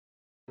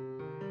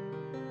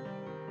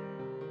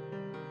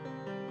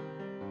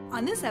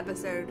On this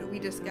episode, we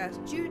discuss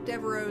Jude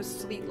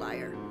Devereaux's Sweet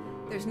Liar.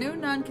 There's no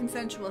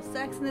non-consensual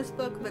sex in this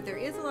book, but there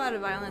is a lot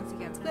of violence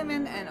against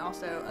women and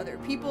also other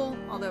people,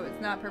 although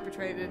it's not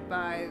perpetrated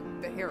by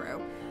the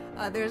hero.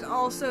 There's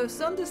also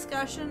some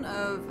discussion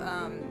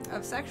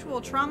of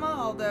sexual trauma,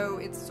 although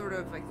it's sort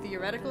of like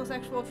theoretical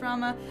sexual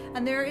trauma,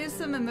 and there is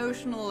some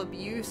emotional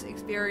abuse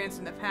experienced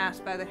in the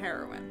past by the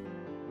heroine.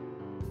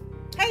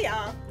 Hey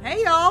y'all!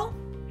 Hey y'all!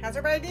 How's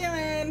everybody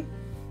doing?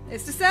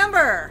 It's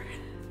December!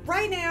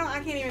 Right now,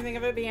 I can't even think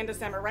of it being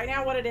December. Right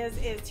now, what it is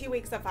 2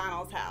 weeks of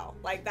finals hell.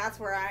 Like, that's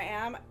where I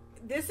am.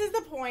 This is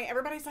the point.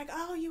 Everybody's like,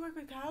 oh, you work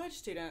with college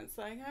students.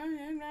 Like, oh,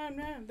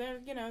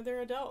 no,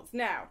 they're adults.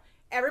 No.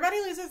 Everybody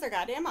loses their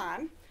goddamn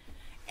mind.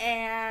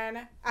 And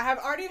I have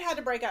already had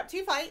to break up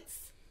 2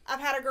 fights. I've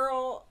had a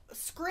girl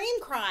scream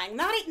crying.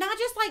 Not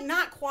just like,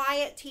 not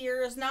quiet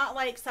tears, not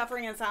like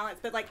suffering in silence,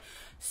 but like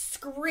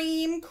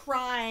scream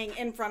crying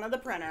in front of the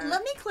printer.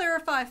 Let me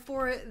clarify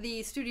for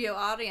the studio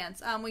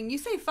audience. When you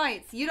say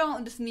fights, you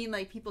don't just mean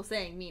like people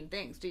saying mean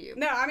things, do you?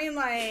 No, I mean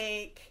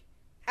like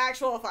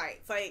actual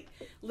fights. Like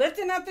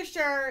lifting up the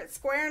shirt,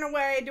 squaring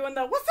away, doing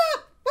the what's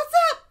up? What's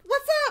up?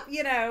 What's up?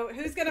 You know,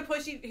 who's going to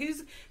push you?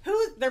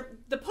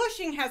 The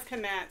pushing has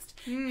commenced.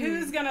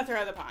 Who's going to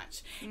throw the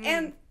punch?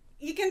 And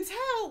you can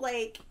tell,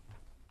 like,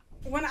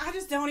 when I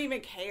just don't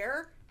even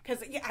care,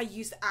 because I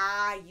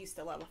used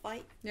to love a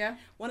fight. Yeah.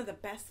 One of the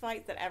best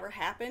fights that ever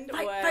happened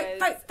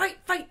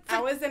fight.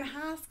 I was in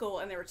high school,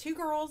 and there were 2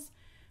 girls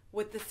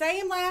with the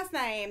same last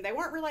name. They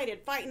weren't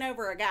related, fighting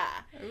over a guy.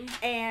 Ooh.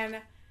 And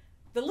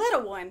the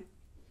little one,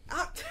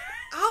 I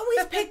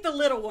always pick the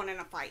little one in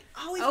a fight.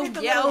 I always pick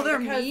the little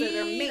one because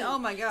they're mean. Oh,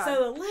 my God.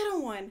 So the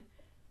little one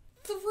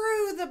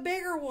threw the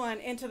bigger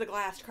one into the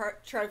glass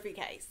trophy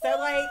case. So,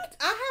 like,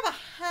 I have a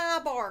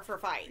high bar for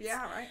fights.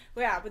 Yeah, right.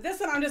 Yeah, but this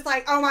one I'm just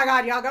like, oh my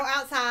God, y'all go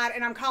outside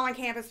and I'm calling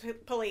campus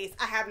police.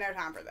 I have no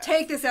time for this.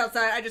 Take this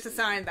outside. I just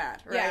assigned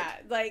that, right? Yeah,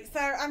 like, so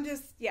I'm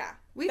just, yeah.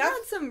 We've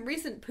had some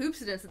recent poop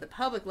incidents at the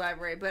public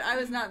library, but I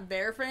was not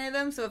there for any of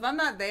them, so if I'm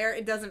not there,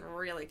 it doesn't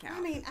really count.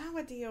 I mean, I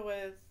would deal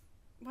with,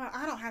 well,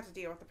 I don't have to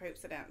deal with the poop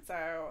incident,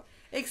 so.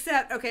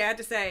 Except, okay, I have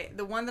to say,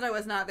 the one that I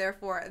was not there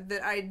for,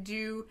 that I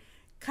do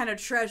kind of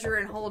treasure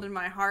and hold in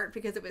my heart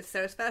because it was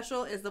so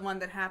special, is the one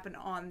that happened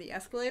on the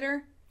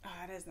escalator. Oh,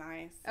 that is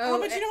nice. Oh,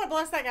 but you know what?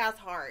 Bless that guy's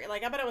heart.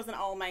 Like, I bet it was an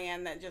old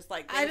man that just,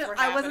 like, things were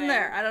happening. I wasn't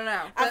there. I don't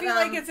know. But, I feel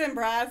like it's in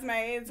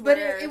Bridesmaids but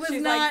where it was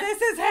she's not, like, this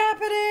is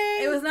happening.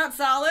 It was not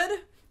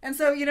solid. And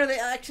so, you know, the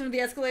action of the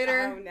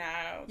escalator. Oh,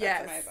 no.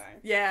 That's amazing.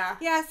 Yeah.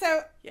 Yeah,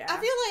 so yeah. I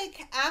feel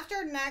like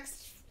after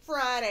next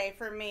Friday,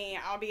 for me,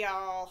 I'll be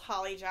all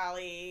holly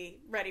jolly,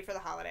 ready for the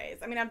holidays.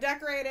 I mean, I'm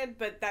decorated,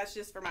 but that's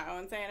just for my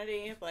own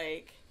sanity.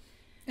 Like...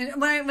 And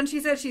when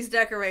she said she's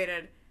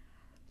decorated,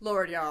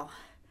 Lord, y'all,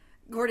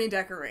 Gordy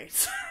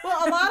decorates.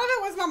 Well, a lot of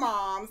it was my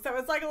mom, so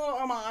it's like a little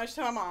homage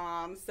to my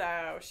mom.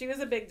 So she was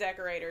a big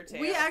decorator too.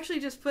 We actually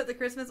just put the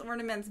Christmas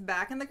ornaments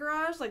back in the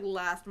garage like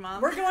last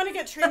month. We're going to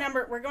get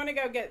we're going to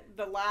go get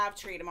the live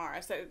tree tomorrow.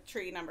 So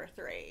tree number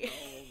 3.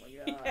 Oh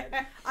my God!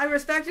 Yeah. I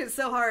respect it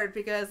so hard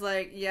because,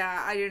 like,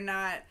 yeah, I do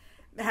not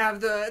have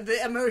the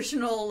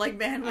emotional like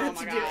bandwidth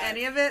to do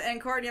any of it.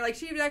 And Courtney, like,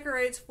 she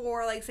decorates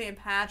for like St.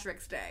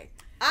 Patrick's Day.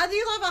 I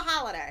do love a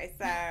holiday,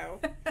 so.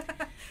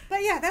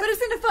 But yeah, but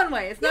it's in a fun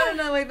way. It's not in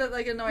a way that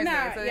like annoys me.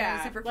 It's in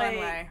a super fun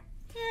way.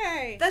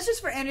 Yay! That's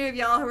just for any of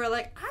y'all who are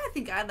like, I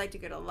think I'd like to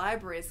go to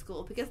library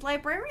school because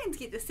librarians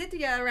get to sit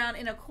together around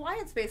in a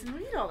quiet space and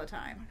read all the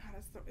time. Oh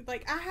my God,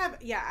 like I have,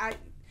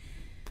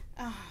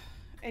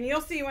 and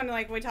you'll see when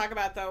like we talk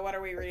about what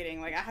are we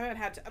reading. Like I haven't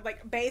had to,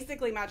 like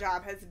basically my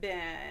job has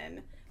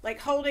been like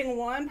holding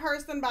one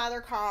person by their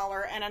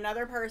collar and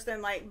another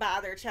person like by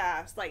their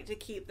chest, like to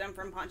keep them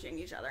from punching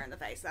each other in the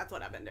face. That's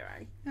what I've been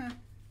doing. Huh.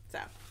 So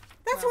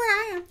that's where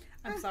I am.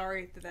 I'm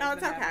sorry that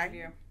it's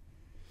okay.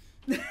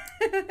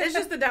 It's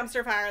just the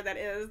dumpster fire that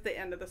is the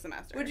end of the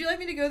semester. Would you like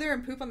me to go there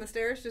and poop on the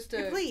stairs just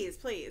to? Yeah,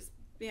 please.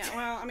 Yeah,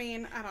 well, I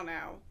mean, I don't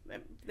know.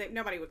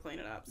 Nobody would clean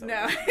it up. So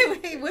no,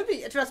 it would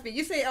be. Trust me.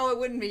 You say, oh, it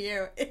wouldn't be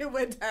you. It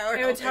would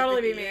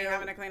totally be me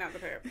having to clean up the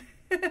poop.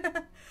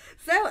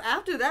 So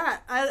after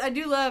that, I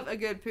do love a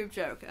good poop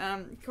joke.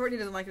 Courtney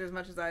doesn't like it as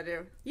much as I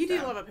do. You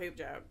do love a poop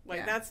joke.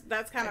 Like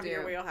that's kind of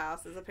your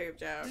wheelhouse is a poop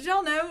joke. Did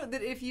y'all know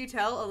that if you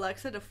tell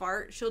Alexa to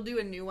fart, she'll do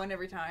a new one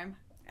every time?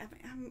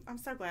 I'm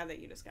so glad that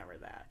you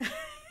discovered that.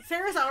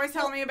 Sarah's always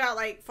telling me about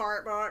like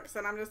fart books,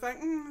 and I'm just like,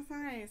 that's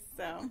nice.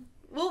 So.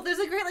 Well, there's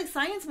a great like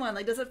science one.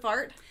 Like, does it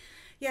fart?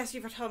 Yes,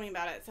 you've told me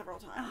about it several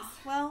times. Oh,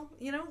 well,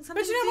 you know,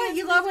 but you know what?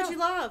 You love what you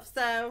love,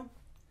 so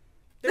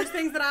there's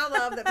things that I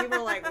love that people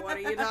are like, what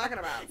are you talking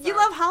about? So, you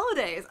love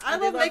holidays. I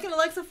love making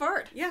Alexa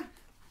fart. Yeah.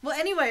 Well,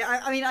 anyway,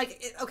 I mean,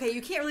 like, okay,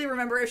 you can't really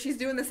remember if she's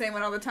doing the same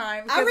one all the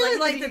time. I really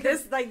like that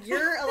this, like,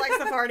 your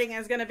Alexa farting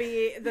is going to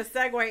be the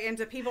segue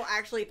into people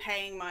actually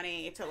paying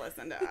money to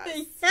listen to us.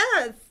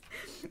 Yes.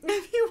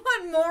 If you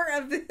want more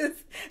of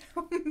this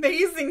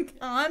amazing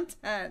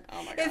content,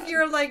 Oh my God. if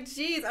you're like,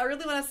 geez, I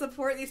really want to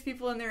support these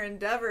people in their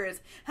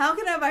endeavors, how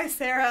can I buy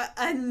Sarah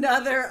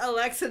another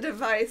Alexa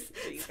device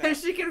so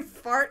she can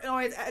fart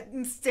noise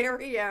in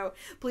stereo?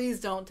 Please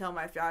don't tell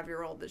my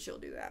 5-year-old that she'll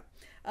do that.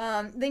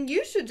 Then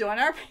you should join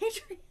our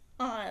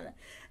Patreon.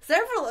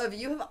 Several of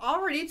you have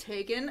already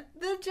taken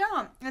the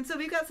jump. And so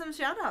we've got some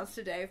shout outs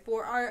today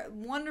for our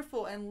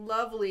wonderful and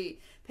lovely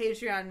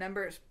Patreon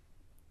members.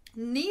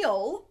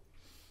 Neil,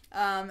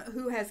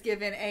 who has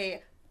given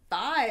a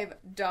 $5.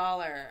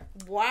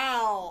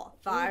 Wow,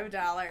 $5.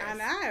 I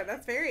know,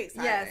 that's very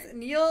exciting. Yes,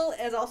 Neil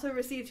has also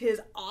received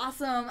his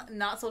awesome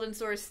Not Sold in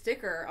Stores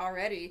sticker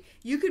already.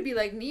 You could be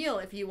like Neil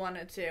if you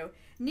wanted to.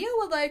 Neil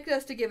would like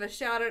us to give a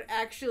shout out.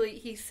 Actually,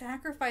 he's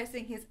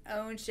sacrificing his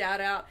own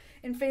shout out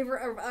in favor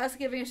of us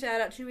giving a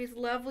shout out to his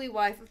lovely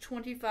wife of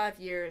 25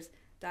 years,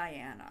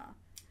 Diana.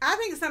 I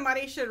think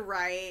somebody should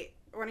write,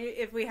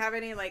 if we have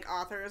any like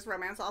authors,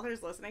 romance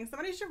authors listening,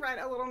 somebody should write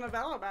a little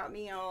novella about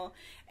Neil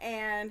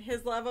and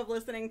his love of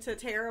listening to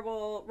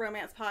terrible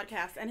romance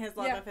podcasts and his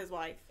love of his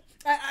wife.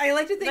 I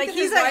like to think like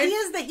that he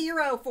is the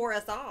hero for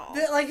us all.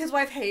 Like his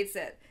wife hates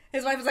it.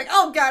 His wife is like,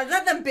 oh God,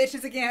 let them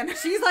bitches again.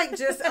 She's like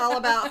just all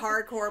about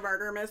hardcore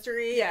murder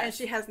mystery. Yes. And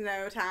she has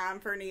no time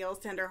for Neil's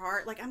tender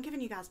heart. Like, I'm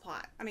giving you guys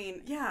plot. I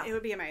mean, yeah, it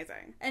would be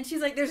amazing. And she's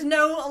like, there's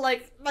no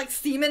like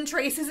semen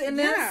traces in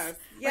this. Yes.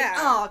 Yeah. Like,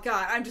 oh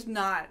God, I'm just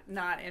not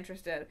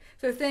interested.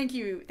 So thank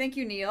you,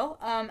 Neil.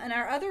 And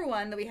our other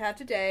one that we have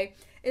today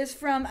is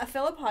from a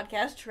fellow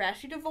podcast,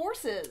 Trashy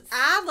Divorces.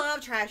 I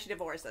love Trashy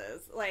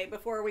Divorces. Like,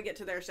 before we get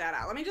to their shout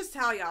out, let me just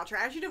tell y'all,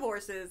 Trashy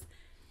Divorces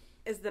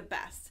is the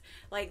best.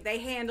 Like, they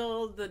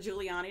handled the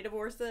Giuliani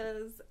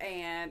divorces,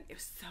 and it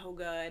was so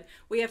good.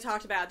 We have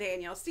talked about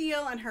Danielle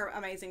Steele and her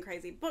amazing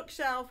crazy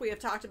bookshelf. We have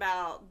talked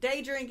about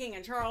day drinking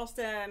in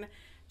Charleston.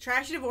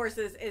 Trashy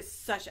Divorces is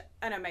such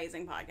an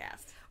amazing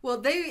podcast. Well,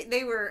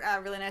 they were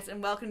really nice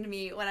and welcomed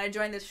me when I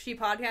joined this She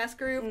Podcast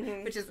group,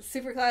 which is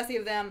super classy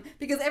of them,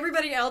 because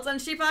everybody else on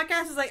She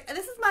Podcast is like,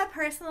 this is my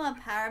personal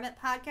empowerment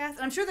podcast, and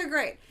I'm sure they're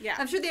great. Yeah.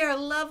 I'm sure they are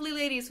lovely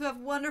ladies who have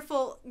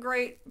wonderful,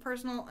 great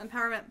personal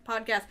empowerment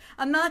podcasts.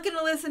 I'm not going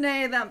to listen to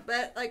any of them,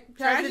 but like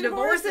Trashy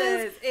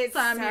Divorces, it's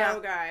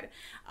so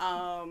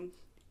good.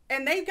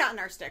 And they've gotten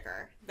our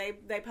sticker. They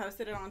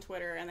posted it on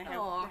Twitter, and they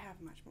have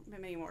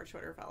many more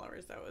Twitter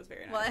followers, so it was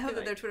very nice. Well, I hope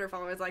that their Twitter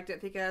followers liked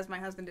it, because my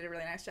husband did a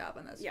really nice job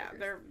on those. Yeah,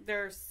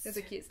 it's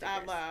a cute stickers.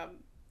 I love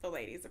the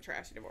ladies of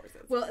Trashy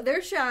Divorces. Well,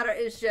 their shout out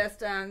is just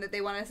that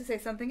they want us to say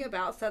something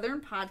about Southern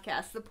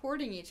podcasts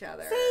supporting each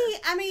other. See,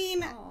 I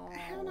mean,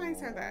 how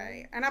nice are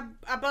they? And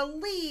I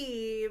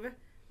believe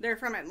they're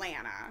from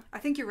Atlanta. I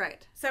think you're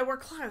right. So we're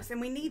close,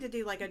 and we need to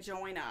do like a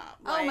join up.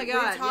 Like, oh my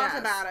God, we've talked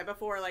about it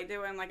before, like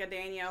doing like a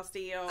Danielle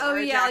Steele or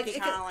yeah, Jackie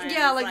Collins.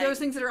 Yeah, like those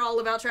things that are all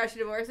about trashy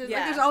divorces. Yeah.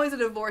 Like there's always a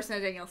divorce in a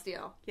Danielle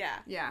Steele. Yeah.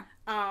 Yeah.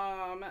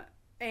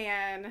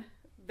 And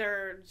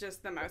they're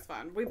just the most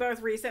fun. We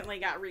both recently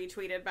got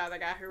retweeted by the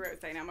guy who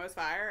wrote St. Elmo's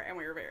Fire, and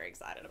we were very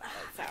excited about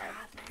it. So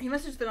he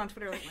must have just been on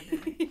Twitter like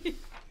one day.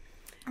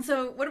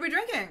 So what are we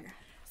drinking?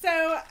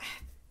 So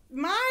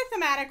my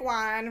thematic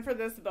wine for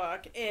this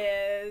book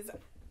is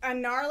a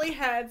Gnarly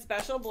Head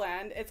special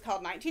blend. It's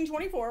called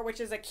 1924, which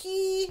is a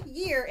key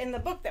year in the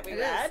book that we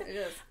read. It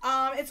is.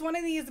 It's one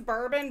of these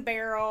bourbon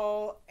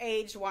barrel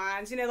aged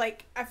wines. You know,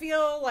 like, I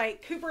feel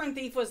like Cooper and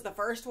Thief was the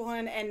first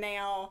one, and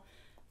now,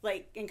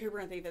 like, and Cooper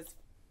and Thief is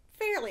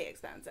fairly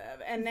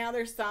expensive. And now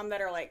there's some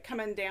that are, like,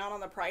 coming down on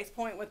the price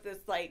point with this,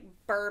 like,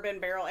 bourbon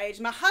barrel aged.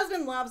 My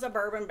husband loves a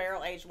bourbon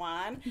barrel aged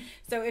wine.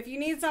 So if you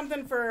need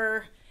something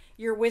for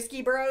your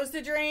whiskey bros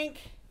to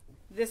drink,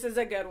 this is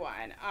a good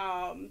one.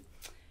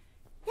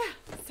 Yeah,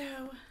 so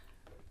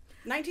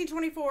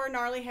 1924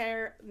 gnarly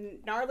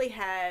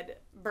head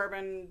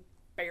bourbon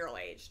barrel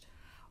aged.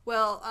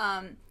 Well,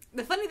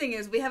 the funny thing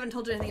is we haven't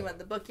told you anything about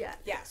the book yet.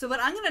 Yeah. So what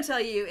I'm going to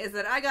tell you is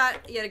that I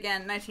got, yet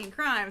again, 19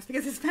 Crimes,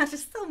 because it's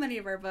matches so many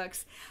of our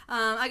books.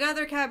 I got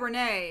their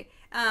Cabernet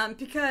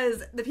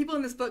because the people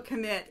in this book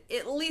commit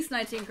at least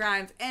 19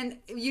 crimes, and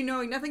you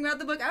knowing nothing about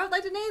the book, I would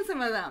like to name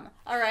some of them.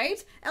 All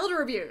right?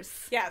 Elder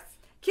abuse. Yes.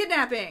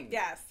 Kidnapping.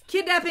 Yes.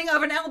 Kidnapping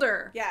of an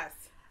elder. Yes.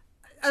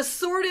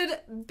 Assorted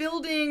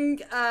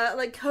building,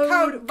 like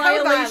code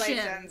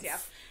violations.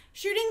 Yes.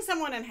 Shooting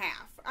someone in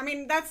half. I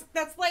mean, that's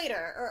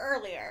later or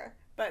earlier,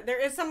 but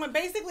there is someone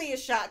basically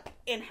is shot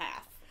in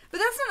half. But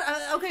that's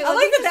not okay. I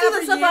like that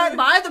for you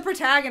by the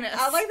protagonist.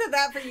 I like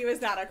that for you is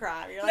not a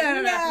crime. You're like,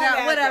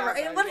 no, whatever.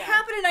 What yeah.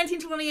 happened in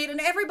 1928, and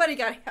everybody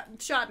got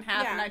shot in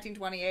half in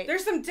 1928.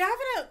 There's some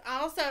definite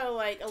also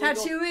like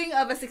tattooing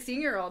of a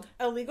 16-year-old,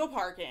 illegal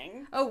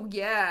parking. Oh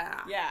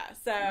yeah, yeah.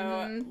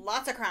 So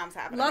lots of crimes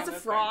happening. Lots of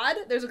fraud.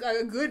 There's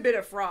a good bit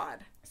of fraud.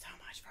 So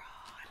much fraud.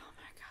 Oh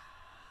my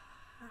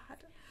god.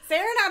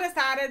 Sarah and I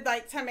decided,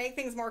 like, to make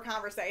things more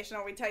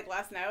conversational, we'd take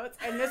less notes.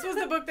 And this was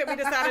the book that we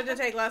decided to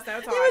take less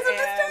notes on. It was a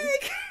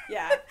mistake.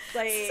 Yeah.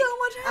 Like, so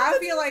much happened. I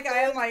feel like I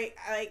am,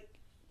 like,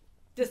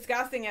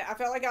 discussing it, I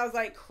felt like I was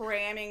like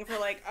cramming for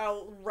like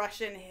a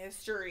Russian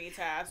history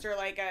test or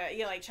like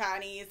a like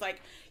Chinese,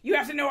 like you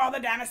have to know all the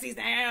dynasties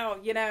now.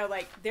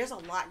 Like there's a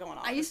lot going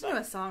on. I used to know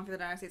a song for the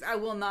dynasties. I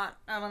will not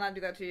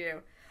do that to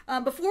you.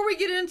 Before we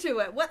get into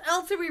it, what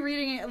else are we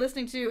reading,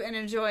 listening to, and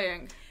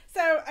enjoying?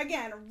 So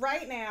again,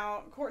 right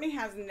now, Courtney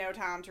has no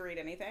time to read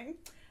anything,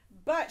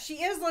 but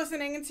she is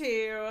listening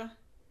to.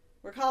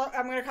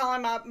 I'm going to call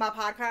him my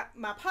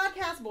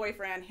podcast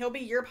boyfriend. He'll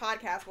be your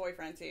podcast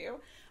boyfriend too.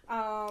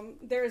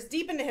 There's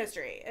Deep into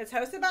History. It's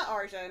hosted by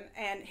Arjun,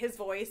 and his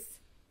voice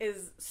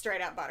is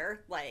straight up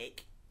butter.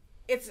 Like,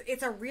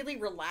 it's a really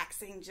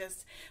relaxing,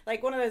 just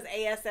like one of those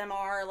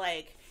ASMR,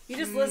 like you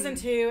just listen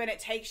to and it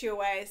takes you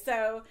away.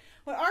 So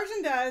what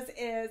Arjun does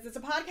is it's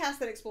a podcast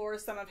that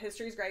explores some of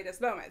history's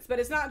greatest moments, but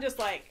it's not just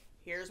like,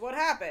 here's what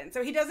happened.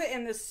 So he does it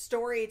in this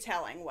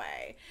storytelling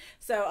way.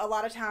 So a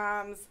lot of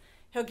times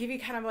he'll give you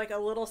kind of like a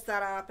little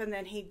setup, and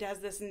then he does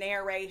this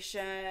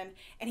narration,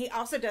 and he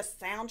also does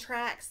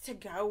soundtracks to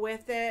go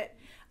with it.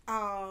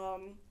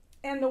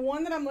 And the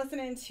one that I'm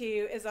listening to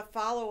is a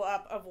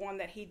follow-up of one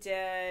that he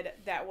did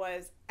that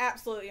was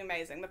absolutely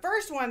amazing. The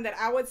first one that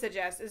I would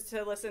suggest is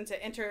to listen to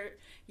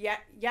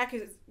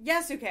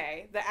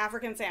Yasuke, the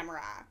African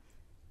Samurai.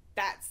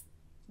 That's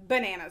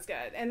bananas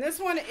good. And this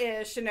one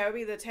is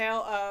Shinobi, the Tale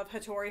of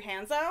Hattori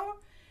Hanzo.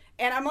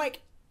 And I'm like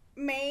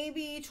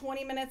maybe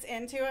 20 minutes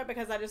into it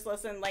because I just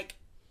listened like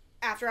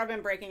after I've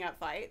been breaking up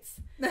fights.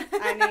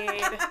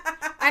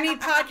 I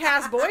need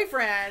podcast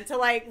boyfriend to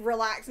like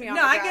relax me on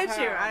the drive I get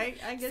home. you. I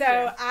get you.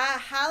 So I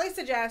highly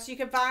suggest you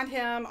can find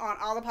him on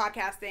all the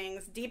podcast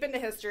things. Deep into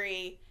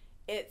History.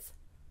 It's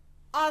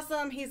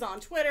awesome. He's on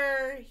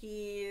Twitter.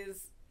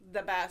 He's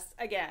the best.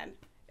 Again,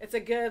 it's a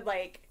good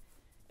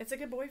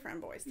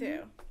boyfriend voice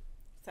too.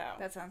 So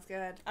that sounds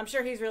good. I'm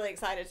sure he's really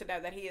excited to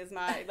know that he is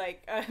my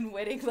like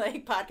unwitting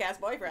like podcast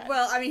boyfriend.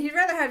 Well, I mean, he'd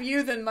rather have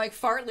you than like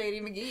fart lady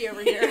McGee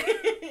over here.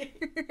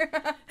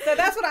 So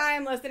that's what I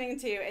am listening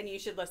to, and you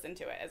should listen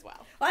to it as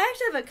well. Well, I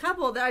actually have a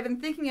couple that I've been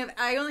thinking of.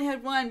 I only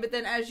had one, but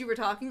then as you were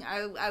talking,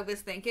 I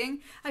was thinking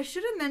I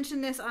should have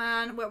mentioned this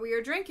on What We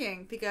Are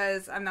Drinking,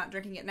 because I'm not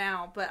drinking it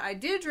now, but I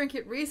did drink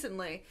it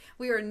recently.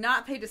 We are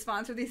not paid to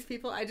sponsor these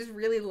people. I just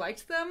really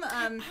liked them.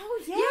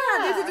 Oh, yeah.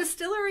 Yeah, there's a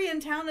distillery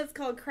in town that's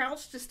called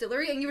Crouch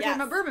Distillery, and you were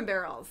talking about bourbon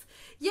barrels.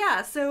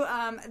 Yeah, so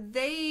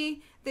they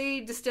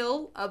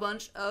distill a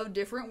bunch of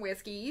different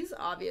whiskeys,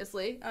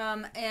 obviously,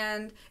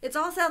 and it's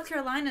all South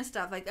Carolina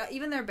stuff. Like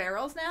even their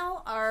barrels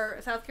now are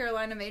South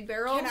Carolina made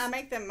barrels. Can I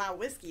make them my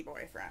whiskey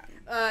boyfriend?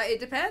 It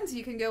depends.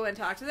 You can go and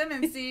talk to them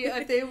and see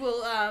if they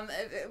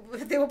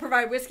will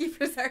provide whiskey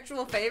for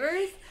sexual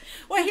favors.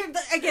 Well, here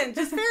again,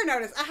 just fair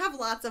notice. I have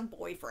lots of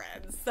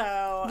boyfriends,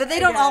 so but they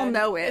don't all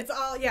know it.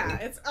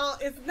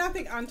 It's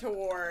nothing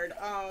untoward.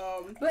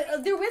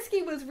 But their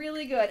whiskey was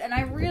really good, and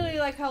I really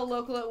like how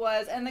local it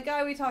was. And the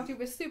guy we talked to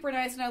was super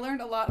nice, and I learned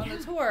a lot on the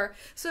tour.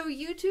 So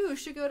you too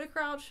should go to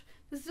Crouch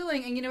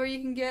Distilling, and you know where you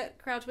can get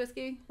Crouch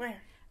whiskey?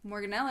 Where?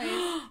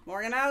 Morganelli's.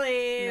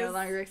 Morganelli's. No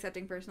longer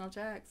accepting personal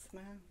checks.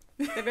 No.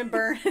 They've been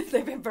burned.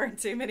 They've been burned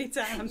too many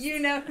times. You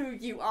know who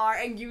you are,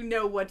 and you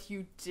know what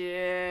you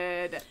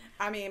did.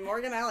 I mean,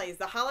 Morganelli's.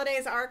 The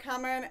holidays are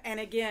coming, and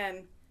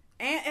again,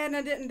 Aunt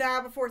Edna didn't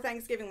die before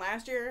Thanksgiving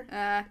last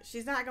year.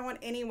 She's not going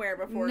anywhere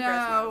before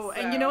Christmas. No,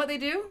 and you know what they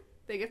do?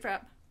 They gift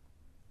wrap.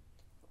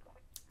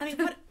 I mean,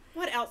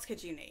 what else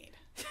could you need?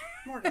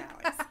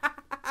 Morganelli's.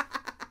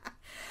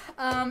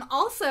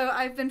 Also,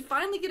 I've been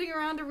finally getting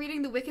around to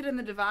reading The Wicked and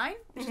the Divine,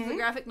 which is a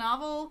graphic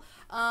novel.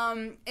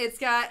 It's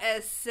got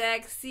a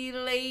sexy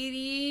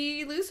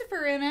lady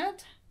Lucifer in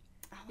it.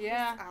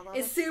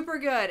 It's super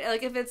good.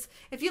 Like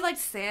if you liked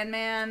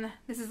Sandman,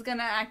 this is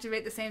gonna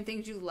activate the same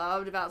things you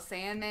loved about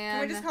Sandman.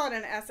 Can we just call it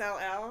an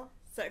SLL?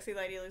 Sexy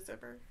Lady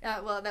Lucifer?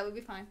 Well, that would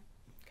be fine.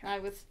 Okay.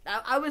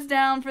 I was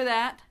down for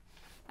that.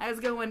 I was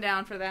going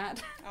down for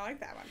that. I like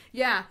that one.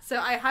 Yeah,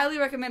 so I highly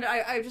recommend it.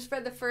 I just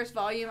read the first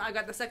volume. I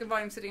got the second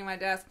volume sitting on my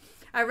desk.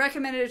 I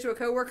recommended it to a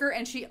coworker,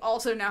 and she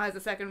also now has the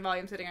second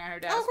volume sitting on her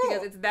desk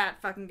because it's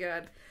that fucking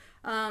good.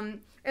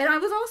 And I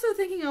was also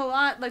thinking a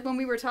lot, like when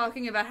we were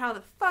talking about how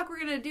the fuck we're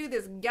going to do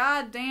this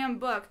goddamn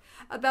book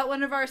about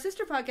one of our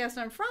sister podcasts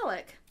on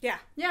Frolic. Yeah.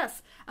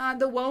 Yes.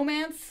 The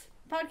Womance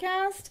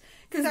podcast.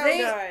 Because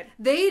good.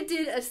 They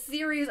did a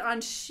series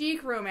on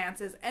chic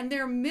romances, and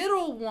their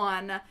middle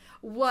one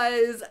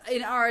was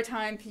in our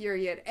time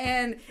period,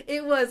 and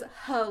it was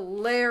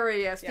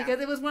hilarious because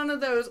it was one of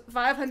those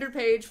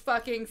 500-page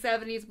fucking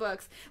 70s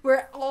books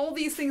where all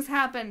these things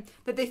happen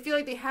that they feel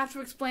like they have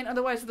to explain,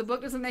 otherwise the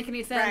book doesn't make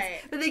any sense.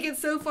 Right. But they get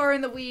so far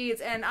in the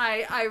weeds, and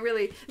I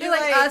really they're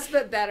like us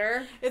but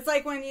better. It's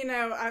like when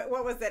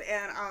what was it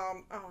in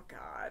oh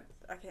god,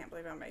 I can't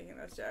believe I'm making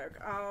this joke.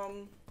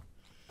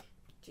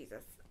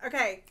 Jesus.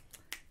 Okay.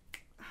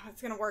 Oh,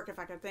 it's gonna work if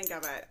I can think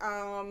of it.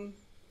 I'll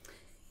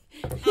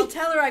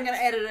tell her I'm gonna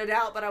edit it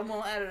out, but I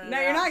won't edit it out.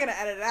 No, you're not gonna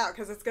edit it out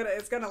because it's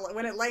gonna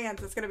when it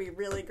lands, it's gonna be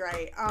really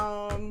great.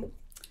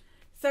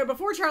 So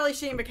before Charlie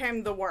Sheen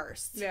became the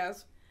worst,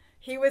 yes,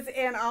 He was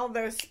in all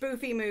those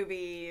spoofy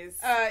movies.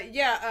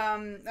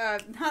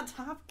 Not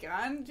Top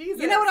Gun.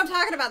 Jesus. You know what I'm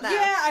talking about, though.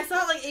 Yeah, I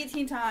saw it like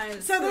 18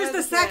 times. So there's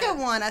the second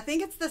one. I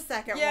think it's the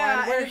second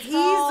one where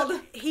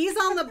he's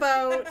on the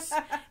boat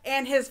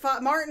and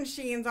Martin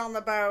Sheen's on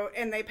the boat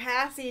and they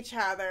pass each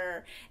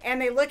other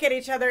and they look at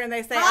each other and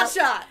they say Hot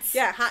Shots.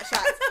 Yeah, Hot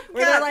Shots.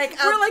 Where they're like,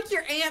 we're like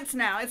your aunts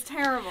now. It's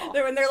terrible.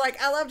 When they're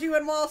like, I loved you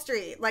in Wall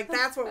Street. Like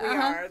that's what we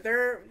are.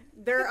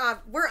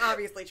 We're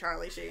obviously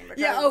Charlie Sheen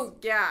because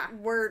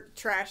we're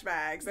trash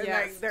bags and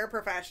like they're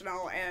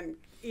professional and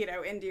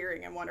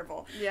endearing and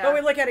wonderful. Yeah. But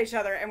we look at each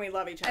other and we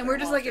love each other. And we're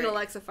just like an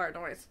Alexa fart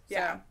noise.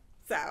 Yeah.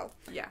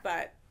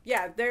 But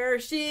they're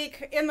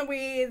chic in the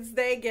weeds.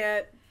 They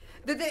get.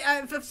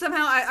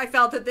 Somehow I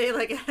felt that they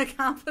like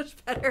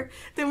accomplished better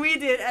than we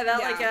did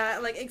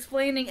at like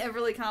explaining a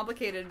really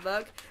complicated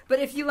book. But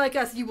if you like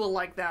us, you will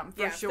like them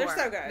for sure. They're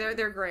so good.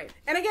 They're great.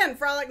 And again,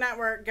 Frolic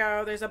Network,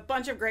 go. There's a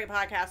bunch of great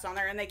podcasts on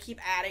there, and they keep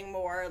adding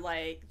more.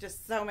 Like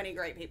just so many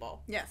great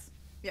people. Yes,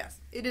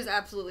 it is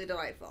absolutely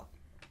delightful.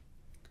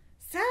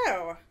 So,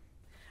 all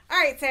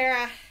right,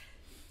 Sarah.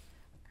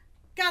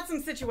 Got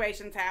some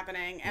situations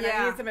happening, and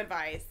I need some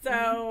advice.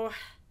 So.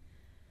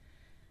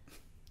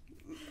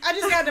 I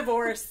just got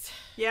divorced.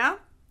 Yeah?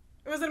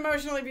 It was an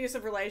emotionally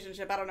abusive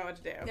relationship. I don't know what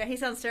to do. Yeah, he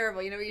sounds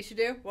terrible. You know what you should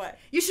do? What?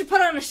 You should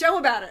put on a show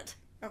about it.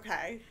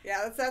 Okay.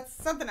 Yeah, that's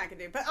something I could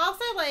do. But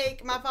also,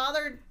 like, my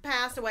father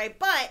passed away,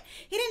 but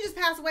he didn't just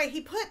pass away.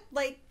 He put,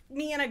 like,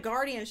 me in a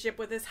guardianship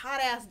with this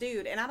hot-ass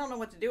dude, and I don't know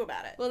what to do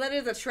about it. Well, that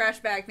is a trash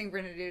bag thing for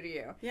him to do to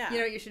you. Yeah. You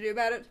know what you should do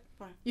about it?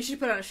 What? You should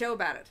put on a show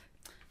about it.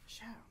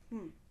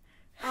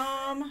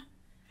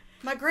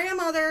 My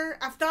grandmother,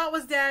 I thought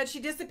was dead. She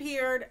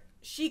disappeared.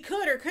 She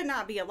could or could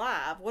not be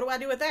alive. What do I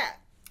do with that?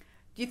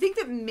 Do you think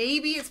that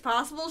maybe it's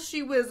possible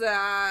she was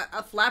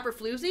a flapper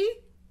floozy?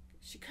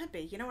 She could be.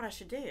 You know what I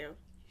should do? You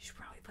should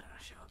probably put on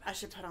a show about it. I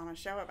should put on a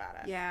show about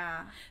it.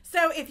 Yeah.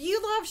 So if you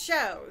love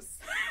shows,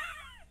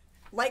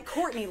 like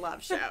Courtney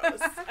loves shows.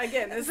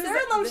 Again,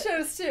 Sarah loves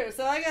shows too,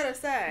 so I gotta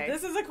say.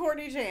 This is a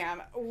Courtney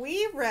jam.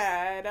 We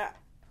read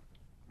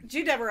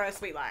Jude Devereaux's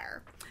Sweet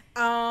Liar.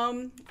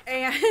 And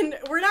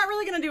we're not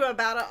really going to do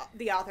about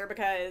the author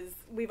because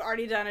we've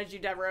already done a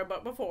Jude Devereaux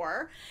book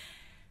before.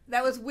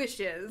 That was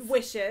Wishes.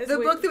 The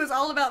book that was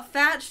all about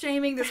fat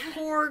shaming this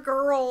poor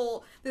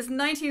girl, this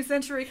 19th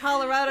century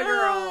Colorado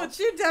girl. Oh,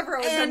 Jude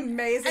Devereaux is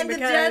amazing. And the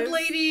dead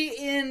lady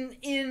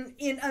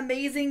in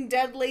Amazing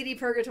Dead Lady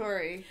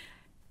Purgatory.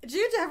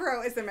 Jude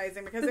Devereaux is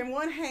amazing because in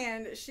one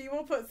hand she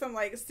will put some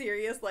like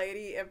serious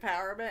lady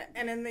empowerment,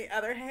 and in the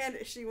other hand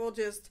she will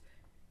just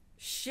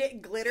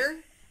shit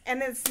glitter. And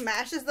then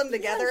smashes them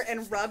together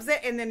and rubs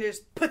it and then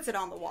just puts it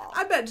on the wall.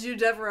 I bet Jude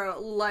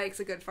Devereaux likes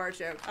a good fart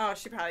joke. Oh,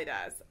 she probably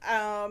does.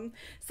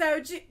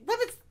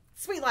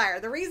 Sweet Liar.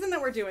 The reason that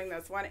we're doing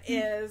this one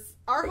is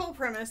our whole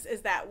premise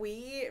is that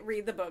we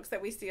read the books that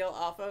we steal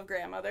off of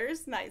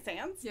grandmother's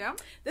nightstands. Yeah.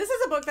 This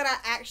is a book that I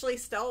actually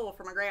stole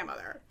from a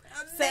grandmother.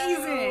 Amazing.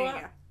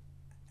 So,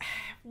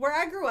 where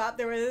I grew up,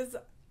 there was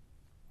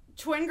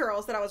twin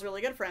girls that I was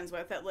really good friends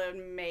with that lived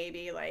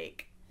maybe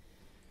like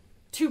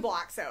 2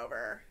 blocks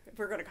over, if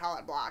we're going to call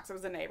it blocks. It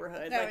was a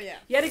neighborhood. Oh, yeah.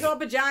 You had to go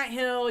up a giant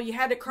hill. You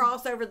had to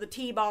cross over the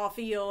t-ball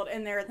field,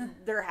 and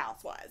their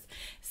house was.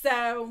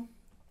 So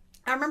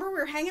I remember we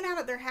were hanging out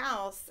at their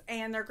house,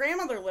 and their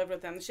grandmother lived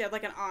with them. She had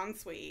like an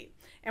ensuite,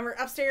 and we're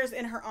upstairs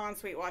in her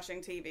ensuite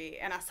watching TV,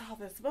 and I saw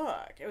this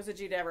book. It was a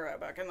Jude Devereaux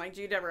book, and like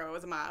Jude Devereaux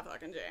was my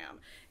fucking jam.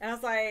 And I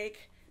was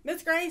like,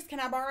 Miss Grace, can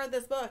I borrow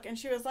this book? And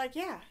she was like,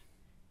 yeah.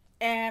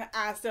 And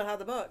I still have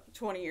the book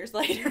 20 years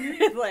later.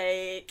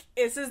 Like,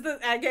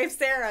 I gave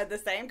Sarah the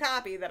same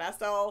copy that I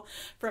stole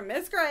from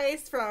Miss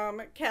Grace,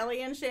 from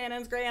Kelly and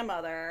Shannon's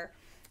grandmother.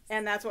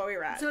 And that's what we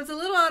read. So it's a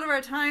little out of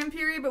our time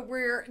period, but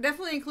we're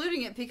definitely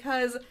including it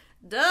because,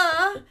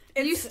 duh,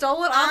 you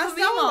stole it off of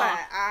Meemaw.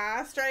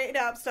 I straight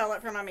up stole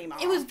it from my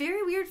Meemaw. It was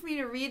very weird for me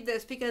to read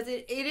this because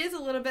it is a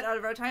little bit out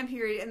of our time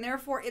period, and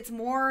therefore it's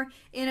more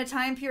in a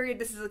time period,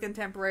 this is a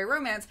contemporary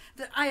romance,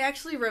 that I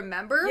actually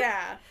remember.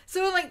 Yeah.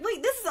 So I'm like,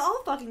 wait, this is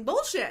all fucking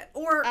bullshit.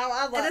 Or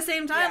at the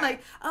same time,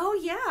 like, oh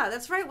yeah,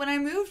 that's right. When I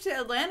moved to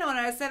Atlanta when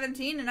I was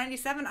 17 in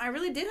 97, I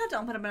really did have to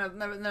open up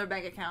another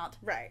bank account.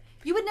 Right.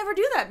 You would never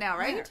do that now,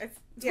 right? Yeah, it's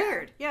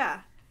weird.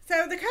 Yeah.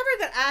 So the cover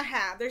that I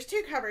have, there's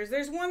 2 covers.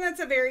 There's one that's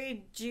a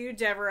very Jude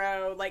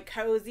Devereaux, like,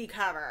 cozy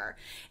cover.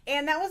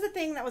 And that was a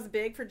thing that was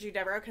big for Jude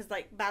Devereaux because,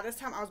 like, by this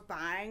time I was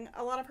buying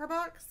a lot of her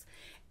books.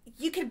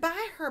 You could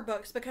buy her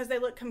books because they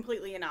look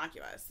completely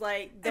innocuous.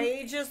 Like,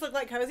 they just look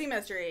like cozy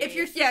mysteries. If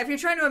you're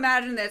trying to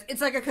imagine this,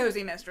 it's like a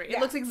cozy mystery. Yeah. It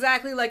looks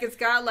exactly like it's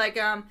got, like,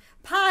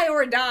 Pie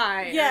or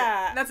Die.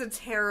 Yeah. That's a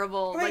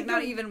terrible, like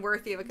not even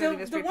worthy of a cozy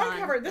mystery. The one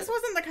cover, this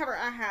wasn't the cover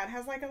I had,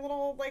 has, like, a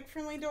little, like,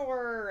 friendly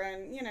door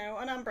and, you know,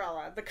 an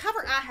umbrella. The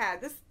cover I had,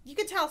 you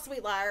could tell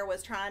Sweet Liar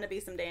was trying to be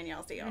some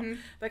Danielle Steele.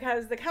 Mm-hmm.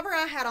 Because the cover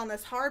I had on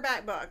this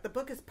hardback book, the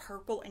book is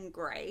purple and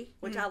gray,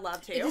 which I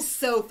love, too. It is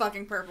so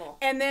fucking purple.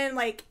 And then,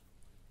 like,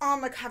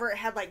 on the cover it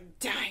had like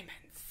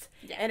diamonds.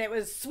 Yeah. And it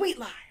was Sweet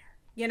Liar.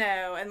 you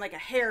know, and like a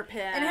hairpin.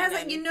 And it has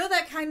like, you know,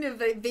 that kind of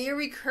like,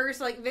 very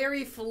cursed, like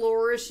very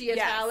flourishy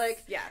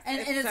italic. Yes. And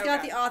it's so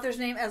got the author's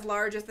name as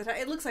large as the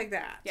title. It looks like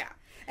that. Yeah.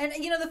 And,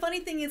 you know, the funny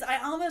thing is, I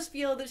almost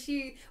feel that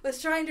she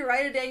was trying to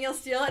write a Danielle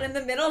Steele, and in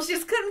the middle, she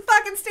just couldn't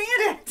fucking stand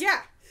it.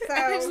 Yeah. So,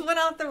 and it just went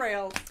off the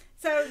rails.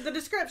 So, the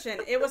description,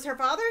 it was her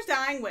father's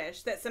dying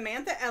wish that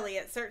Samantha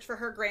Elliott search for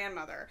her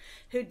grandmother,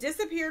 who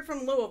disappeared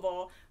from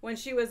Louisville when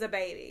she was a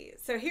baby.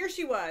 So, here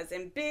she was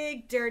in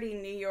big, dirty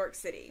New York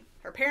City.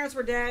 Her parents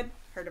were dead,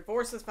 her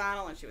divorce was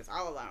final, and she was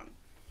all alone.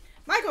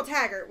 Michael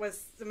Taggart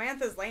was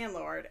Samantha's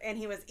landlord, and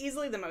he was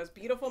easily the most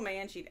beautiful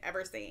man she'd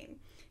ever seen.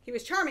 He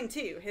was charming,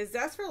 too. His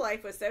zest for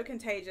life was so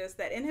contagious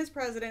that in his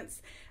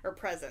presence,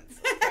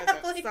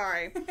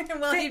 sorry.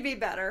 Well, he'd be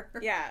better.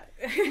 Yeah.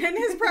 In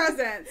his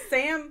presence,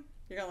 Sam,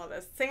 you're going to love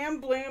this,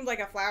 Sam bloomed like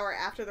a flower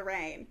after the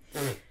rain.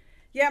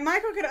 Yeah,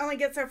 Michael could only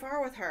get so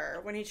far with her.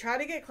 When he tried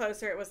to get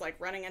closer, it was like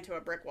running into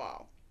a brick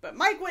wall. But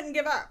Mike wouldn't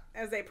give up.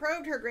 As they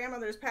probed her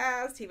grandmother's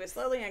past, he was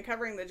slowly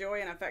uncovering the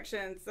joy and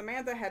affection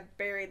Samantha had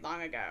buried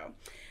long ago,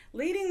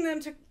 leading them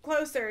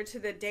closer to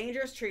the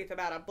dangerous truth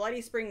about a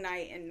bloody spring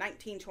night in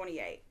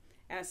 1928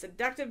 and a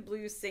seductive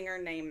blues singer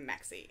named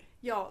Maxie.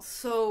 Y'all,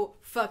 so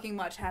fucking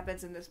much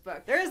happens in this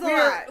book. There is a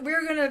lot.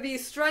 We're going to be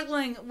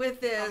struggling with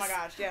this. Oh my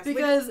gosh, yes.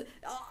 Because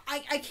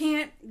I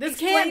can't. This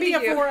can't be a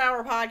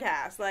 4-hour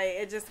podcast.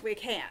 Like, we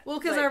can't. Well,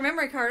 because our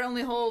memory card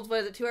only holds,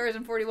 2 hours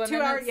and 41 minutes?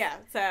 2 hours, yeah.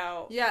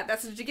 So. Yeah,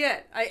 that's what you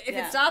get. If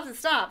it stops, it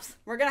stops.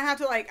 We're going to have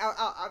to,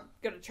 I'm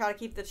going to try to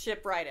keep the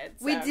ship righted.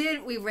 So.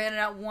 We ran it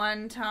out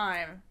one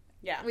time.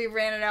 Yeah. We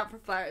ran it out for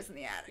flowers in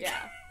the attic.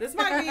 Yeah. This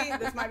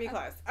might be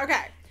close.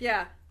 Okay.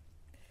 Yeah.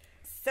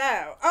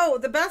 So,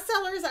 the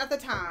bestsellers at the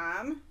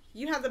time.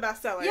 You have the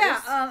bestsellers.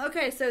 Yeah,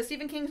 okay, so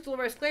Stephen King's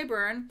Dolores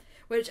Claiborne,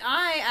 which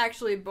I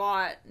actually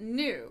bought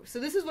new. So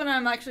this is when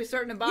I'm actually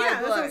starting to buy books.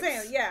 Yeah, that's what I'm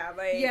saying.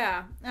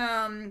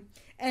 Yeah,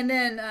 and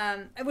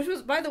then, which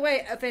was, by the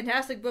way, a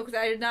fantastic book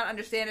that I did not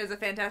understand as a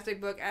fantastic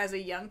book as a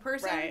young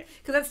person. Right.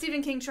 Because that's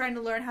Stephen King trying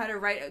to learn how to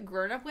write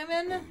grown-up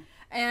women.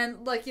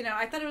 And,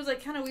 I thought it was,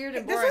 kind of weird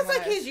and boring. This was,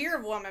 his Year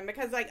of Woman,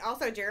 because,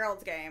 also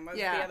Gerald's Game was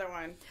the other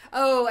one.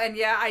 Oh, and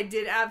I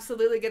did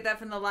absolutely get that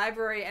from the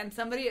library, and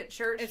somebody at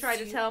church tried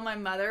to tell my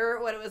mother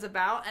what it was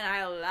about, and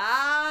I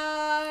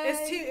lied.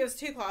 It was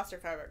too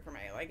claustrophobic for me.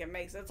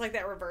 It's like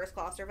that reverse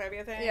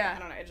claustrophobia thing. Yeah. I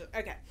don't know. It just,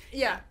 okay.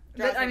 Yeah.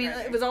 But,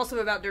 it was also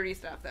about dirty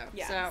stuff, though.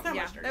 Yeah. So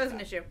much dirty that was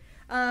an issue.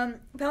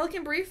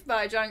 Pelican Brief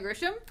by John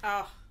Grisham.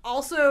 Oh.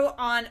 Also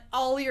on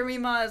all your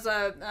Mima's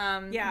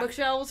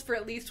bookshelves for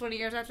at least 20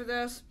 years after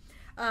this.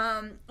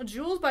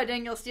 Jules by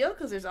Danielle Steele,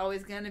 because there's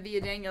always going to be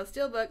a Danielle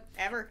Steele book.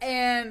 Ever.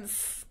 And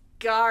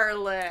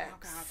Scarlet. Oh,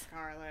 God,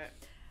 Scarlet.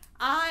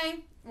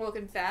 I will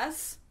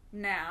confess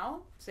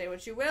now, say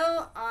what you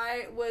will,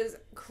 I was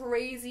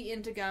crazy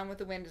into Gone with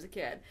the Wind as a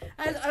kid.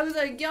 I was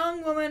a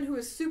young woman who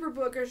was super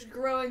bookish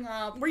growing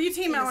up. Were you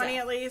Team Melanie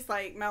at least?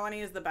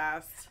 Melanie is the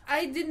best.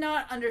 I did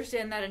not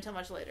understand that until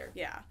much later.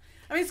 Yeah.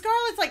 I mean,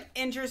 Scarlet's,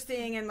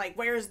 interesting and,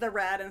 where's the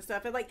red and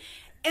stuff.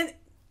 And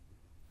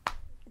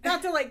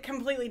not to,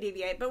 completely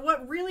deviate, but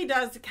what really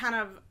does kind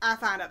of, I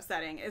find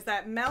upsetting, is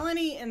that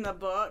Melanie in the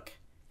book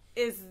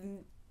is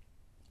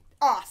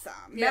awesome.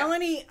 Yeah.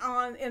 Melanie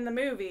in the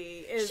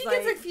movie is she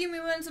gets a few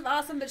moments of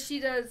awesome, but she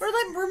does. Or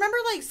remember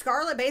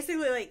Scarlet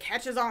basically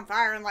catches on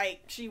fire and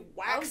she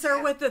whacks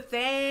her with the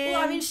thing.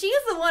 Well, I mean, she's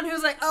the one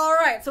who's all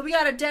right, so we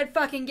got a dead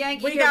fucking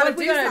Yankee. We gotta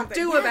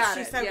do about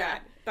she's it. So good.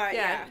 But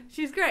yeah,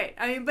 she's great.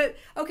 I mean, but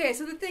okay.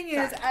 So the thing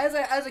is,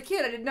 as a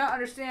kid, I did not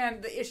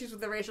understand the issues with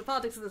the racial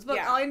politics of this book.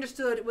 Yeah. All I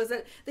understood was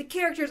that the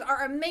characters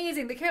are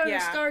amazing. The character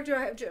of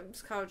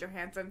Scarlett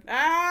Johansson,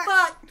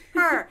 fuck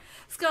her.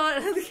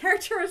 The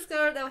character of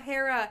Scarlett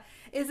O'Hara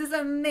is this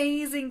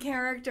amazing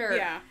character.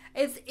 Yeah,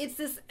 it's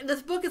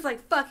this book is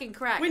fucking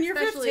crack. When you're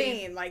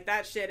 15,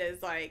 that shit is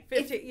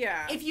 15.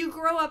 If you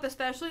grow up,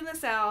 especially in the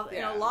South,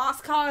 in a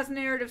lost cause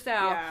narrative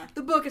South,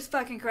 the book is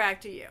fucking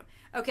crack to you.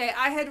 Okay,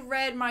 I had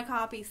read my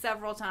copy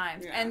several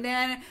times, and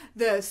then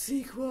the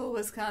sequel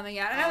was coming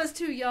out, and I was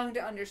too young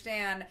to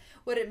understand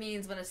what it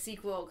means when a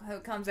sequel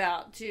comes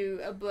out to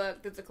a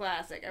book that's a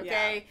classic,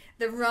 okay?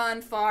 The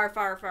run far,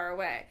 far, far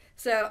away.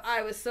 So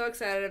I was so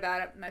excited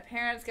about it. My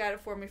parents got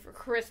it for me for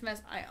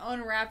Christmas. I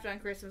unwrapped it on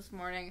Christmas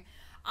morning.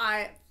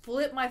 I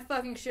flipped my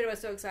fucking shit. I was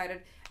so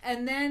excited.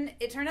 And then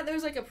it turned out there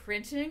was a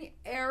printing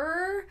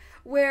error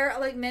where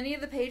many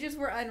of the pages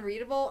were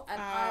unreadable, and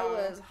I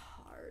was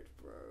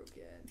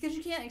because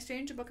you can't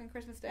exchange a book on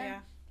Christmas Day. Yeah.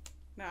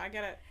 No, I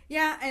get it.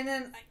 Yeah, and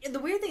then the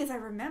weird thing is I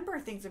remember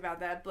things about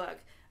that book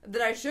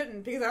that I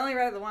shouldn't because I only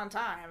read it the one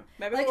time.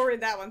 Maybe we'll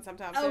read that one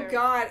sometime too. Oh,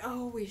 God.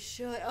 Oh, we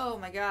should. Oh,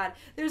 my God.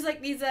 There's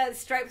these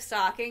striped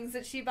stockings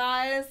that she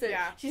buys.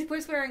 That she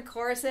quits wearing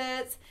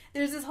corsets.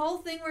 There's this whole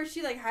thing where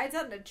she hides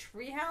out in a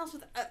treehouse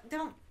with...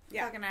 don't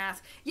fucking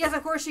ask. Yes,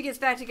 of course she gets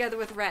back together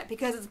with Rhett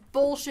because it's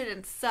bullshit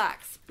and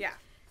sucks. Yeah.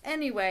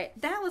 Anyway,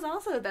 that was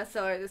also a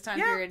bestseller at this time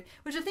period,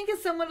 which I think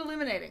is somewhat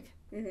illuminating.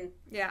 Mm-hmm.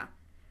 Yeah.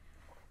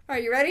 All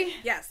right, you ready?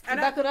 Yes. You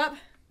buckled up?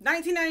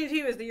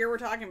 1992 is the year we're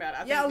talking about.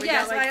 I think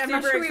I'm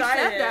not sure we've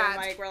said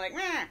that. we're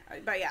meh.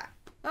 But yeah.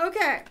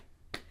 Okay.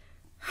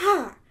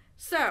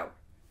 So,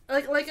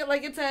 like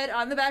it said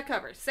on the back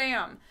cover,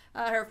 Sam,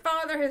 her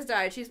father has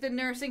died. She's been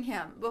nursing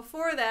him.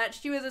 Before that,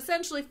 she was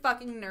essentially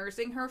fucking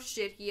nursing her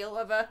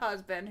shitheel of a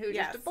husband who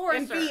just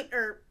divorced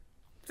her.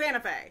 Santa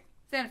Fe.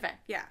 Santa Fe.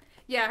 Yeah.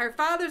 Yeah, her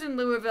father's in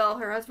Louisville.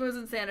 Her husband was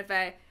in Santa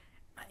Fe.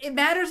 It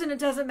matters and it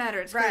doesn't matter.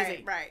 It's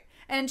crazy. Right.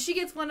 And she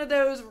gets one of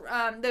those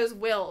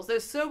wills,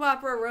 those soap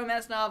opera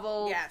romance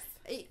novel. Yes.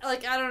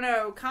 Like, I don't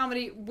know,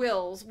 comedy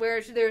wills,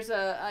 where she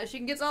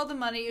gets all the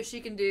money if she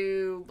can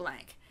do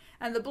blank.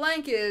 And the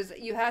blank is,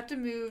 you have to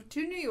move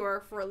to New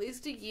York for at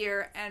least a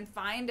year and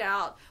find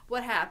out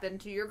what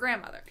happened to your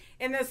grandmother.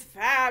 In this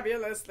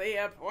fabulously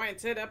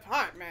appointed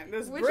apartment.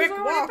 This Which brick is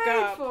already walk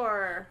paid up.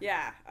 For.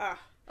 Yeah. Ugh.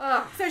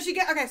 Ugh. So she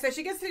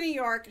gets to New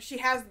York. She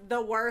has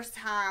the worst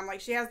time. Like,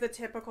 she has the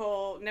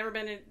typical never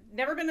been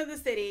to the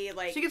city.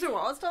 Like, She gets her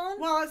wallet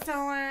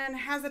stolen?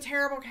 Has a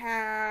terrible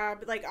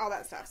cab, like all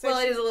that stuff. So Well,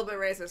 it is a little bit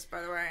racist,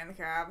 by the way, in the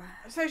cab.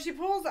 So she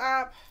pulls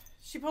up,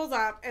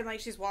 and like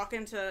she's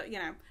walking to,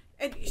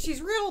 and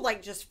she's real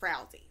like just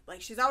frowsy.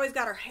 Like, she's always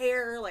got her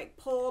hair like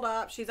pulled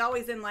up. She's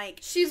always in like,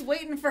 She's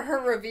waiting for her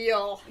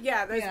reveal.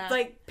 yeah, there's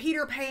like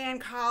Peter Pan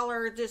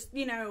collar, just,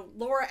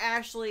 Laura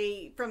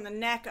Ashley from the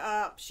neck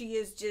up. She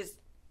is just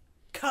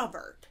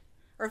covered,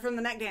 or from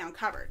the neck down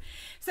covered.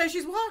 So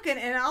she's walking,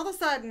 and all of a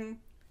sudden,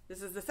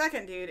 this is the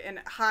second dude in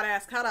hot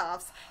ass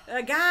cutoffs.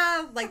 A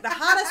guy, like the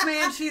hottest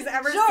man she's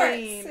ever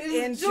seen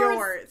in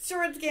jorts.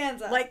 Jorts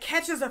Ganza. Like,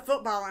 catches a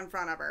football in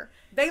front of her.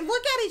 They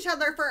look at each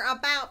other for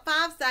about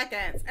 5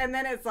 seconds, and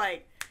then it's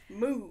like,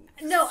 move.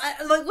 No,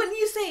 like when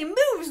you say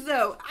moves,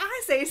 though,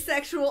 I say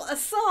sexual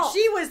assault.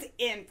 She was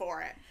in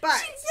for it,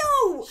 but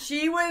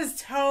she was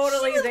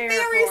totally there for it.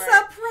 Very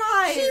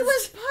surprised. She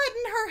was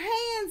putting her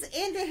hands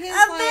into his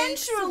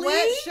eventually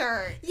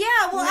sweatshirt. Yeah,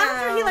 well,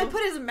 after he like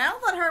put his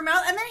mouth on her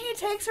mouth, and then he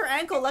takes her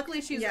ankle.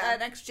 Luckily, she's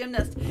an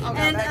ex-gymnast,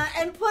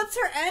 and puts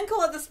her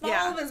ankle at the small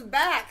of his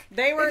back.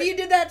 If you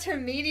did that to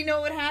me, do you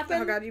know what would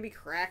happen? Oh God, you'd be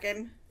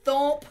cracking.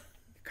 Thump.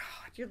 God,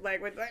 your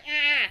leg would like.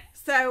 Ah.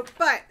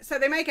 So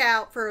they make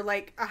out for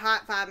like a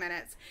hot 5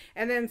 minutes,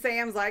 and then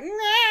Sam's like,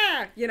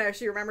 nah,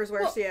 she remembers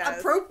where she is.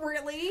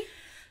 Appropriately.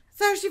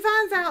 So she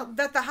finds out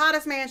that the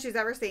hottest man she's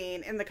ever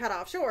seen in the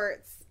cutoff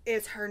shorts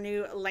is her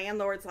new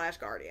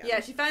landlord/guardian. Yeah,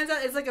 she finds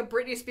out it's like a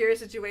Britney Spears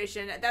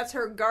situation. That's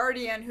her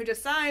guardian who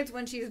decides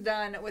when she's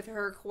done with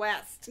her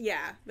quest.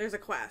 Yeah, there's a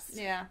quest.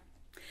 Yeah.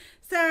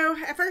 So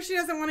at first she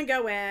doesn't want to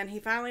go in. He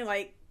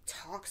finally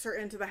talks her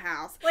into the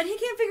house. But he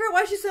can't figure out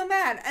why she's so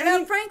mad.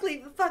 And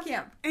frankly, fuck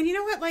him. And you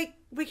know what? Like,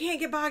 we can't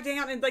get bogged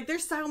down. And like,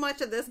 there's so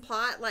much of this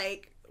plot.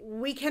 Like,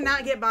 we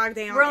cannot get bogged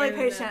down. We're only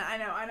patient. I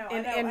know.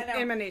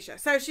 In minutia.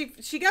 So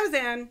she goes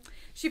in.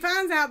 She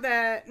finds out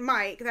that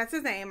Mike, that's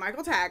his name,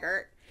 Michael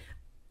Taggart,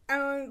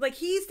 like,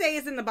 he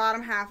stays in the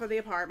bottom half of the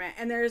apartment.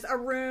 And there's a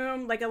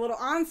room, like a little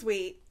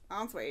ensuite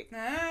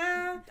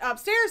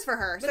upstairs for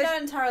her. But so not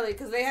entirely,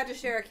 because they had to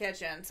share a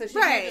kitchen, so she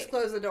can't just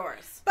close the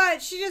doors.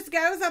 But she just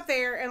goes up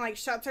there and like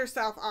shuts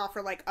herself off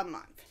for like a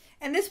month.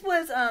 And this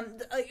was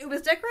it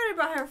was decorated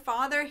by her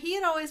father. He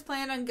had always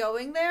planned on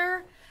going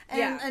there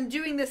and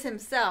doing this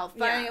himself,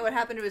 finding out what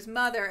happened to his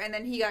mother, and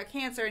then he got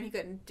cancer and he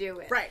couldn't do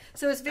it. Right.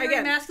 So it's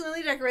very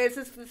masculinely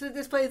decorated. So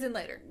this plays in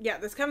later. Yeah,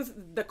 this comes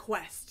the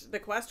quest. The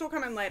quest will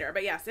come in later,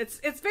 but yes, it's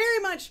very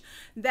much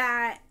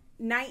that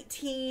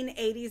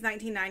 1980s,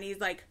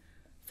 1990s like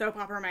soap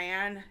opera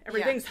man.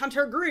 Everything's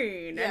hunter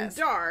green and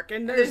dark,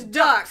 and there's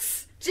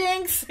ducks.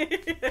 Jinx. So,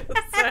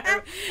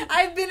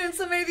 I've been in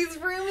so many of these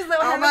rooms though.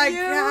 Oh my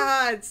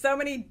God, so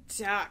many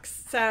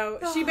ducks. So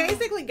she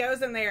basically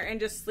goes in there and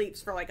just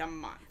sleeps for like a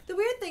month. The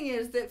weird thing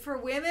is that for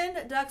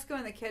women, ducks go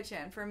in the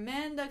kitchen. For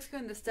men, ducks go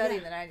in the study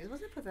in the 90s.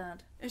 What's up with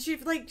that? And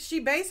she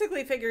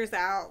basically figures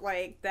out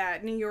like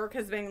that New York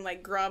has been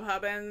like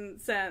Grubhubbing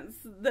since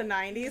the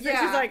 90s. Yeah. And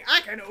she's like,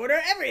 I can order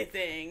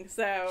everything.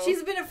 So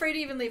she's been afraid to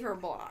even leave her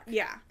block.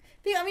 Yeah.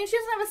 I mean, she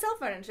doesn't have a cell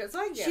phone and shit, so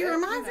I get it. She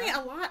reminds me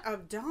a lot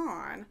of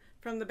Dawn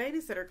from the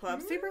Babysitter Club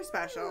Super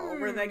Special,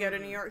 where they go to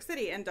New York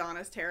City and Dawn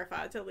is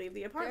terrified to leave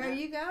the apartment. There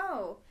you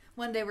go.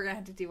 One day we're going to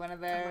have to do one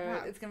of those.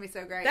 Oh, it's going to be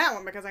so great. That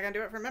one, because I can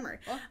do it from memory.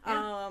 Well,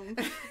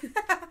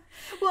 yeah.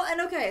 Well,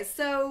 and okay,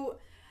 so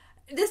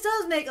this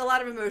does make a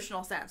lot of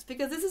emotional sense,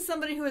 because this is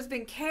somebody who has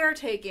been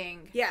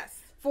caretaking. Yes.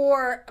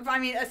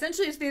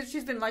 Essentially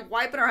she's been like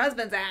wiping her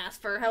husband's ass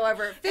for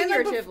however,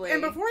 figuratively.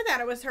 And before that,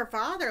 it was her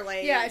father,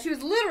 like. Yeah, she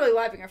was literally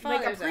wiping her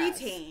father's ass. Like a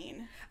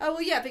preteen. Oh,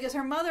 well, yeah, because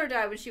her mother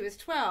died when she was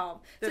 12.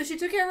 So she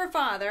took care of her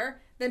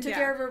father, then took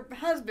care of her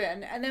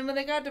husband, and then when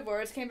they got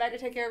divorced, came back to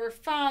take care of her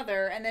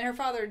father, and then her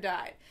father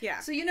died. Yeah.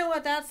 So you know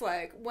what that's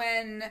like,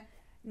 when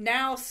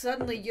now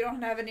suddenly you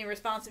don't have any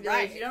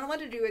responsibilities, you don't know what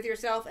to do with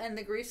yourself, and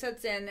the grief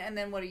sets in, and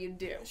then what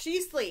do?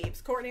 She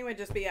sleeps. Courtney would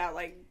just be out,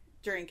 like,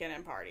 drinking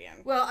and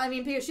partying. Well, I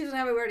mean, because she doesn't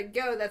have anywhere to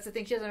go, that's the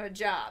thing. She doesn't have a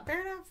job.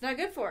 Fair enough. It's not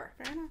good for her.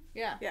 Fair enough.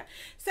 Yeah. Yeah.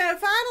 So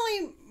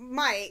finally,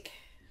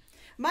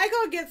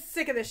 Michael gets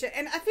sick of this shit.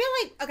 And I feel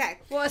like, okay.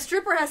 Well, a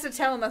stripper has to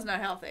tell him that's not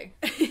healthy.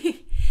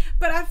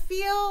 But I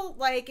feel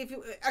like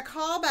a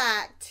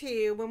callback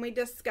to when we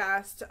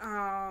discussed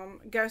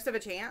Ghost of a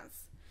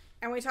Chance.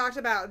 and we talked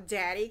about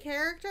daddy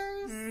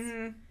characters.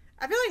 Mm-hmm.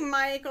 I feel like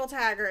Michael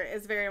Taggart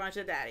is very much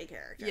a daddy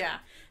character. Yeah.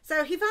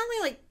 So he finally,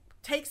 like,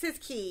 takes his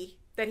key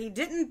that he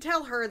didn't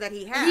tell her that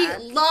he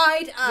had. He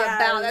lied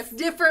about. That's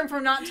different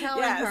from not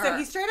telling her. So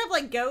he straight up,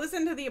 like, goes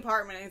into the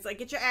apartment and he's like,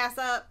 get your ass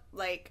up.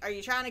 Like, are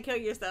you trying to kill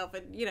yourself?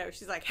 And, you know,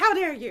 she's like, how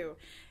dare you?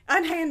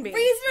 Unhand me.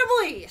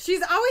 Reasonably.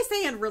 She's always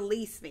saying,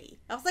 release me.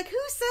 I was like, who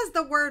says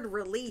the word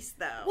release,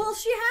 though? Well,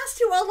 she has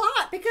to a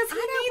lot because he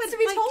needs to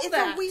be told it's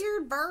that. It's a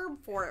weird verb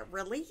for it.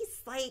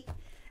 Release? Like...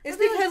 It's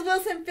because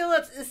Wilson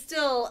Phillips is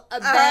still a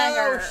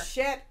banger. Oh,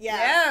 shit.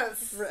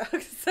 Yes.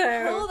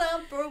 So, hold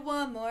on for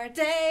one more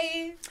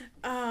day.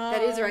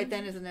 That is right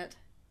then, isn't it?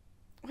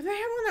 Well, they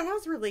had one that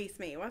was Release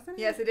Me, wasn't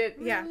it? Yes, it did.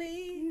 Yeah.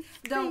 Release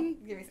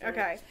Don't give me started.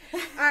 Okay. All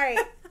right.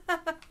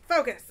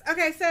 Focus.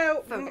 Okay,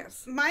 so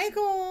Focus.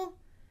 Michael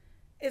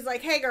is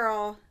like, hey,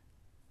 girl,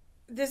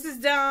 this is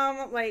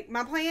dumb. Like,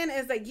 my plan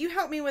is that you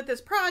help me with this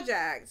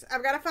project.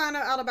 I've got to find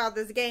out about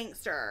this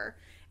gangster.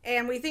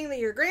 And we think that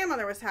your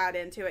grandmother was tied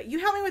into it. You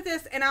help me with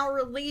this, and I'll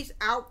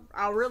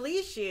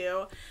release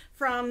you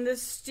from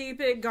this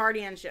stupid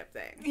guardianship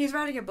thing. He's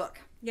writing a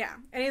book. Yeah.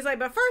 And he's like,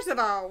 but first of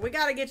all, we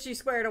got to get you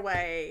squared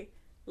away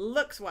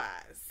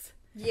looks-wise.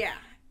 Yeah.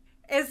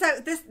 And so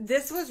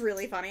this was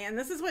really funny, and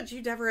this is what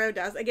Jude Devereaux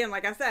does. Again,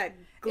 like I said,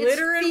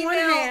 glitter in one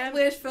hand.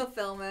 Wish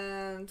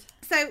fulfillment.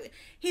 So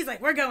he's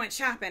like, we're going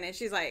shopping, and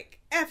she's like,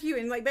 F you.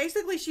 And like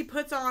basically she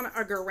puts on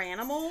a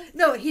garanimal.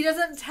 No, he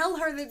doesn't tell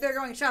her that they're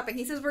going shopping.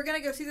 He says, we're going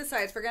to go see the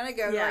sights. We're going to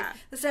go to like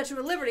the Statue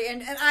of Liberty.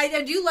 And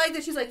I do like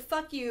that she's like,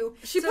 fuck you.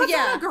 She puts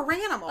on a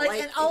garanimal.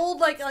 Like an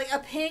old, like a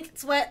pink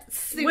sweat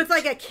suit. With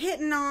like a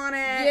kitten on it.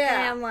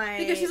 Yeah. And like...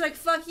 Because she's like,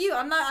 fuck you.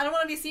 I don't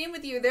want to be seen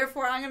with you.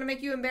 Therefore, I'm going to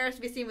make you embarrassed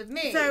to be seen with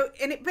me. So,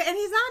 and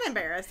he's not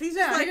embarrassed. He's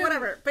just like,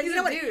 whatever. But you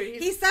know what? Dude.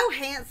 He's so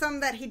handsome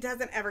that he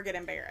doesn't ever get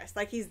embarrassed.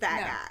 Like, he's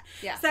that guy.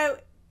 Yeah. So...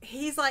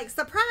 he's like,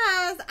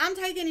 surprise, I'm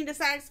taking you to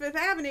Saks Fifth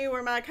Avenue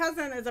where my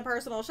cousin is a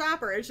personal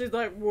shopper. And she's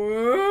like,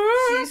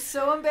 what? She's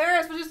so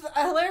embarrassed, which is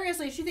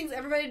hilariously, she thinks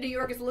everybody in New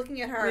York is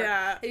looking at her.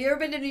 Yeah. Have you ever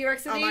been to New York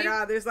City? Oh my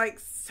God, there's like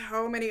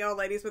so many old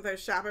ladies with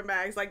those shopping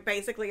bags, like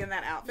basically in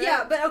that outfit.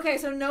 Yeah, but okay,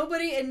 so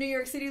nobody in New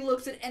York City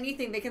looks at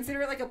anything. They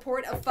consider it like a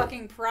port of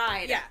fucking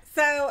pride. Yeah,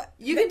 so...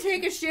 you can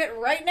take a shit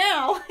right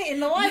now in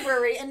the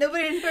library and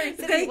nobody in New York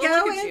City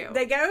will look at you.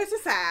 They go to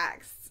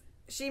Saks.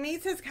 She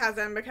meets his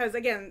cousin because,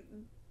 again...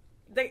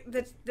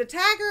 The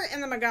Taggart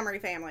and the Montgomery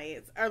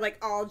families are like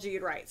all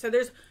Jude Wright. So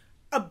there's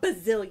a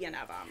bazillion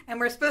of them.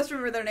 And we're supposed to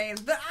remember their names,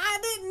 but I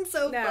didn't,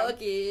 so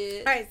fuck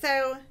it. Alright,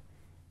 so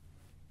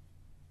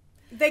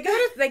they go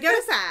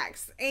to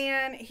Saks,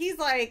 and he's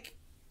like,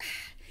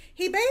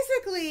 he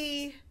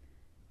basically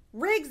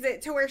rigs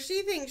it to where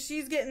she thinks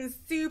she's getting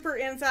super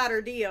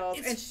insider deals,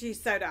 and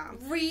she's so dumb.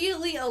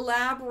 Really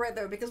elaborate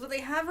though, because what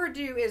they have her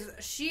do is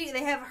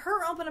they have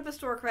her open up a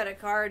store credit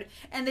card,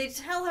 and they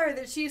tell her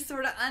that she's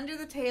sort of under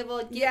the table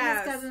getting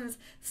his cousin's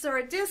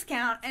store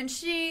discount, and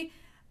she,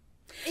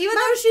 even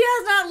though she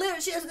has not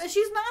lived,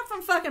 she's not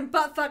from fucking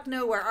buttfuck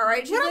nowhere. All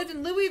right, she lived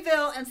in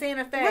Louisville and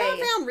Santa Fe. What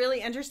I found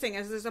really interesting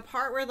is there's a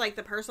part where like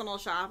the personal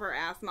shopper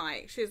asked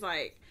Mike, she's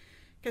like,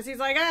 because he's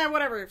like,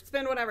 whatever,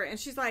 spend whatever, and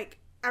she's like,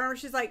 I remember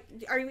she's like,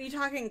 are you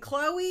talking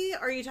Chloe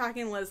or are you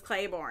talking Liz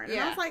Claiborne? And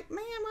I was like,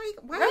 man,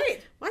 why are you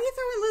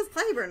throwing Liz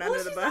Claiborne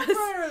under the bus? She's not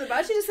throwing her under the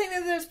bus. She's just saying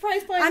that there's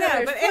price points. I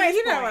know, but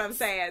you know what I'm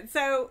saying.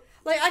 So,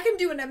 like, I can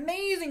do an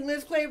amazing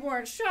Liz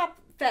Claiborne shop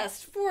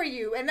fest for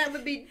you, and that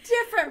would be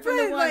different from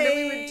the one that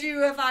we would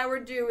do if I were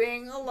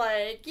doing,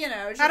 like, you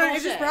know, I don't know,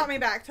 it just brought me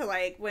back to,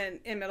 like, when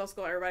in middle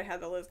school everybody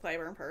had the Liz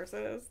Claiborne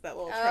purses, that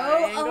little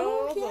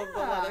triangle, the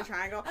leather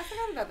triangle. I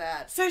forgot about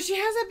that. So she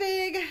has a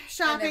big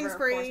shopping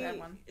spree.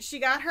 She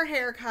got her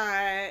hair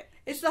cut.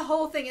 It's the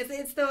whole thing.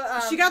 It's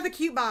the she got the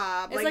cute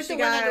bob. It's like the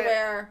one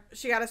underwear.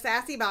 She got a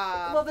sassy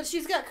bob. Well, but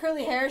she's got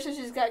curly hair, so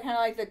she's got kind of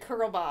like the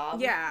curl bob.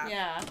 Yeah.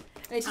 Yeah.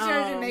 And she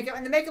started doing makeup,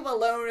 and the makeup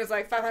alone is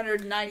like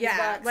 $590.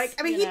 Yeah. Like,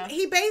 I mean,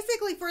 he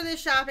basically, for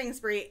this shopping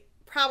spree,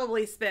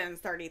 probably spends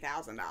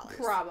 $30,000.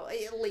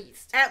 Probably, at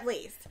least.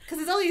 Because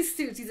it's all these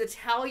suits, these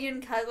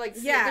Italian cut, like,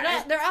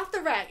 yeah, they're off the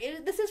rack.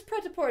 This is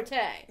pret-a-porter.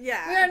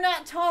 Yeah. We are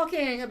not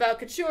talking about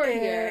couture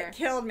here. It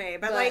killed me.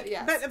 But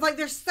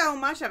there's so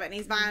much of it, and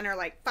he's buying her,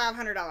 like,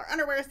 $500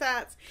 underwear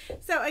sets.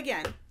 So,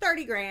 again,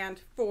 $30,000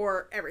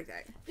 for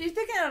everything. He's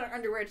picking out her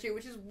underwear, too,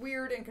 which is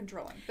weird and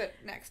controlling. But,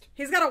 next.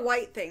 He's got a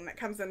white thing that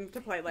comes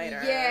into play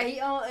later. Yeah,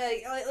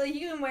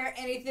 you can wear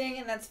anything,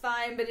 and that's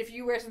fine, but if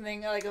you wear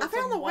something, like, I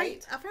found the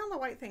white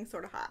thing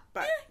sort of hot,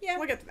 but yeah,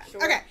 we'll get to that.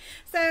 Sure. Okay,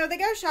 so they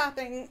go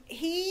shopping.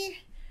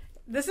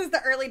 This is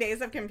the early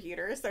days of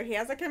computers, so he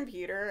has a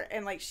computer,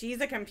 and, like, she's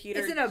a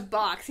computer. It's in a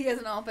box. He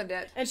hasn't opened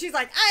it. And she's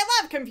like,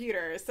 I love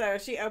computers. So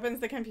she opens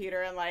the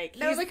computer, and, like...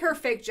 That was, like, her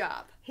fake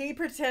job. He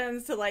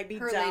pretends to like be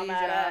Her dumb lady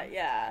at job. it.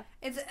 Yeah.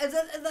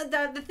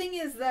 The thing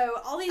is though,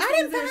 all these I things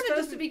didn't that are find it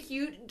supposed to to be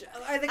cute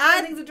are the kind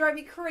of things that drive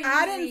me crazy.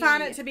 I didn't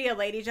find it to be a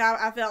lady job.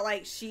 I felt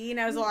like she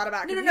knows a lot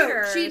about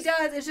computers. No, she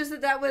does. It's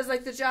just that was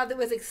like the job that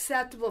was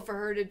acceptable for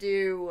her to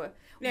do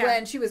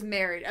when she was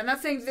married. I'm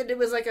not saying that it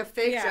was like a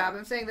fake job.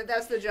 I'm saying that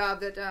that's the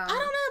job that. I don't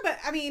know, but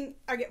I mean,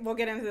 we'll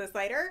get into this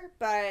later.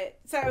 But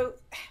so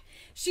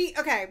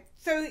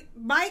so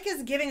Mike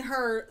is giving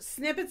her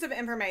snippets of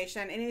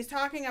information, and he's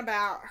talking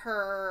about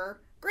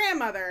her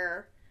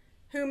grandmother,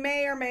 who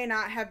may or may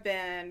not have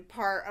been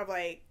part of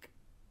like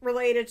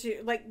related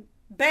to like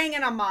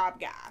banging a mob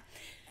guy.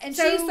 And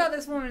so, she's thought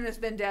this woman has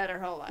been dead her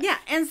whole life. Yeah,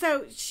 and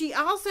so she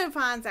also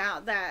finds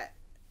out that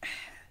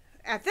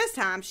at this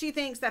time she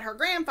thinks that her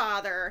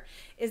grandfather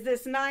is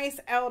this nice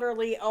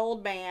elderly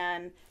old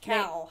man,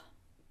 Cal,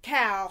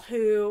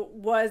 who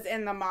was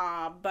in the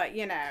mob, but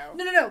you know.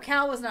 No,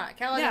 Cal was not.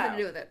 Cal had nothing to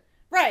do with it.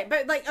 Right,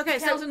 but like, okay,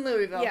 Cal's in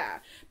Louisville. Yeah,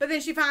 but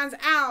then she finds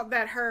out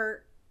that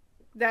her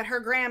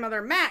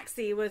grandmother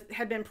Maxie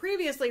had been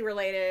previously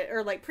related,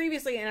 or like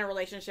previously in a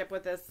relationship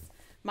with this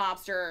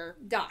mobster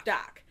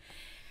Doc.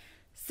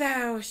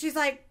 So she's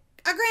like,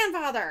 a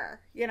grandfather,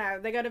 you know,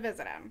 they go to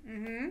visit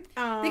him.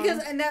 Mm-hmm.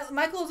 Because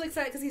Michael's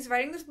excited because he's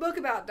writing this book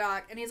about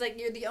Doc, and he's like,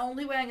 you're the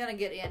only way I'm going to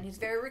get in. He's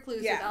very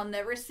reclusive. Yeah. I'll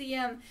never see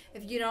him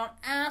if you don't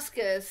ask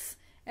us.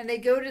 And they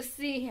go to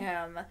see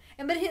him.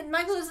 But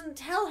Michael doesn't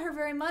tell her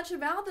very much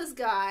about this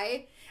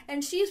guy.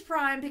 And she's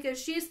primed because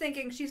she's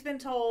thinking she's been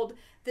told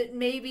that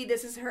maybe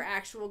this is her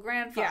actual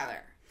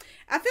grandfather. Yeah.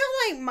 I feel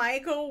like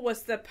Michael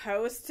was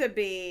supposed to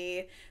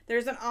be...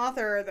 There's an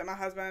author that my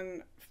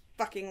husband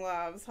fucking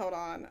loves. Hold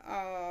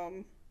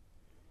on.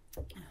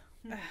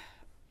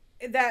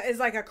 That is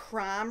like a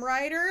crime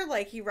writer.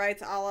 Like, he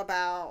writes all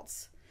about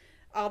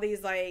all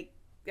these, like...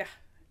 Yeah.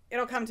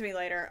 It'll come to me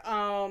later.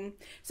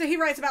 So he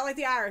writes about, like,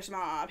 the Irish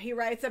mob. He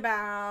writes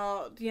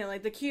about, you know,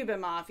 like, the Cuban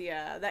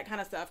mafia, that kind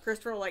of stuff.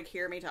 Christopher will, like,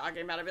 hear me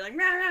talking about it, be like,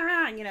 rah, rah,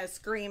 rah, you know,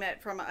 scream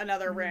it from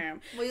another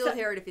room. Well, you'll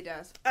hear it if he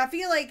does. I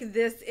feel like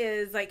this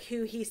is, like,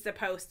 who he's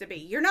supposed to be.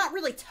 You're not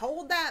really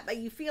told that, but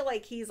you feel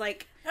like he's,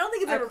 like, I don't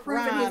think it's ever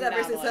proven he's ever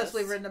novelist.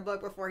 successfully written a book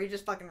before. He's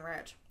just fucking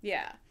rich.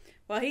 Yeah.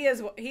 Well, he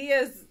is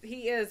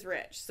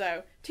rich.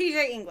 So,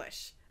 TJ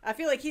English. I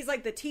feel like he's,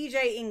 like, the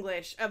TJ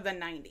English of the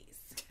 90s.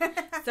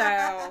 So,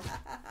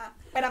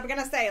 and I'm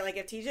gonna say, like,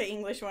 if TJ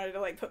English wanted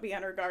to, like, put me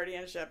under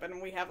guardianship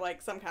and we have,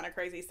 like, some kind of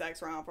crazy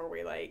sex romp where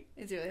we, like...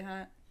 It's really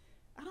hot.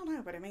 I don't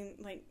know, but I mean,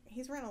 like,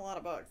 he's written a lot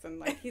of books, and,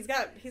 like, he's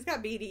got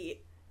BDE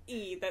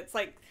that's,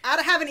 like,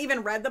 I haven't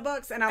even read the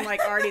books, and I'm,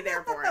 like, already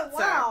there for it.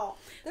 Wow.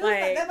 So,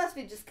 like, that must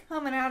be just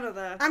coming out of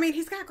the... I mean,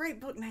 he's got great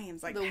book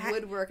names. Like, the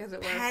woodwork, as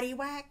it were.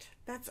 Paddywhacked.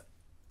 That's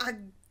a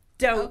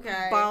dope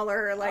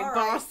baller, like, right.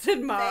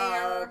 Boston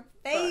mob.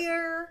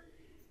 Fair.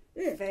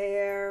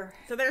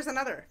 So there's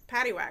another,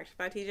 Paddywhacked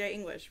by TJ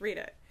English. Read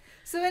it.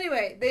 So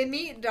anyway, they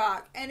meet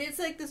Doc, and it's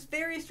like this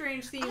very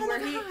strange scene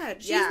where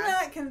she's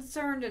not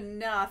concerned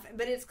enough,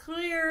 but it's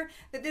clear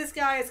that this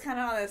guy is kind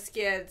of on the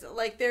skids.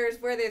 Like,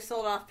 there's where they've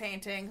sold off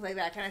paintings, like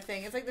that kind of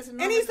thing. It's like this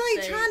enormous and he's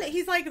like state.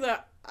 he's like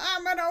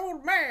I'm an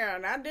old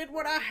man. I did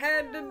what I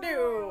had to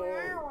do.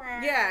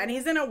 Yeah, and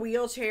he's in a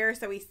wheelchair,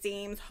 so he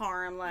seems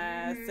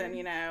harmless, and,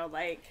 you know,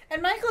 like...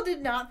 And Michael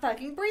did not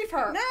fucking brief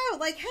her. No,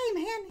 like, hey,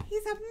 man,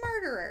 he's a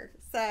murderer,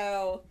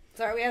 so...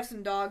 Sorry, we have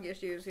some dog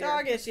issues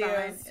here. It's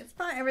fine. It's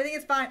fine. Everything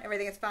is fine.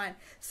 Everything is fine.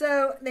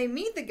 So, they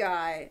meet the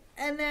guy,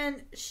 and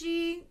then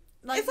she...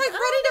 like, it's like ready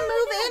to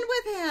move in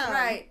with him.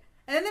 Right.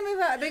 And then they move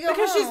out. They go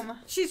home. Because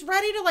she's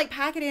ready to, like,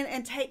 pack it in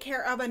and take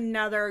care of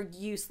another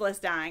useless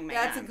dying man.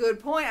 That's a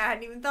good point. I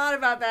hadn't even thought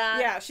about that.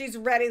 Yeah, she's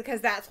ready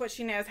because that's what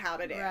she knows how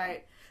to do.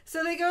 Right.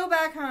 So they go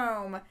back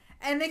home,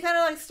 and they kind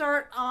of, like,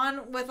 start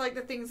on with, like,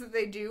 the things that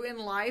they do in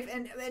life.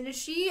 And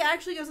she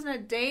actually goes on a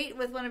date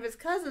with one of his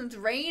cousins,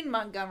 Rain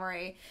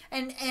Montgomery.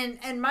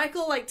 And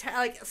Michael, like,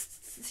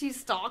 she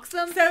stalks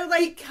them. So,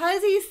 like,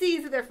 because he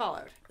sees that they're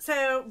followed.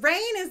 So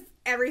Rain is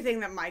everything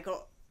that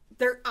Michael...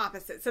 They're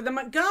opposite. So the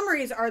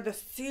Montgomerys are the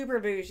super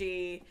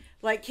bougie,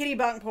 like, Kitty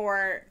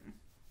Bunkport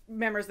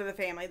members of the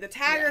family. The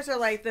Taggarts are,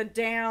 like, the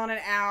down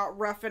and out,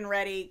 rough and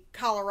ready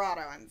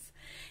Coloradoans.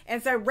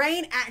 And so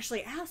Rain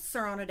actually asks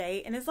her on a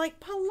date and is,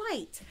 like,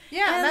 polite.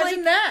 Yeah, and, imagine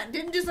like, that.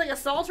 Didn't just, like,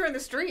 assault her in the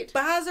street.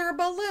 Buys her a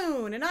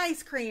balloon and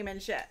ice cream and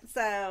shit.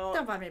 So...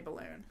 Don't buy me a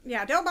balloon.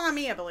 Yeah, don't buy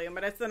me a balloon,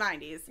 but it's the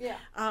 90s. Yeah,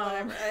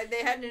 whatever.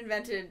 They hadn't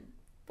invented...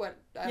 what?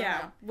 I don't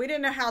know. We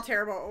didn't know how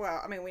terrible...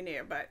 Well, I mean, we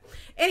knew, but...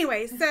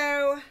 Anyway,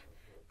 so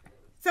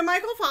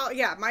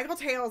Michael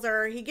tails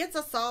her. He gets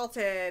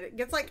assaulted,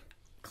 gets, like,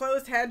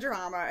 closed head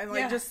trauma, and,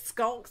 like, just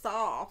skulks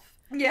off.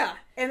 Yeah.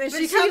 And then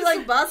she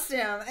like, busts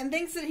him and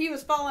thinks that he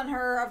was following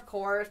her, of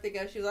course,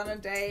 because she was on a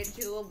date.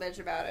 She's a little bitch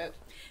about it.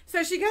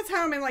 So she gets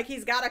home and, like,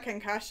 he's got a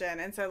concussion,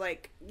 and so,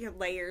 like,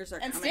 layers are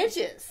and coming.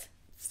 Stitches.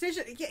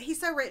 Yeah, he's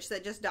so rich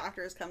that just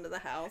doctors come to the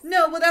house.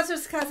 No, well, that's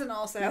his cousin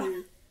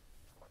also.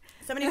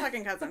 So many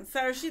fucking cousins.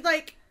 So she,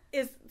 like,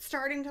 is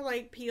starting to,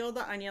 like, peel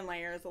the onion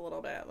layers a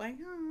little bit. Like,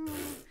 oh...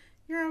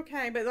 you're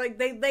okay. But, like,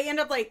 they end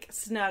up, like,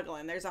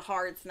 snuggling. There's a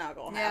hard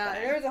snuggle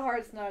happening. Yeah, there's a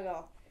hard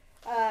snuggle.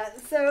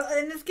 So,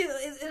 in this case,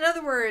 in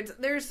other words,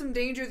 there's some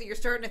danger that you're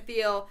starting to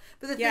feel.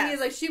 But the thing is,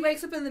 like, she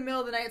wakes up in the middle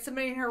of the night,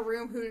 somebody in her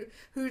room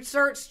who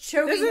starts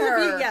choking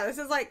her. This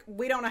is, like,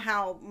 we don't know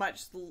how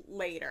much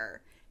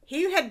later.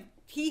 He had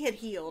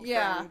healed.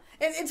 Yeah.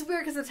 It's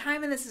weird because the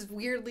time in this is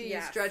weirdly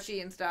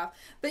stretchy and stuff.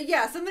 But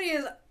yeah, somebody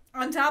is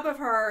on top of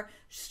her,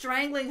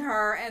 strangling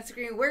her and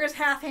screaming, "Where's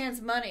Half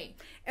Hand's money?"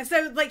 And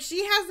so, like,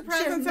 she has the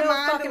presence of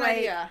mind to, like,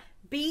 idea.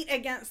 Beat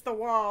against the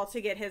wall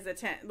to get his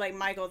attention, like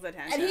Michael's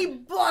attention. And he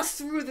busts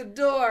through the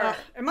door.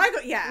 And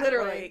Michael,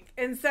 literally. Like,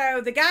 and so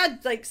the guy,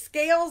 like,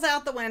 scales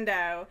out the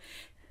window.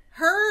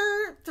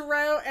 Her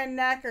throat and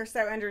neck are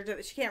so injured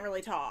that she can't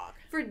really talk.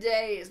 For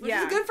days. Which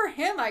is good for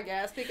him, I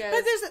guess, because...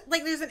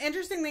 But there's an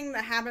interesting thing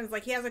that happens,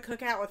 like, he has a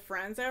cookout with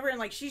friends over, and,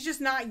 like, she's just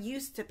not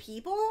used to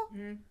people.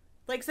 Mm-hmm.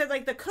 Like, so,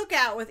 like, the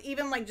cookout with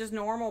even, like, just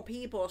normal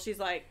people, she's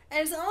like...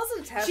 And it's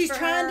also a test she's for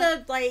trying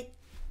her. to, like,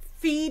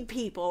 feed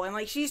people, and,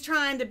 like, she's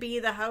trying to be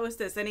the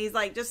hostess, and he's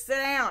like, just sit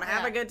down,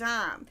 have a good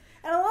time.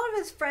 And a lot of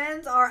his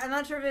friends are, I'm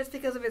not sure if it's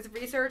because of his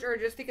research or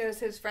just because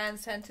his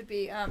friends tend to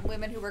be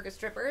women who work as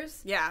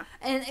strippers. Yeah.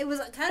 And it was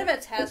kind of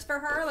a test for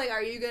her, like,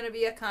 are you going to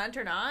be a cunt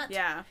or not?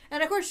 Yeah.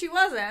 And, of course, she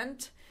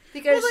wasn't.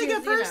 Because well, like,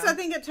 at first, I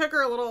think it took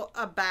her a little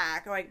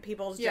aback, like,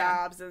 people's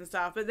jobs and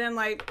stuff, but then,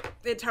 like,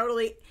 it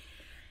totally...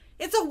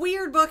 It's a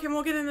weird book, and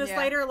we'll get into this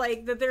later,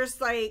 like, that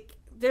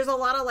there's a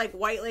lot of, like,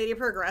 white lady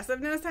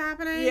progressiveness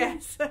happening.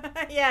 Yes.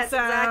 Yes, so,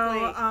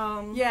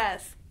 exactly.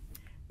 Yes.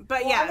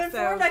 But I'm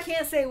informed I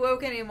can't say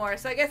woke anymore,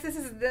 so I guess this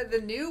is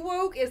the new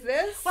woke, is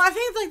this? Well, I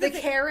think it's like the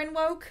Karen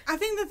woke? I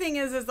think the thing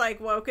is like,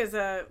 woke is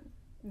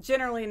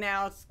generally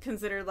now it's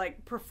considered,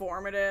 like,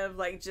 performative,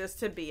 like, just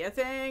to be a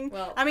thing.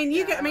 Well, I mean,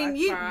 you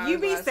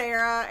be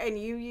Sarah, and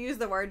you use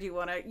the word you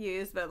want to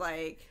use, but,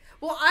 like...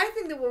 Well, I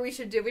think that what we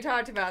should do, we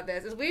talked about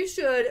this, is we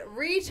should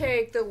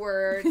retake the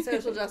word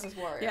social justice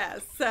warrior.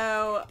 Yes,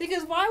 so...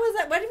 Because why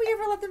did we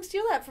ever let them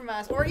steal that from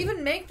us? Or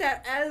even make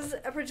that as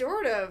a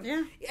pejorative?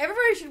 Yeah.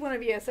 Everybody should want to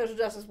be a social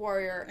justice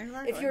warrior.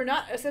 Exactly. If you're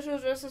not a social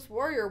justice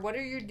warrior, what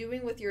are you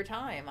doing with your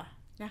time?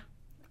 Yeah.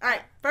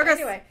 Alright, focus.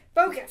 Anyway,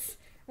 focus.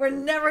 We're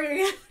never going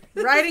to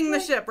get... Riding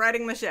the ship.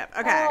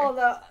 Okay. Oh,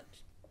 the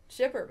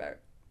shipper boat.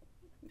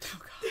 Oh,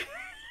 God.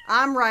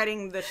 I'm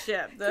riding the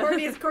ship.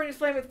 Courtney's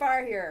playing with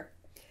fire here.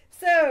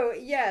 So,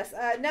 yes,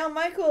 now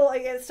Michael,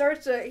 like,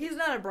 he's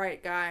not a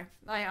bright guy,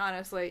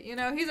 honestly. You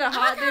know, he's a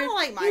hot dude.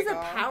 Like Michael. He's a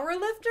power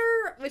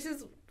lifter, which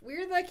is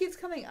weird that keeps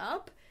coming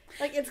up.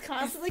 Like, it's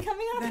constantly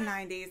coming up. The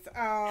 90s.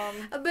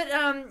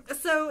 But,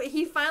 so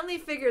he finally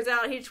figures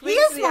out, he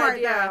tweaks the idea.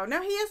 He is smart, though.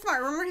 No, he is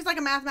smart. Remember, he's like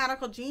a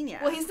mathematical genius.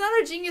 Well, he's not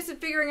a genius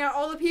at figuring out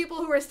all the people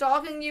who are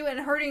stalking you and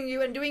hurting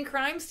you and doing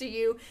crimes to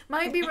you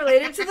might be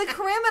related to the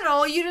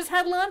criminal you just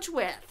had lunch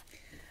with.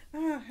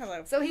 Oh,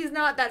 hello. So he's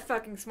not that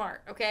fucking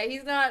smart, okay?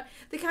 He's not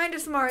the kind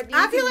of smart that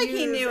I feel like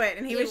he knew it,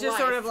 and he was just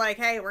life. sort of like,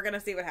 hey, we're going to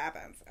see what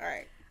happens. All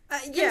right.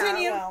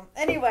 Continue. Well,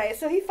 anyway,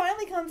 so he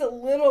finally comes a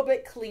little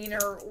bit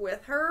cleaner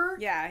with her.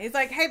 Yeah, he's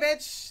like, hey,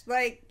 bitch,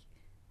 like...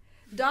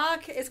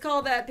 Doc is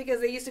called that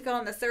because they used to call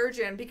him the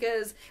surgeon,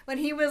 because when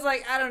he was,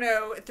 like, I don't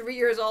know, 3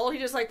 years old, he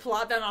just, like,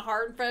 plopped down a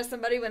heart in front of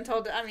somebody when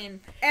told to, I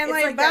mean... And,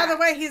 like by the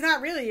way, he's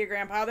not really your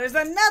grandpa. There's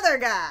another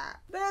guy.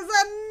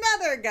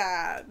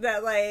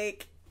 That,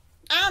 like...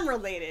 I'm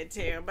related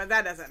to, but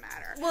that doesn't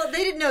matter. Well,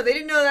 they didn't know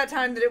that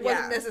time that it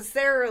wasn't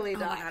necessarily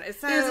Doc. Oh my God, it's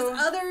so... There's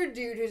this other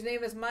dude whose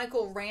name is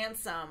Michael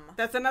Ransom.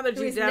 That's another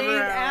dude. Who's named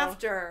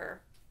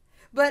after.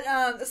 But,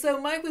 so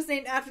Mike was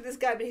named after this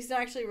guy, but he's not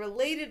actually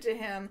related to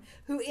him,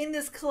 who in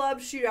this club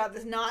shootout,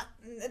 this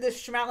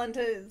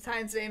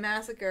Schmalentine's Day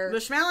Massacre. The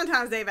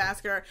Schmalentine's Day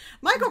Massacre,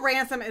 Michael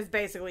Ransom is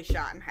basically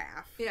shot in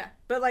half. Yeah.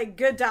 But, like,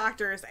 good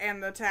doctors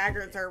and the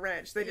Taggarts are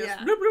rich. They just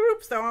bloop, bloop,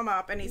 bloop, sew him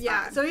up, and he's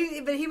fine. So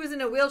he was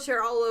in a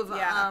wheelchair all of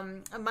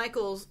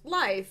Michael's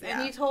life,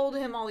 and he told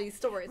him all these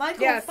stories.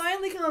 Michael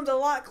finally comes a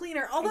lot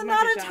cleaner, although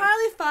not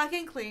entirely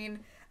fucking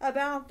clean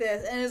about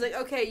this, and is like,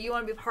 okay, you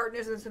want to be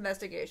partners in this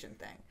investigation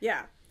thing.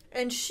 Yeah.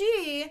 And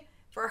she,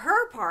 for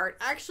her part,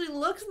 actually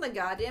looks in the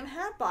goddamn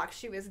hat box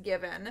she was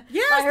given.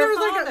 Yes, by her there was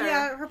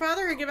father. her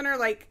father had given her,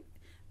 like,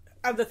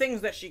 of the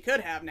things that she could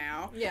have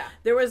now. Yeah.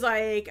 There was,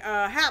 like,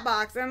 a hat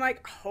box, and I'm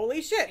like,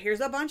 holy shit,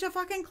 here's a bunch of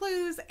fucking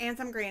clues and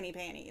some granny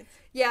panties.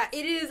 Yeah,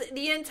 it is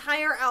the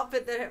entire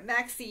outfit that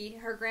Maxie,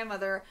 her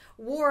grandmother,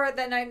 wore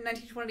that night in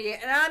 1928.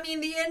 And I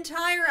mean the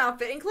entire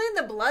outfit, including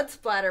the blood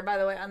splatter, by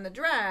the way, on the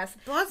dress.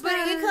 Blood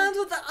splatter. But it comes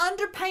with the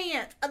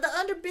underpants, the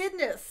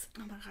underbusiness.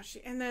 Oh my gosh.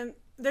 And then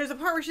there's a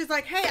part where she's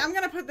like, hey, I'm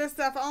going to put this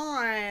stuff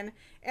on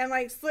and,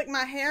 like, slick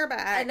my hair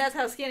back. And that's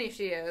how skinny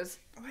she is.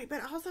 Like,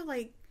 but also,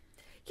 like...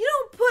 You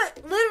don't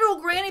put literal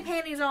granny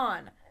panties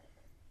on.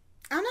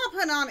 I'm not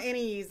putting on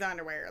any used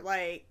underwear.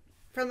 Like...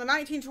 From the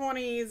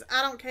 1920s,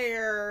 I don't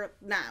care.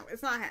 No,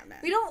 it's not happening.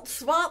 We don't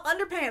swap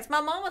underpants. My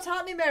mama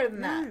taught me better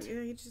than that.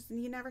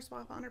 You never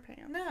swap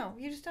underpants. No,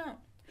 you just don't.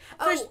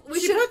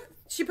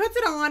 She puts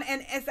it on,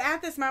 and it's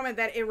at this moment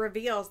that it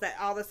reveals that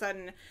all of a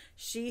sudden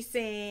she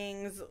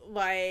sings,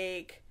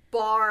 like...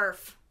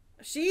 Barf.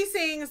 she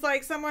sings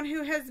like someone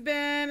who has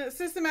been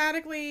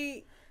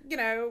systematically, you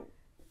know...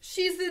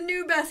 She's the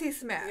new Bessie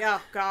Smith.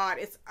 Oh, God,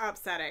 it's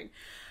upsetting.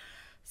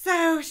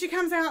 So she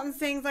comes out and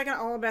sings like an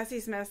old Bessie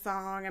Smith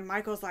song, and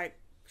Michael's like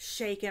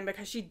shaken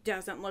because she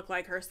doesn't look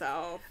like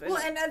herself. Well,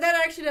 and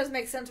that actually does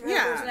make sense for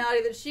her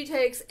personality, that she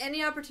takes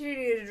any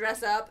opportunity to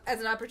dress up as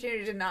an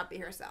opportunity to not be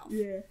herself.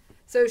 Yeah.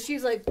 So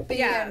she's like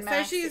being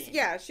Maxie.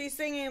 So she's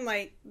singing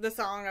like the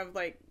song of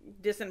like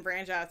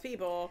disenfranchised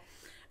people.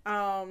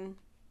 And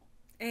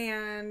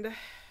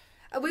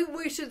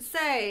we should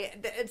say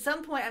that at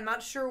some point, I'm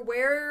not sure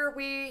where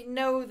we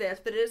know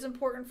this, but it is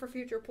important for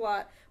future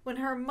plot. When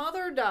her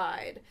mother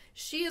died,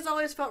 she has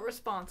always felt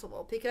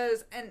responsible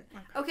because,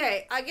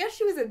 I guess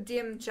she was a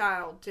dim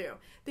child too.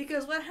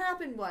 Because what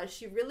happened was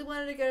she really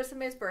wanted to go to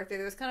somebody's birthday.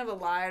 There was kind of a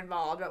lie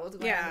involved about what was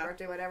going on at the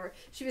birthday, whatever.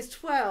 She was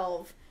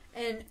 12.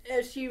 And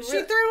she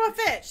threw a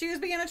fit. She was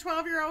being a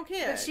 12-year-old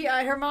kid.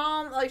 But her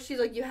mom, she's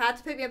like, you had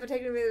to pick me up and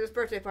take me to this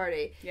birthday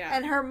party. Yeah.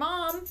 And her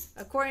mom,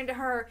 according to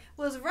her,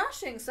 was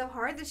rushing so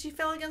hard that she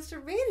fell against a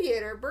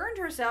radiator, burned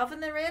herself,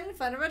 and then ran in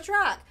front of a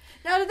truck.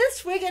 Now, did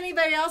this twig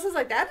anybody else? Is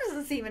like, that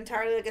doesn't seem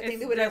entirely like a thing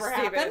that would ever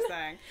happen.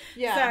 Thing.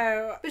 Yeah.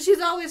 So, but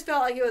she's always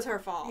felt like it was her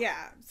fault.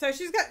 Yeah. So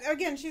she's got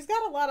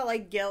a lot of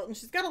like guilt, and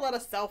she's got a lot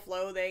of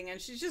self-loathing,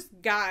 and she's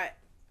just got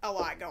a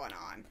lot going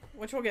on,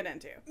 which we'll get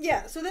into.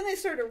 Yeah, so then they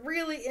start to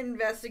really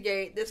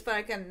investigate this kind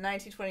of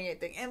 1928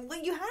 thing. And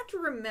what you have to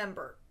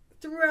remember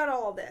throughout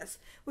all this,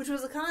 which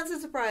was a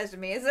constant surprise to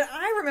me, is that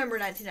I remember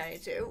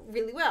 1992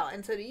 really well,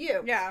 and so do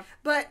you. Yeah.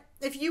 But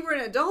if you were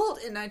an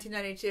adult in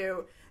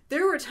 1992,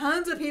 there were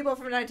tons of people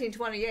from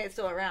 1928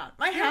 still around.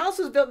 My house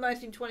was built in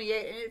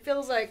 1928, and it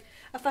feels like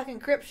a fucking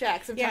Crip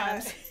Shack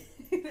sometimes. Yeah.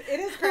 It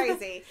is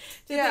crazy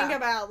to think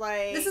about,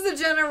 like... This is a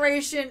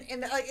generation,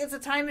 it's a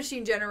time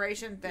machine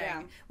generation thing.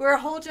 Yeah. We're a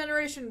whole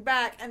generation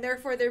back, and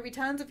therefore there'd be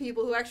tons of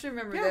people who actually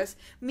remember this,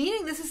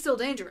 meaning this is still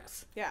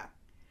dangerous. Yeah.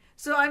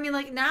 So, I mean,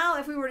 like, now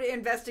if we were to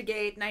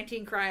investigate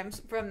 19 crimes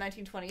from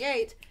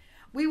 1928...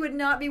 we would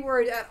not be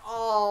worried at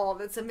all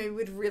that somebody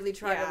would really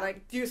try to,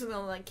 like, do something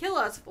and, like, kill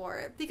us for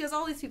it. Because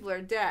all these people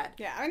are dead.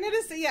 Yeah, I mean,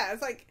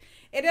 it's like,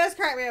 it does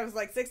crack me up. It was,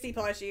 like,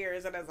 60-plus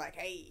years, and I was like,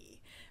 hey.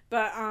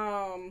 But,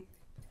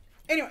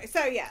 anyway,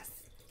 so, yes.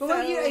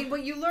 But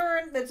what you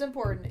learn that's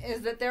important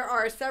is that there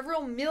are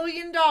several $1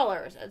 million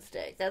at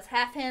stake. That's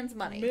Halfhand's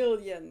money.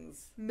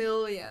 Millions.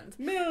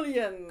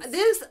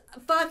 This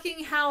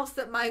fucking house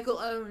that Michael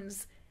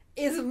owns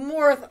is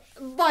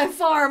by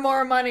far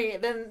more money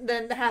than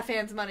the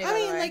Halfhand's money. I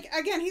mean, like,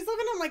 again, he's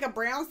living on like a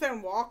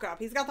brownstone walk-up.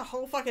 He's got the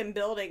whole fucking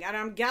building, and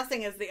I'm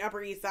guessing it's the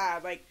Upper East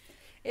Side. Like,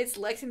 it's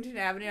Lexington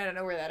Avenue. I don't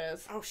know where that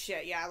is. Oh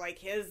shit, yeah. Like,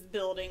 his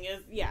building is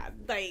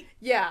like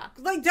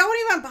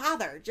don't even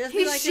bother. Just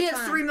he shits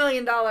 $3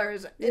 million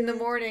in the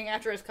morning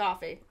after his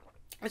coffee.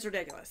 It's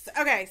ridiculous.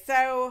 Okay,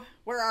 so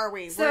where are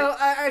we? So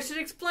I should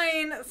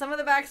explain some of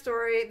the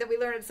backstory that we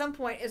learned at some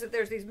point is that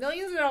there's these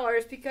millions of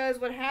dollars because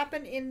what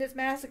happened in this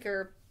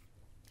massacre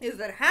is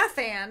that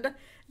Halfhand,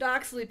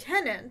 Doc's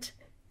lieutenant,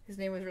 his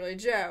name was really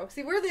Joe.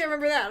 See, weirdly I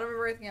remember that. I don't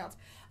remember anything else.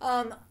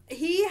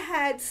 He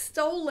had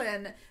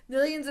stolen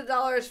millions of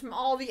dollars from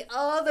all the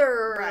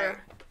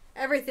other...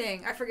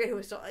 everything. I forget who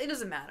was still... It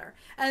doesn't matter.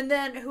 And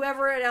then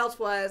whoever it else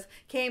was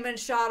came and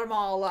shot them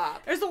all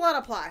up. There's a lot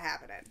of plot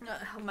happening.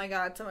 Oh my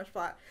god, so much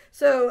plot.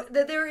 So,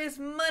 that there is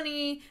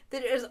money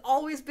that has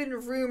always been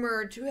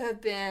rumored to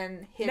have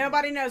been hidden.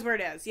 Nobody knows where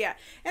it is, yeah.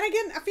 And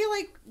again, I feel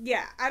like,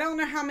 I don't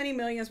know how many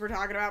millions we're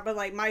talking about, but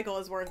like, Michael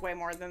is worth way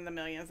more than the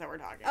millions that we're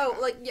talking about. Oh,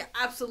 like, yeah,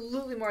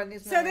 absolutely more than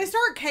these millions. So they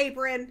start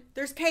capering.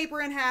 There's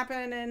capering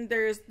happening.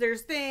 There's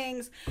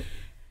things...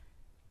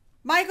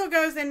 Michael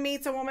goes and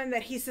meets a woman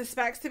that he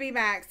suspects to be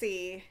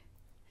Maxie.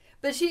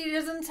 But she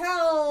doesn't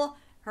tell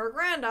her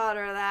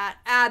granddaughter that.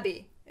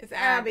 Abby. It's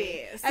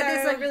Abby. So, at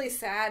this, like, really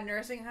sad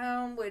nursing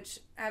home, which,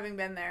 having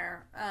been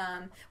there...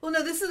 well,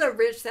 no, this is a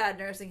rich, sad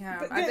nursing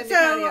home. I've been to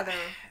the other...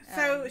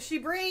 So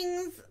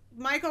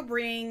Michael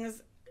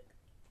brings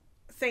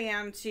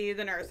Sam to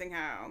the nursing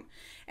home.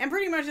 And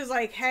pretty much is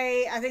like,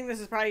 hey, I think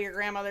this is probably your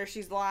grandmother.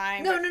 She's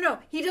lying. No.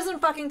 He doesn't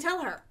fucking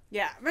tell her.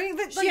 Yeah. I mean,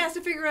 but, she has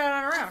to figure it out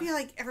on her own. I feel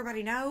like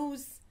everybody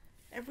knows.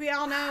 If we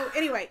all know.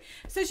 Anyway,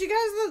 so she goes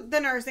to the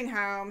nursing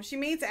home. She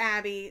meets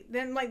Abby.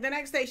 Then, like, the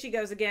next day she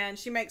goes again.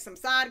 She makes some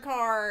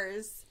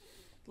sidecars.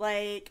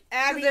 Like,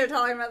 Abby... So they're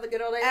talking about the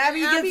good old days. Abby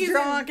gets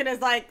drunk and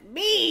is like,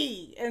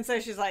 me! And so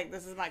she's like,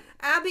 this is my...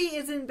 Abby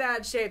is in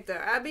bad shape, though.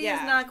 Abby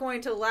is not going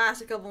to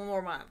last a couple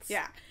more months.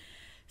 Yeah.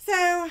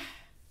 So...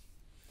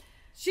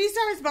 she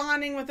starts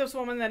bonding with this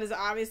woman that is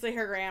obviously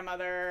her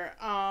grandmother.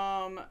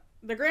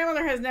 The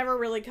grandmother has never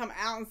really come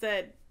out and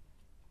said,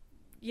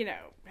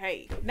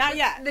 hey, not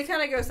yet. They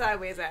kind of go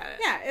sideways at it.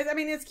 Yeah,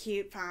 it's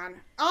cute,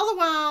 fine. All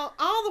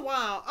the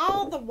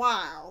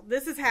while,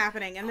 this is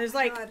happening, and there's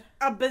a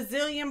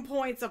bazillion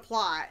points of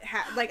plot.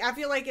 I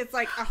feel like it's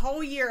like a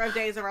whole year of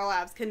Days of Our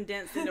Lives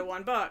condensed into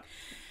one book.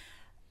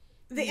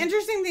 The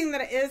interesting thing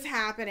that is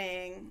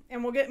happening,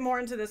 and we'll get more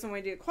into this when we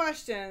do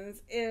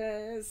questions,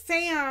 is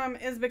Sam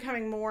is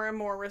becoming more and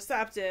more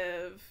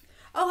receptive.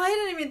 Oh, I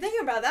didn't even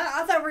think about that.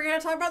 I thought we were going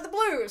to talk about the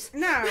blues.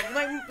 No,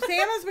 like,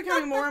 Sam is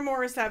becoming more and more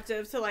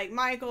receptive to, like,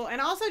 Michael,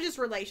 and also just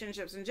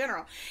relationships in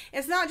general.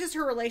 It's not just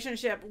her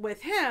relationship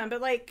with him,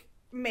 but, like,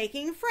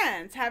 making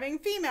friends, having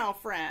female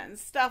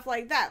friends, stuff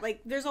like that.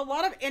 Like, there's a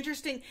lot of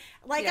interesting,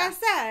 like I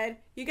said,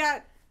 you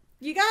got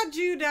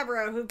Jude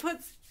Devereaux, who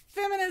puts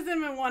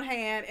feminism in one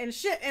hand and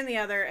shit in the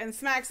other and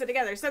smacks it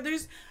together. So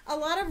there's a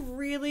lot of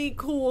really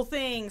cool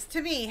things,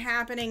 to me,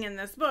 happening in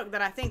this book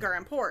that I think are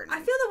important. I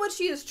feel that what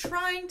she is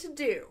trying to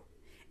do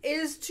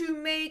is to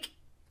make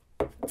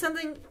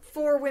something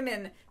for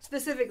women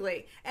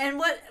specifically. And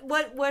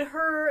what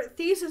her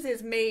thesis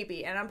is,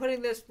 maybe, and I'm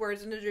putting this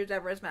words into Jude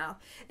Devereaux's mouth,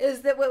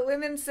 is that what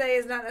women say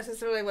is not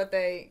necessarily what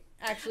they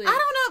actually I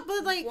don't know,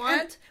 but like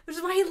want, which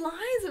is why he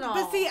lies and all.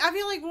 But see, I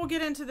feel like we'll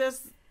get into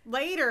this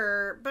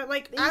later, but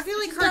like I feel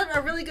like she's done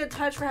a really good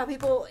touch for how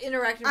people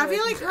interact in I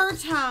feel like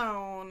relationships. her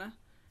tone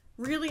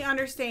really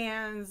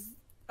understands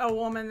a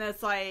woman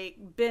that's like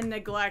been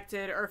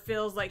neglected or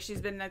feels like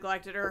she's been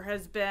neglected or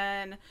has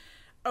been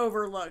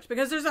overlooked,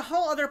 because there's a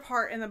whole other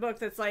part in the book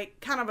that's like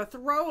kind of a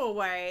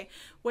throwaway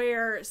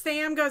where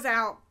Sam goes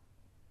out,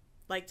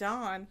 like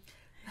Dawn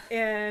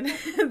in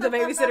the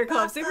Babysitter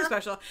Club Super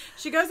Special.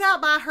 She goes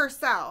out by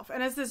herself,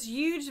 and it's this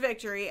huge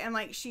victory, and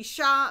like she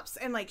shops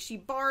and like she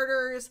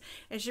barters,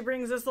 and she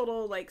brings this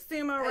little like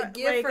sumo, a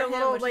gift for a him,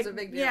 little which like is a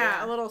big deal,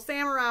 a little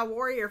samurai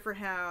warrior for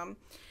him.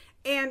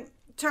 And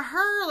to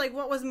her, like,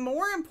 what was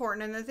more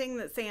important, and the thing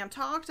that Sam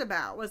talked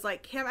about, was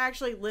like him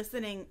actually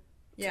listening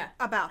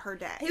about her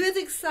day. He was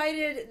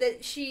excited that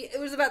it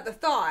was about the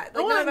thought. Like,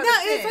 Well, not about no, the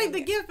thing. it's like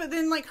the gift, but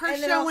then like her And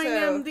then showing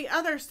also- him the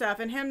other stuff,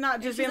 and him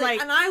not just She's being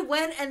like, and I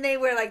went and they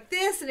were like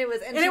this, and it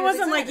was, and she it was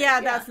wasn't like,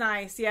 excited. that's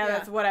nice,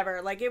 that's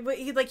whatever. Like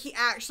he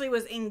actually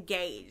was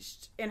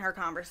engaged in her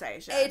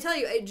conversation. I tell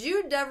you, a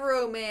Jude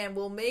Devereaux man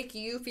will make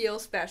you feel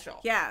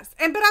special. Yes,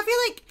 but I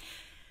feel like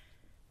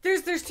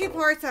there's two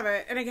parts of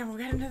it, and again we'll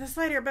get into this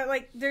later. But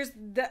like there's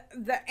the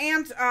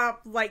amped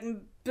up like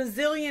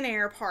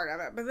bazillionaire part of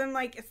it, but then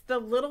like it's the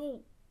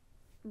little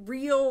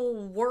real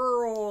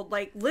world,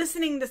 like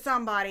listening to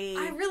somebody.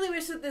 I really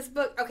wish that this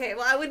book, okay,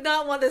 well, I would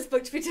not want this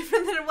book to be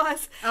different than it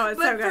was. Oh, it's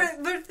but so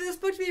good. but for this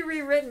book to be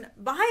rewritten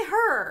by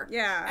her.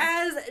 Yeah.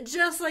 As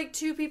just like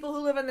two people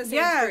who live on the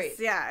same street.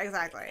 Yeah,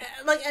 exactly.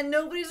 Like, and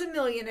nobody's a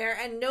millionaire,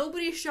 and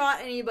nobody shot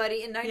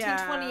anybody in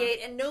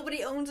 1928, and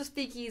nobody owns a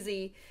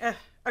speakeasy.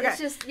 Okay. It's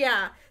just,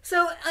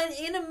 So,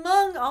 in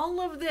among all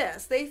of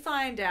this, they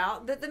find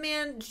out that the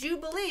man,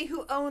 Jubilee,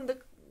 who owned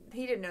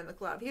he didn't own the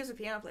club. He was a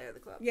piano player at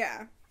the club.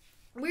 Yeah.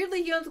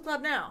 Weirdly, he owns the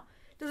club now.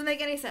 Doesn't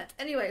make any sense.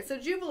 Anyway, so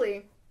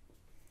Jubilee,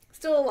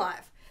 still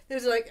alive.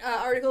 There's like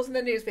articles in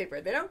the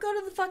newspaper. They don't go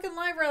to the fucking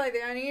library like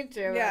I need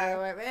to.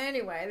 Yeah. But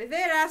anyway, if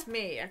they had asked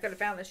me, I could have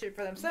found this shit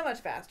for them so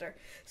much faster.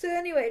 So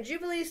anyway,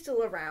 Jubilee's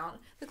still around.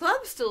 The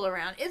club's still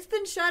around. It's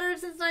been shuttered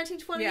since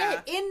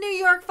 1928 in New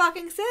York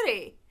fucking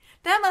City.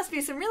 That must be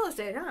some real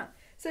estate, huh?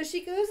 So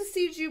she goes to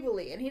see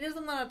Jubilee, and he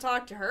doesn't want to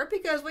talk to her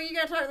because, well, you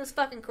gotta talk to this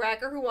fucking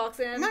cracker who walks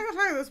in. I'm not gonna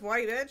talk to this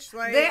white bitch.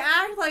 Like, they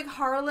act like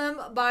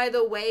Harlem, by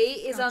the way,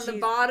 is on the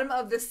bottom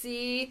of the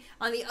sea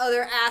on the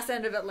other ass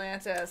end of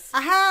Atlantis.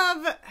 I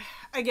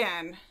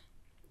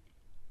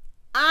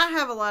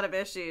have a lot of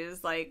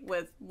issues, like,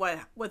 with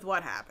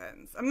what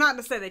happens. I'm not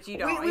to say that you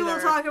don't. We will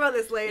talk about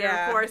this later,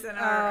 of course, in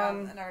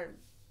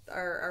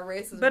our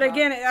racism. But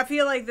again, I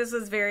feel like this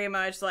is very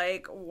much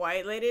like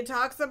white lady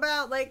talks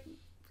about like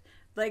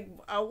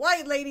a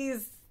white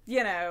lady's,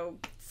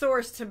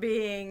 source to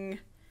being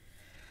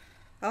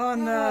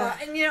on the...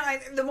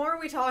 and the more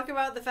we talk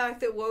about the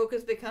fact that woke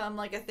has become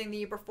like a thing that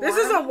you perform... This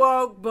is a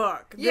woke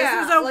book.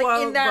 Yeah, this is a like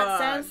woke in that book.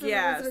 sense.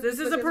 Yes, this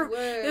is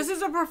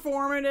a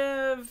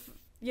performative,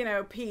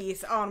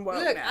 piece on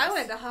wokeness. Look, I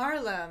went to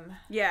Harlem.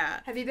 Yeah.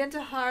 Have you been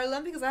to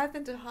Harlem? Because I've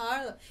been to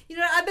Harlem. You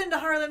know what? I've been to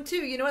Harlem too.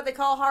 You know what they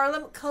call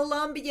Harlem?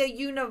 Columbia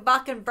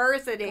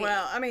University.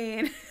 Well, I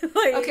mean,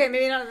 like... Okay,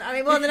 maybe not. I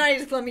mean, well, in the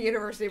 90s, Columbia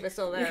University was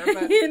still there.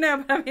 But... but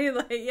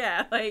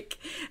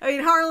I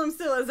mean, Harlem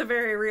still is a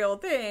very real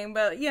thing,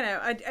 but,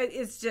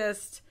 it's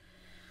just...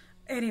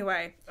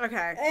 Anyway,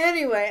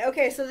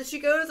 okay. So she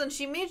goes and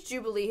she meets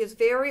Jubilee, who's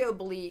very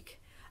oblique.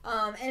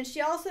 And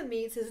she also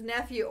meets his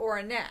nephew,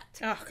 Ornette,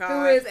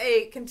 who is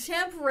a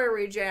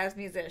contemporary jazz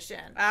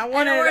musician.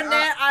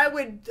 Ornette, I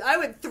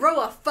would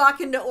throw a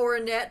fuck into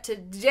Ornette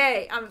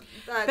today.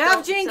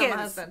 Bev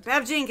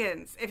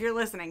Jenkins, if you're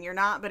listening, you're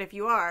not, but if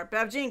you are,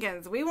 Bev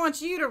Jenkins, we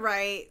want you to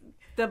write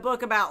the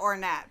book about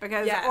Ornette,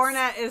 because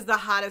Ornette is the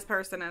hottest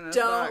person in this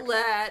book. Don't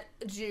let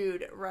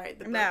Jude write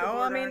the book.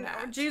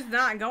 No, Jude's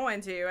not going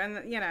to, and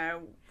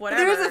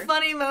whatever. There was a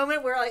funny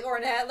moment where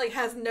Ornette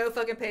has no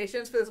fucking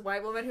patience for this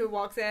white woman who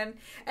walks in,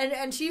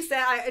 and she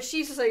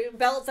just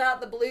belts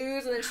out the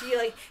blues, and then she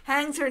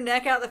hangs her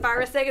neck out the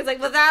fire stick. It's like,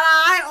 was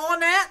that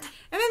Ornette?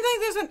 And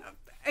then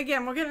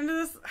again, we'll get into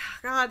this. Oh,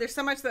 God, there's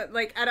so much that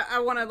I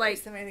want to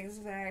so many things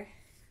to say.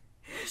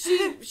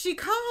 She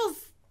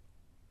calls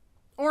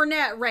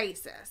Ornette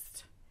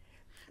racist,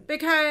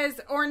 because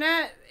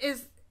Ornette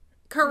is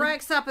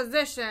correct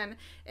supposition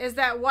is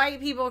that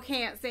white people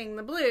can't sing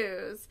the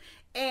blues,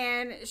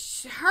 And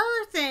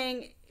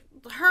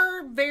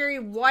her very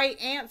white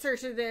answer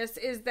to this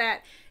is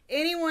that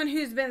anyone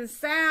who's been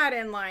sad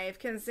in life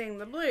can sing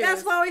the blues.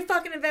 That's why we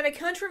fucking invented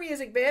country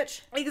music,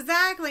 bitch.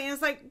 Exactly. And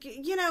it's like,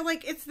 you know,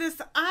 like, it's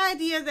this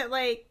idea that,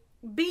 like,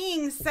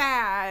 being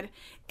sad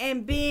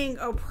and being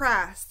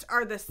oppressed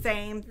are the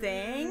same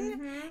thing.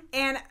 Mm-hmm.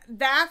 And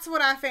that's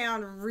what I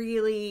found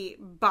really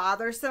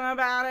bothersome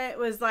about it,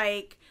 was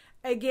like,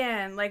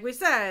 again, like we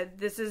said,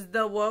 this is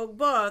the woke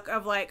book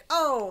of like,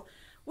 oh,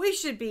 we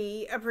should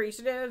be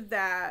appreciative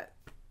that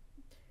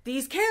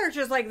these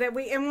characters, like, that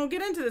and we'll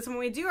get into this when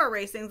we do our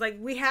racings, like,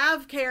 we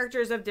have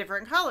characters of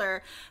different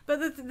color,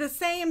 but the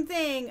same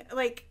thing,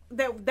 like,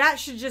 that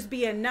should just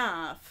be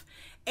enough.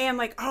 And,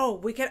 like, oh,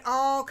 we could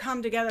all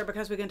come together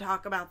because we can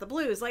talk about the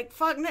blues. Like,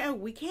 fuck no,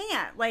 we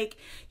can't. Like,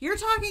 you're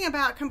talking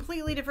about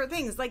completely different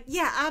things. Like,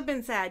 yeah, I've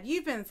been sad,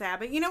 you've been sad,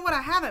 but you know what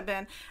I haven't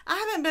been? I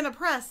haven't been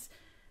oppressed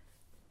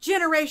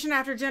generation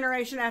after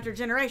generation after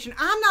generation.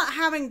 I'm not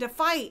having to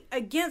fight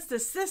against a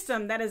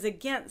system that is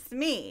against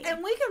me.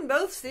 And we can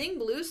both sing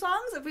blues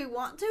songs if we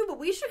want to, but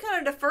we should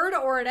kind of defer to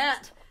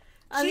Ornette.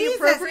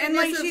 Jesus, and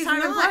like, she's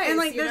not, and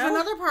like, there's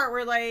another part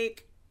where,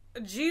 like,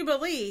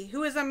 Jubilee,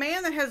 who is a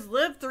man that has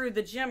lived through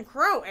the Jim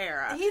Crow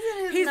era. He's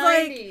in his 90s.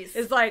 Like,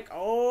 is like,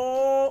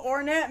 oh,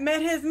 Ornette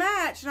met his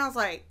match. And I was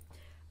like,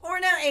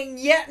 Ornette ain't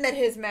yet met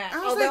his match.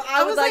 Although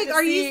I was like,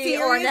 are you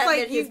serious? Ornette like,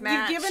 met his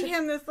match. You've given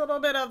him this little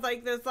bit of,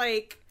 like, this,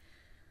 like,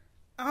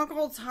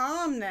 Uncle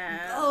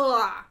Tom-ness.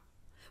 Ugh.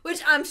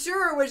 Which I'm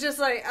sure was just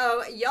like,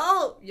 oh,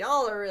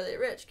 y'all are really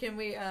rich. Can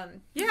we,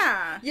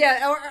 Yeah.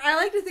 Yeah, or I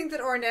like to think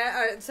that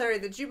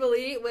the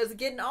Jubilee was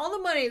getting all the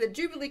money that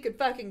Jubilee could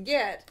fucking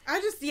get.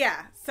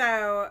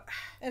 So.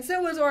 And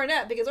so was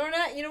Ornette, because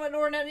Ornette, you know what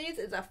Ornette needs?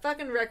 Is a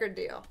fucking record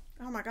deal.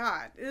 Oh my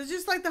God. It was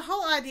just like the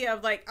whole idea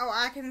of like, oh,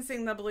 I can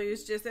sing the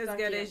blues just as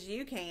good as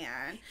you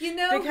can. You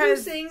know who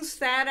sings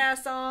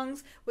sad-ass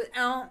songs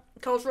without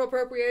cultural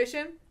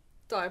appropriation?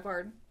 Dolly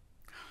Parton.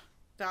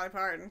 Dolly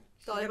Parton.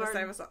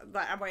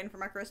 I'm waiting for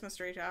my Christmas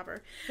tree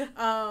topper.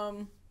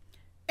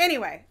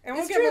 Anyway, and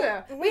we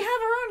have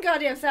our own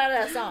goddamn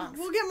sad-ass songs.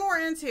 We'll get more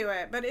into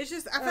it, but it's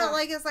just, I felt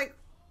like it's like,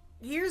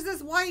 here's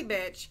this white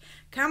bitch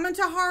coming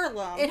to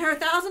Harlem in her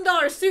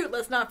 $1,000 suit.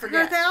 Let's not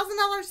forget her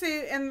 $1,000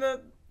 suit and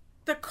the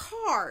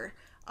car,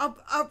 a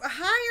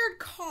hired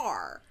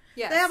car.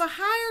 Yes, they have a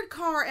hired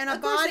car and a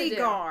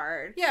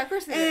bodyguard. Yeah, of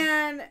course they do.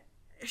 And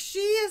she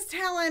is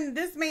telling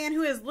this man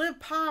who has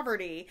lived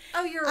poverty.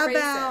 Oh, you're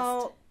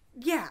racist.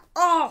 Yeah.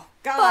 Oh,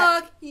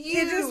 God. Fuck you,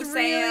 It just Sam.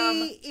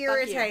 really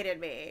irritated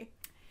me.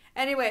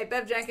 Anyway,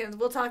 Bev Jenkins,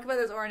 we'll talk about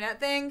this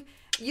Ornette thing.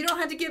 You don't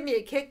have to give me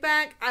a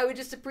kickback. I would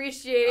just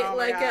appreciate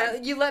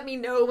you let me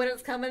know when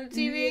it's coming to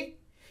TV. Mm-hmm.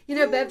 You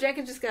know, Bev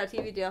Jenkins just got a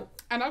TV deal.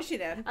 I know she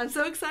did. I'm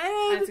so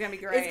excited. It's going to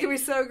be great. It's going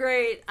to be so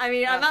great. I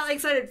mean, I'm not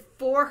excited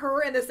for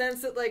her in the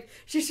sense that, like,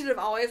 she should have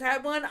always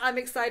had one. I'm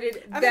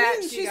excited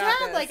that she's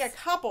had this. Like, a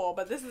couple,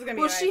 but this is going to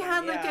be amazing. She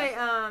had, like,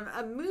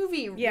 a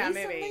movie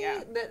recently.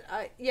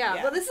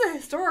 Well, this is a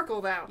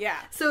historical, though. Yeah.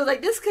 So,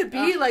 like, this could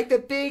be, like, the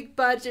big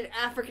budget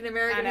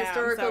African-American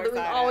historical that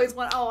we've always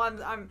wanted. Oh,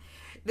 I'm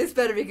this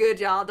better be good,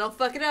 y'all. Don't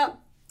fuck it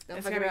up. It's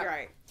going to be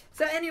great.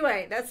 So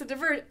anyway, that's a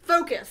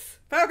Focus.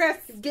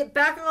 Get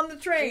back on the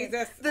train.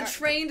 Jesus. The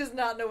train does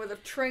not know where the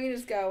train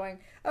is going.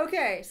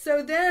 Okay,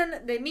 so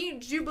then they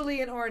meet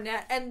Jubilee and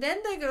Ornette, and then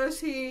they go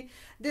see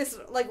this,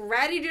 like,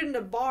 ratty dude in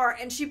a bar,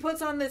 and she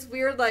puts on this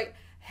weird, like,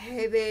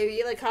 hey,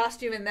 baby, like,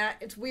 costume and that.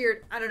 It's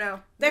weird. I don't know.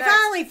 They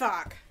finally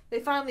fuck.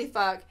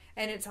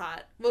 And it's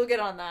hot. We'll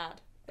get on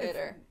that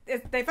later.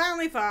 They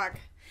finally fuck.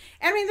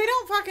 I mean, they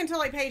don't fuck until,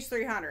 like, page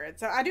 300,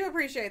 so I do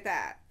appreciate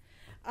that.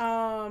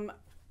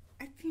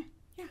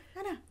 Yeah,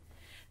 I know.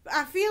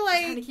 I feel like...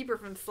 I'm trying to keep her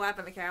from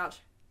slapping the couch.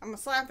 I'm going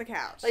to slap the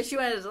couch. Like she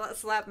wanted to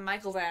slap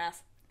Michael's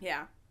ass.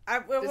 Yeah.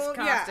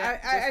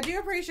 I do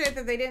appreciate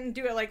that they didn't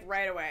do it, like,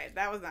 right away.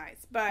 That was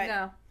nice. But...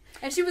 No.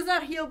 And she was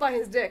not healed by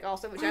his dick,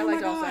 also, which I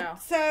liked also.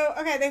 So,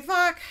 okay, they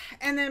fuck,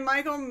 and then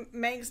Michael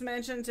makes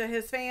mention to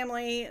his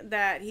family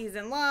that he's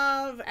in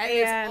love, and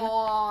it's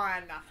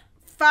on.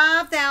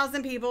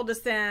 5,000 people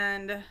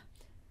descend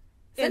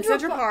in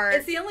Central Park.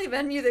 It's the only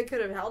venue that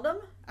could have held them.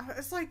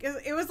 It's like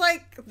it was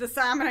like the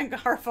Simon and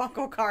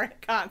Garfunkel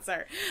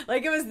concert.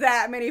 Like, it was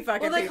that many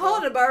fucking people. Well, they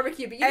call it a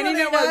barbecue, but you know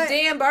no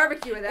damn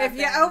barbecue with that. If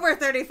you're over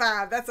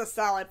 35, that's a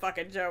solid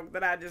fucking joke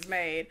that I just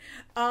made.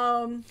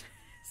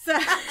 So for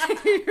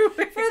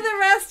the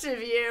rest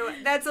of you,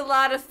 that's a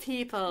lot of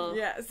people.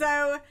 Yeah.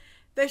 So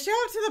they show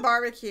up to the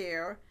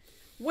barbecue,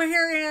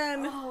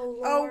 wherein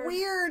a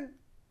weird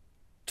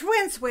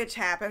twin switch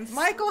happens.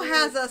 Michael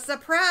has a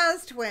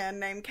surprise twin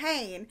named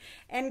Kane,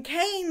 and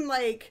Kane,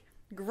 like,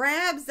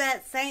 grabs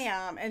at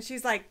Sam, and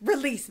she's like,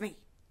 release me.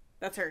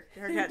 That's her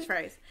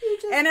catchphrase.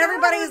 And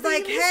everybody's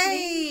like,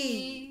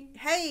 hey,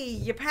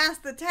 you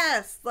passed the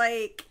test.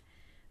 Like,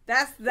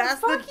 that's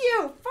fuck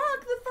you.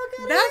 Fuck the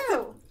fuck out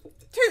of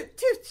you.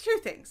 Two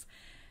things.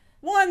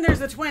 One,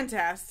 there's a twin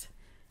test.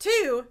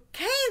 Two,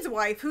 Kane's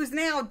wife, who's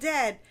now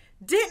dead,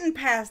 didn't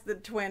pass the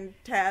twin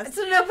test.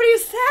 So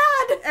nobody's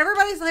sad.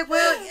 Everybody's like,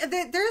 well,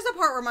 there's a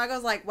part where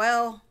Michael's like,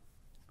 well,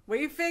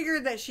 we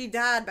figured that she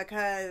died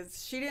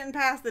because she didn't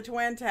pass the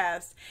twin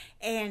test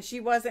and she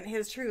wasn't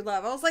his true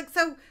love. I was like,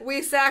 so...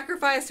 We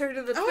sacrificed her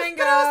to the twin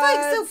gods. I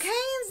was like, so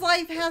Kane's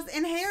life has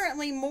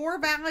inherently more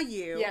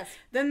value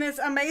than this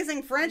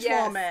amazing French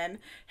woman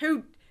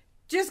who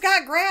just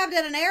got grabbed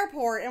at an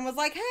airport and was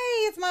like, hey,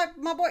 it's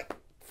my boy.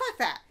 Fuck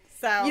that.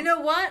 So, you know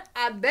what?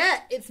 I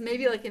bet it's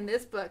maybe like in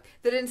this book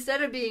that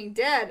instead of being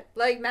dead,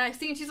 like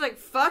Maxine, she's like,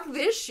 fuck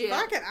this shit.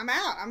 Fuck it. I'm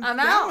out. I'm done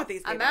out with these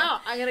people. I'm out.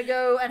 I'm going to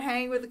go and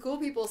hang with the cool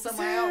people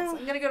somewhere else.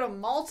 I'm going to go to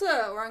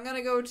Malta, or I'm going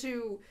to go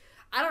to,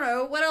 I don't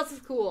know, what else is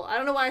cool? I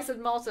don't know why I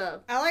said Malta.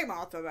 I like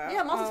Malta, though.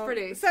 Yeah, Malta's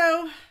pretty.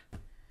 So,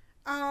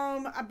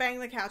 I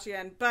banged the couch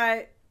again,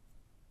 but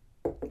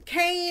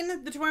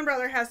Kane, the twin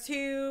brother, has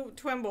 2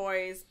 twin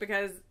boys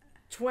because...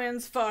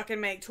 twins fucking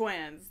make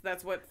twins.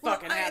 That's what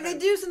fucking happens. They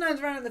do sometimes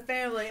run in the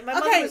family. My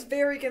mother was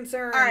very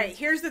concerned. All right,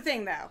 here's the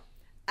thing, though.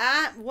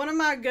 One of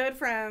my good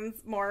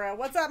friends, Maura,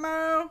 what's up,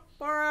 Mo?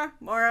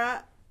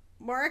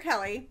 Maura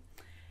Kelly,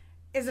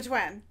 is a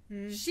twin.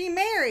 Mm-hmm. She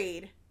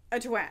married a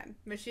twin.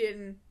 But she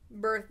didn't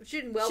whelp a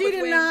twin. She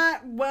did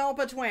not whelp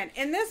a twin.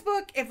 In this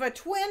book, if a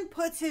twin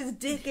puts his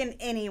dick in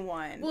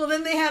anyone... well,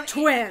 then they have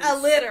twins. A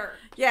litter.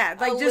 Yeah,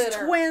 like just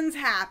twins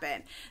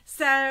happen.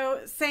 So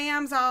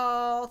Sam's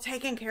all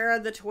taking care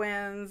of the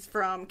twins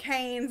from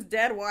Kane's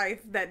dead wife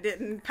that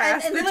didn't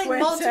pass and the then, twin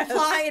multiply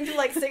test. into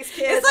like 6 kids.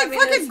 It's like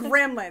fucking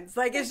gremlins.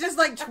 Like it's just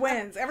like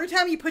twins. Every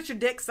time you put your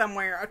dick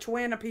somewhere, a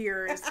twin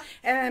appears,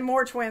 and then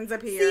more twins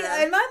appear. See,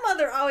 and my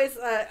mother always.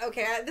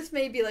 This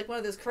may be like one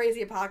of those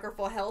crazy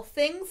apocryphal health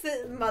things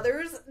that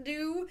mothers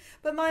do,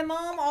 but my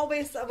mom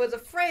always was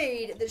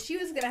afraid that she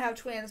was going to have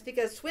twins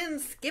because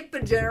twins skip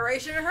a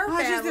generation in her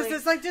family.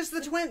 It's like just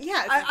the twin.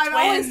 Yeah, I've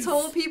always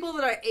told people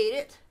that I ate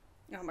it.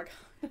 Oh my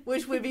god,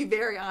 which would be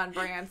very on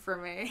brand for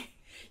me.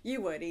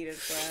 You would eat a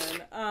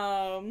twin.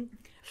 All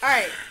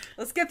right,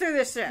 let's get through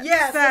this shit.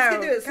 Yes, let's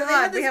get through this. So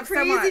God, they have this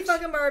crazy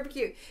fucking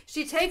barbecue.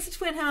 She takes a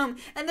twin home,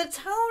 and the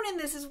tone in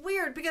this is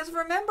weird because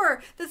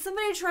remember that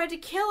somebody tried to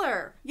kill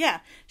her.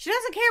 Yeah, she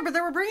doesn't care, but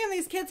they were bringing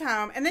these kids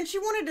home, and then she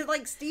wanted to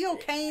like steal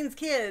Kane's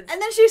kids,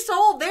 and then she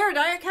sold their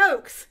Diet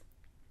Cokes.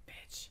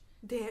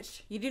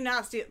 Bitch. You do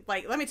not steal.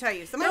 Like, let me tell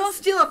you, don't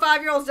steal a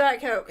 5-year-old's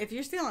Diet Coke. If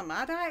you're stealing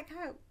my Diet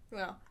Coke,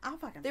 well, I'll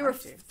fucking. They were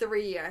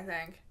 3, I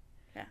think.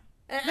 Yeah.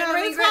 And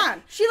it's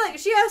fine. She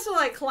has to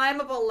like climb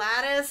up a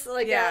lattice.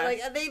 They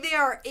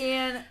are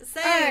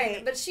insane.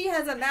 Right. But she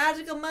has a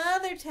magical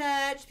mother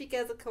touch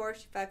because of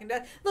course she fucking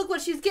does. Look what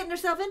she's getting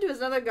herself into is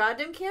another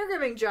goddamn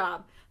caregiving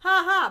job.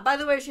 Ha ha. By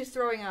the way, she's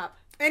throwing up.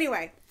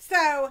 Anyway,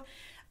 so.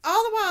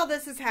 All the while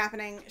this is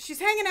happening, she's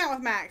hanging out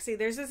with Maxie.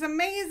 There's this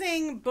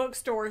amazing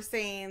bookstore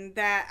scene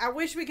that I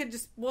wish we could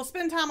we'll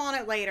spend time on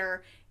it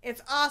later. It's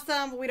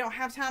awesome, but we don't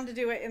have time to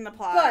do it in the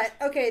plot.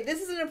 But, okay,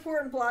 this is an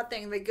important plot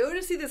thing. They go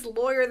to see this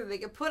lawyer that they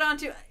can put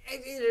onto,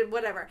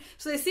 whatever.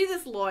 So they see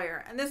this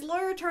lawyer, and this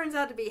lawyer turns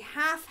out to be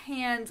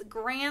Half-Hand's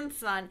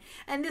grandson.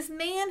 And this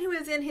man who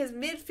is in his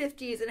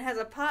mid-50s and has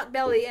a pot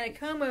belly and a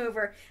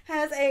comb-over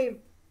has a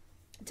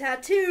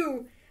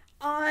tattoo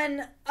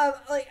on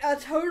a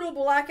total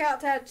blackout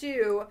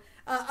tattoo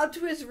up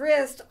to his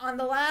wrist on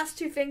the last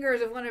 2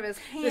 fingers of one of his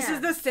hands. This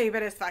is the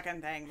stupidest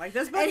fucking thing. Like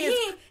this book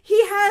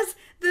he has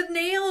the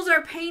nails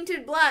are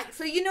painted black,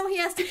 so you know he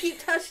has to keep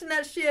touching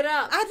that shit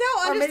up. I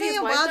don't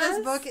understand why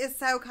this book is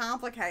so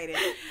complicated.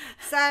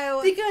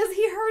 So because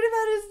he heard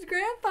about his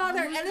grandfather,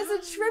 and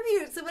it's a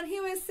tribute. So when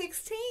he was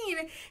 16,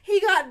 he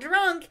got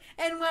drunk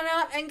and went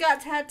out and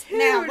got tattooed.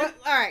 Now,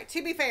 all right.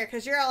 To be fair,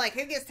 because you're all like,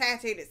 who gets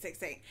tattooed at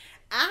 16?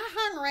 I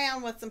hung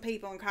around with some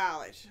people in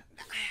college.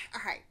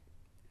 All right.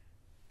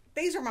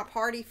 These are my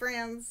party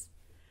friends.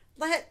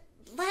 Let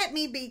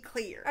me be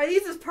clear. Are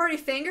these his party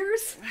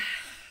fingers?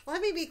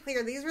 Let me be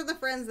clear. These were the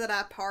friends that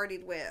I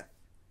partied with.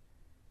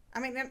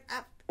 I mean,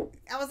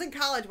 I was in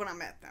college when I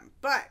met them.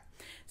 But,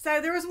 so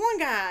there was one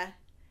guy.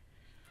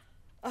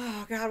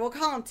 Oh, God. We'll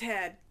call him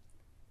Ted.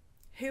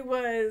 Who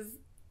was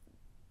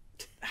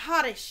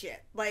hot as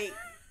shit. Like,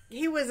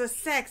 he was a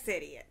sex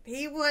idiot.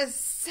 He was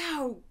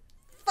so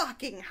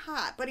fucking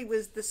hot, but he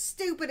was the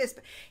stupidest.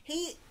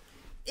 He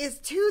is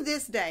to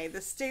this day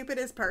the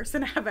stupidest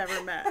person I've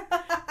ever met.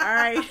 All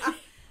right,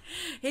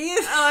 he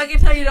is. Oh, I can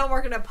tell you don't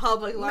work in a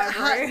public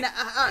library,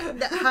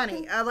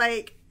 honey.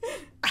 I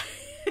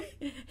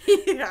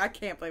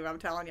can't believe I'm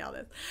telling y'all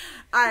this.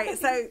 All right,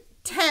 so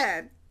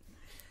Ted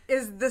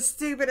is the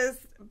stupidest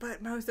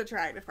but most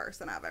attractive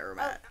person I've ever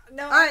met.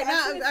 No, all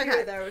right,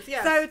 okay. Those,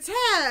 yes. So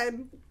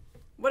Ted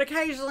would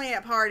occasionally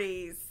at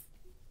parties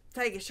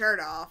take his shirt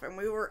off, and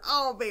we were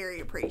all very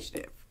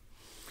appreciative.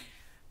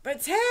 But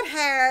Ted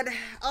had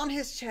on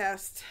his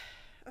chest,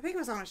 I think it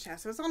was on his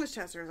chest. It was on his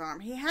chest or his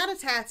arm. He had a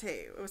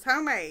tattoo. It was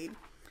homemade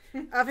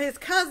of his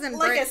cousin.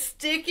 Like a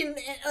stick and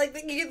like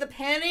you get the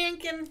pen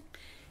ink and.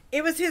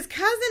 It was his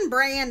cousin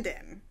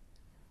Brandon,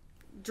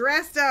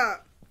 dressed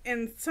up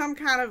in some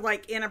kind of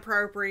like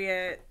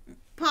inappropriate,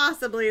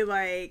 possibly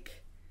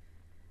like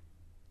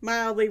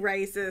mildly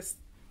racist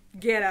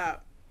get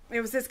up.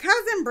 It was his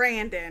cousin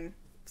Brandon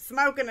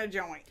smoking a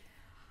joint.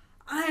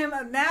 I am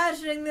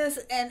imagining this,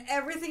 and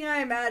everything I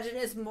imagine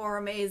is more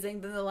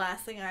amazing than the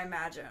last thing I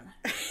imagine.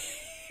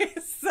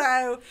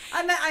 So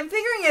I'm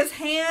figuring his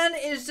hand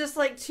is just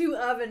like 2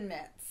 oven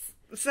mitts.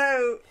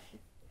 So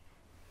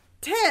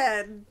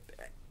Ted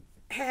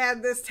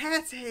had this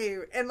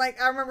tattoo, and like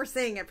I remember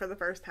seeing it for the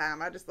first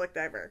time. I just looked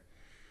over,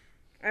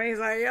 and he's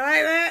like, "You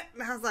like that?"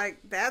 And I was like,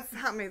 "That's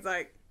something." He's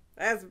like,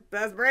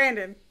 "That's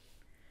Brandon.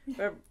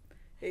 But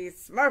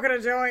he's smoking a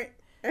joint,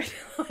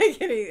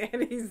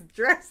 and he's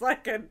dressed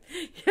like a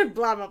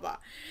blah blah blah."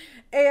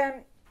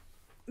 And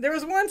there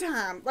was one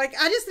time, like,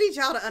 I just need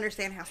y'all to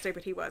understand how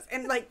stupid he was,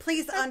 and like,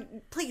 please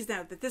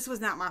note that this was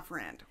not my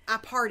friend. I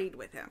partied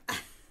with him.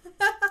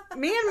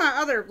 Me and my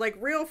other like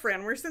real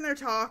friend, we're sitting there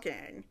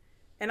talking.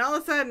 And all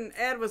of a sudden,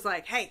 Ed was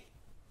like, hey,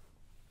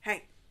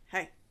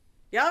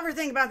 y'all ever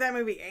think about that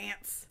movie,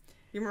 Ants?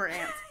 You remember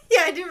Ants?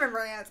 Yeah, I do remember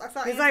Ants. I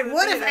saw He's Ants like,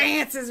 what if theater.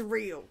 ants is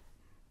real?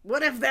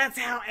 What if that's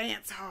how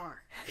ants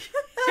are?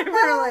 And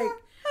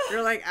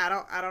we're like, I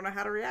don't know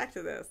how to react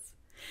to this.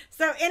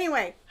 So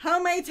anyway,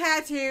 homemade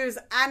tattoos.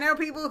 I know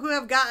people who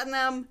have gotten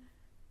them.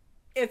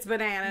 It's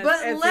bananas.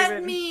 But it's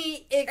let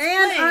me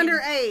explain. And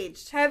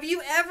underage. Have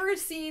you ever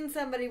seen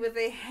somebody with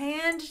a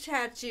hand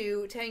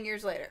tattoo 10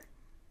 years later?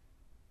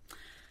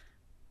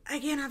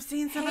 Again, I've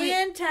seen somebody.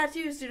 Hand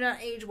tattoos do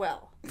not age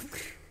well.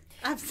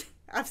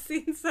 I've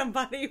seen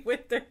somebody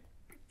with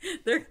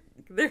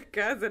their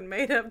cousin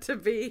made up to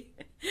be,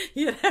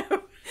 you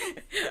know,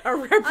 a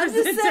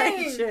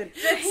representation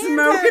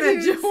smoking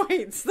a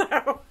joint.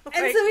 So,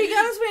 and so he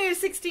got this when he was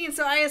 16.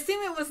 So I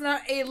assume it was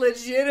not a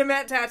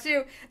legitimate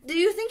tattoo. Do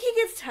you think he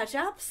gets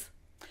touch-ups?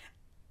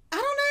 I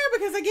don't know,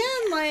 because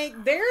again,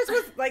 like, theirs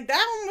was, like,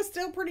 that one was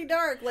still pretty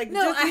dark. Like,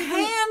 no, just a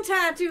hand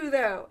tattoo,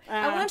 though.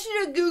 I want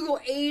you to Google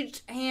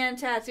aged hand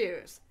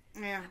tattoos.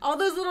 Yeah. All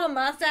those little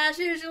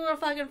mustaches your little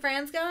fucking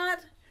friends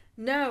got?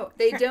 No,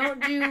 they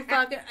don't do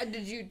fucking...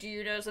 Do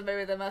you know somebody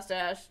with a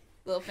mustache?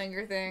 Little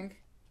finger thing?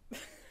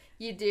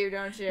 You do,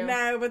 don't you?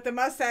 No, but the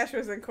mustache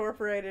was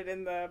incorporated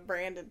in the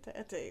Brandon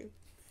tattoo.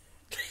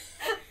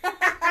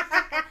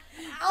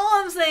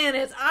 All I'm saying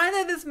is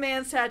either this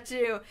man's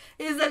tattoo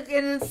is an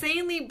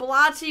insanely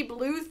blotchy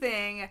blue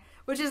thing,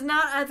 which is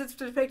not as it's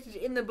depicted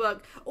in the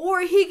book,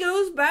 or he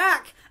goes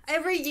back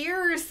every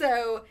year or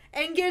so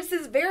and gets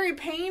this very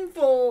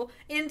painful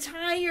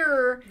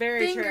entire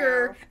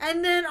finger,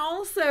 and then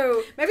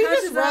also maybe he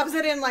just rubs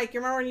it in, like, you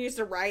remember when you used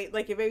to write,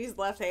 like, if he's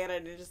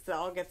left-handed, it just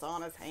all gets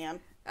on his hand.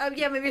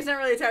 Yeah, maybe it's not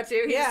really a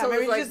tattoo. He yeah,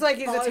 maybe it's just like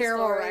he's a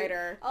terrible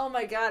writer. Oh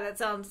my god, that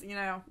sounds,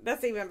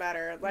 that's even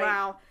better. Like,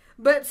 wow.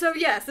 But so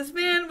yes, this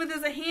man with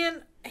his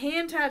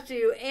hand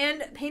tattoo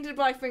and painted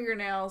black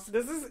fingernails.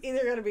 This is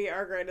either going to be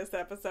our greatest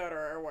episode or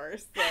our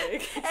worst.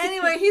 Like.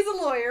 Anyway, he's a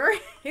lawyer.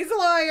 He's a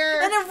lawyer.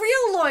 And a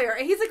real lawyer.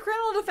 He's a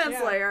criminal defense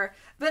lawyer.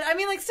 But I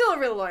mean, like, still a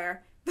real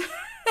lawyer.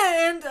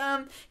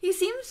 And he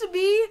seems to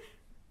be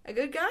a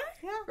good guy.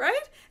 Yeah.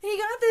 Right? And he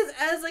got this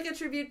as like a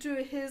tribute to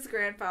his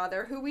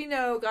grandfather, who we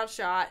know got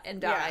shot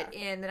and died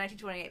in the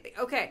 1928 thing.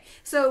 Okay,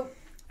 so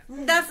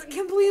that's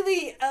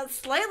completely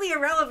slightly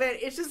irrelevant.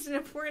 It's just an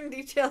important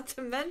detail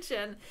to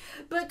mention,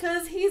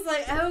 because he's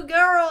like, oh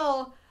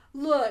girl,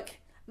 look,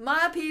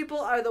 my people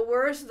are the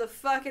worst of the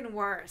fucking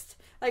worst.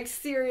 Like,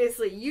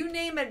 seriously, you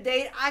name a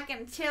date, I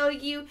can tell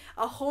you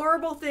a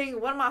horrible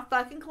thing one of my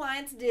fucking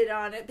clients did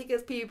on it,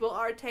 because people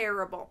are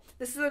terrible.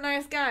 This is a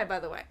nice guy, by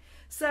the way.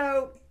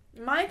 So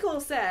Michael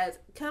says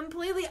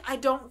completely,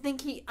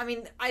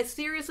 I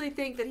seriously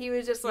think that he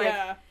was just like,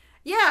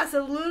 yeah,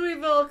 so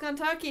Louisville,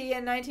 Kentucky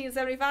in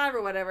 1975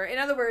 or whatever. In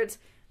other words,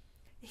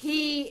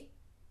 he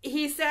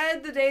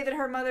said the day that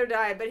her mother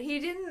died, but he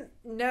didn't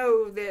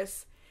know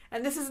this.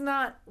 And this is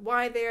not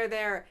why they are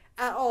there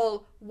at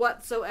all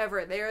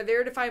whatsoever. They are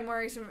there to find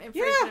more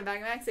information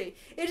about Maxie.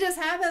 It just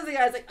happens the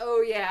guy's like,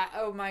 oh yeah,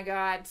 oh my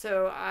god.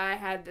 So I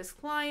had this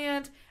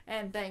client,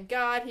 and thank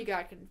God he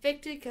got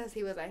convicted because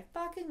he was a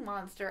fucking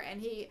monster.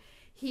 And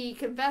he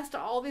confessed to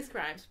all these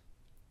crimes.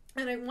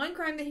 And one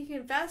crime that he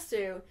confessed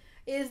to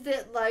is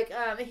that, like,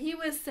 he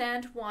was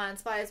sent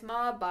once by his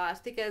mob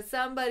boss because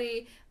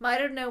somebody might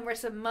have known where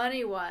some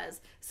money was.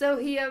 So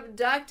he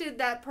abducted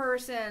that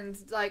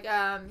person's, like,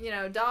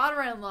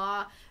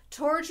 daughter-in-law,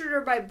 tortured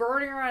her by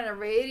burning her on a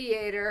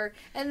radiator,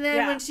 and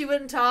then when she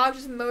wouldn't talk,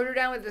 just mowed her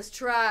down with this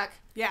truck.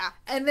 Yeah.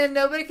 And then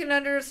nobody can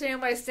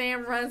understand why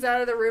Sam runs out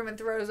of the room and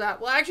throws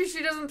up. Well, actually,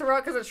 she doesn't throw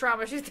up because of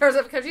trauma. She throws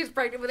up because she's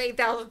pregnant with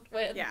 8,000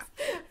 twins. Yeah.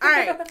 All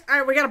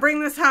right, we got to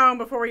bring this home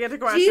before we get to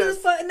questions.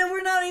 Jesus, no,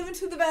 we're not even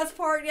to the best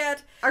part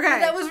yet. Okay. But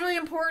that was really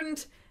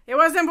important. It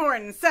was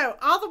important. So,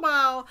 all the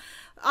while,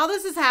 all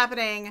this is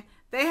happening,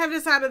 they have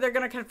decided they're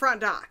going to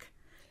confront Doc.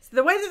 So,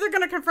 the way that they're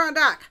going to confront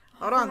Doc,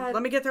 hold on,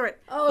 let me get through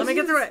it. Let me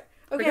get through it.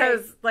 Okay.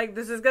 Because, like,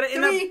 this is going to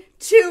end up... 3,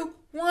 2,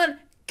 1,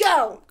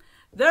 go!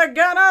 They're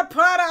gonna put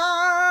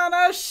on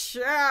a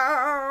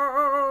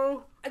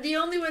show. The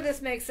only way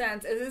this makes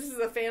sense is this is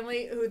a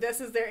family who this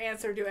is their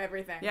answer to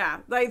everything. Yeah,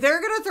 like, they're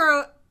gonna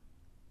throw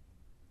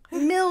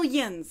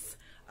millions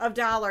of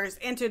dollars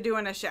into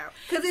doing a show.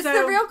 Because it's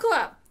the real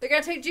club. They're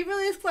going to take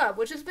Jubilee's Club,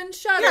 which has been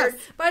shuttered,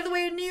 by the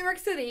way, in New York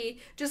City,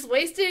 just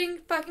wasting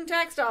fucking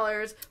tax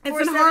dollars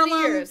for 70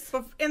 years.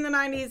 In the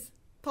 90s,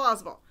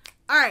 plausible.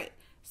 All right.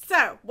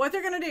 So, what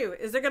they're going to do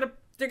is they're going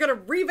to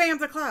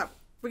revamp the club.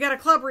 We got a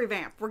club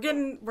revamp. We're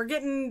getting club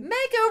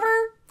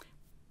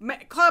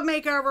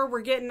makeover.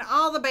 We're getting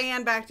all the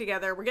band back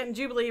together. We're getting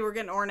Jubilee. We're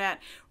getting Ornette.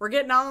 We're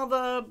getting all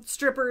the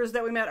strippers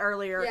that we met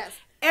earlier. Yes.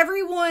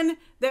 Everyone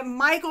that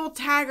Michael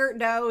Taggart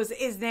knows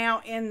is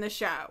now in the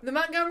show. The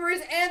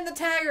Montgomerys and the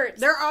Taggarts.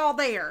 They're all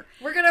there.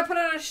 We're going to put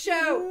on a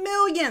show.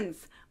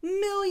 Millions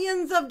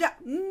of dollars.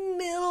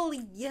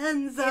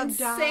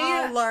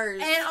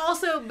 And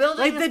also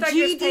building like the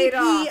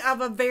GDP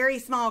of a very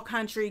small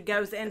country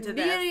goes into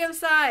this. Medium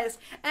sized.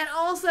 And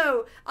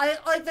also,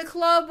 like the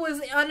club was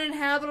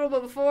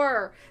uninhabitable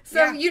before.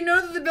 So you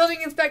know that the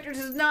building inspector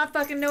does not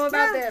fucking know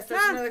about this.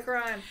 That's another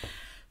crime.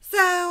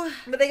 So,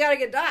 but they gotta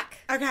get Doc.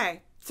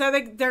 Okay. So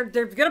they're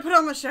gonna put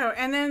on the show,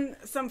 and then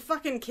some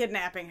fucking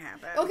kidnapping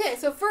happens. Okay,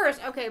 so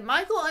first,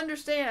 Michael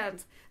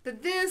understands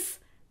that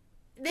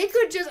they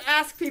could just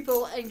ask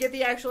people and get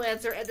the actual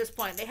answer at this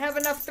point. They have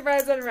enough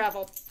threads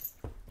unraveled.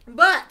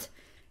 But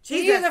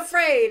he is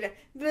afraid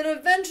that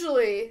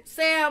eventually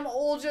Sam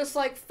will just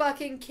like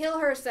fucking kill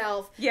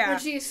herself when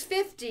she's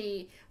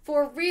 50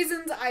 for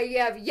reasons I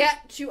have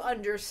yet to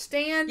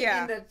understand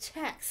in the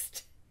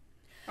text.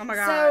 Oh my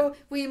god. So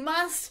we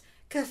must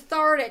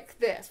cathartic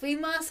this. We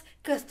must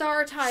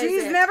cathartize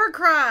She's it. Never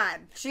cried.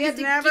 She's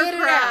never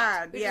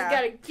cried. We just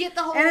gotta get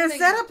the whole thing. And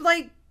instead of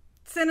like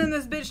sending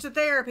this bitch to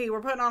therapy,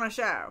 we're putting on a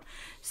show.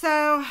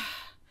 So,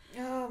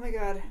 oh my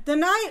god. The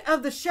night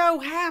of the show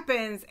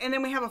happens, and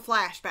then we have a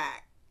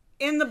flashback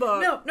in the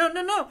book.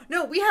 No.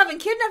 We haven't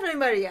kidnapped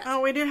anybody yet.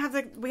 Oh, we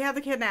have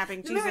the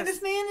kidnapping. Jesus. Remember,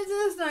 this man is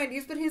in his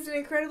 90s, but he's an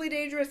incredibly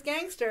dangerous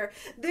gangster.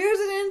 There's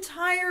an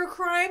entire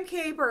crime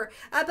caper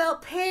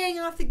about paying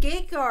off the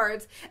gate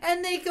guards,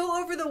 and they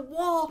go over the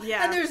wall,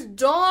 and there's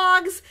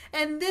dogs,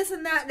 and this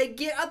and that. They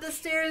get up the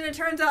stairs, and it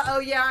turns out,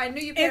 I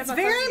knew you paid off the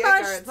gate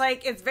guards.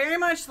 It's very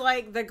much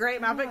like the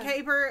Great Muppet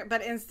Caper,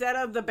 but instead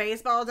of the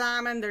baseball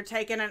diamond, they're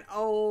taking an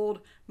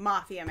old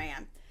mafia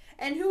man.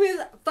 And who is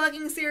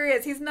fucking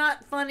serious? He's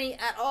not funny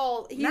at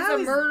all. He's a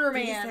murder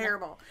man. He's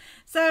terrible.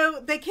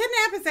 So they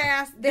kidnap his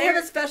ass. They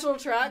have a special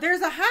truck.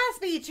 There's a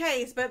high-speed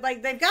chase, but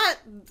like they've got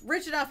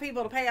rich enough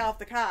people to pay off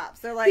the cops.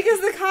 They're like, because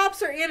the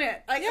cops are in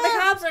it. Like the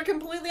cops are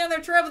completely on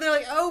their trail. They're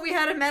like, oh, we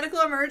had a medical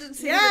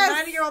emergency. Yes. A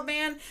 90-year-old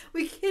man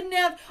we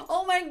kidnapped.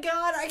 Oh my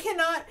god, I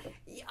cannot.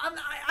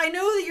 I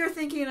know that you're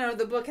thinking,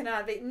 the book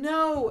cannot be.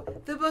 No,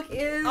 the book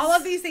is. All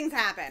of these things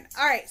happen.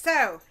 All right,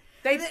 so.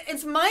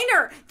 It's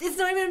minor. It's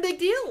not even a big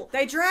deal.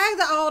 They drag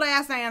the old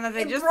ass man that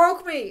they just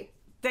broke me.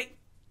 They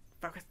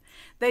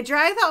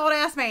drag the old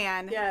ass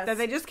man that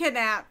they just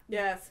kidnapped.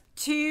 Yes.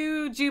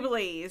 To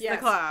Jubilee's, the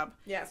club.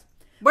 Yes.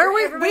 Where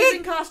everybody's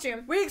in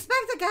costume. We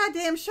expect a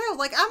goddamn show.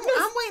 Like I'm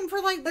waiting for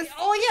like this.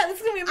 Oh yeah,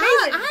 this is gonna be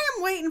amazing. I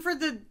am waiting for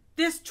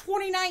this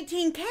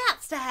 2019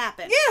 Cats to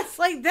happen. Yes.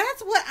 Like,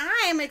 that's what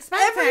I am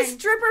expecting. Every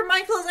stripper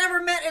Michael has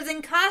ever met is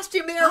in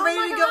costume. They are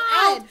ready to go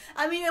out.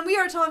 I mean, and we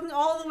are talking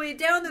all the way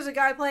down. There's a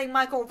guy playing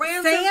Michael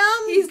Ransom.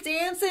 Sam. He's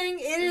dancing.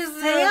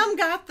 Sam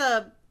got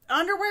the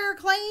underwear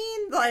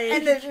clean.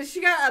 And she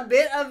got a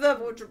bit of the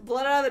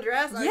blood out of the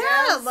dress, I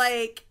guess.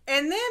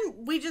 And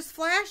then we just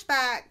flash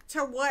back to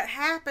what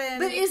happened.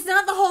 But it's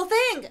not the whole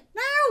thing.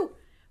 No.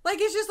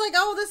 It's just like,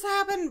 oh, this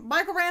happened.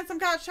 Michael Ransom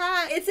got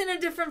shot. It's in a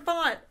different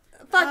font.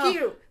 Fuck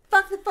you.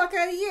 Fuck the fuck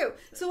out of you.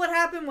 So what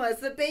happened was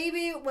the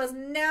baby was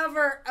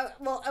never...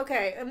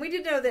 and we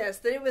did know this,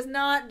 that it was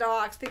not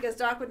Doc's because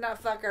Doc would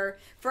not fuck her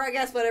for, I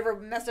guess, whatever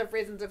messed up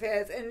reasons of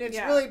his. And it's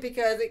really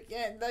because,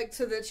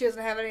 so that she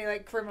doesn't have any,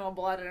 criminal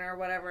blood in her or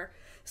whatever.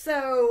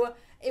 So...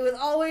 It was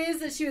always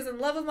that she was in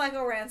love with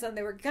Michael Ransom.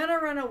 They were gonna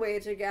run away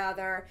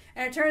together.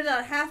 And it turns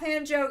out Half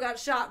Hand Joe got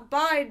shot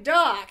by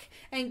Doc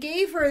and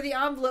gave her the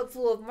envelope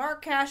full of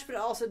marked cash, but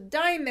also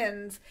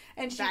diamonds.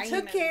 And she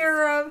took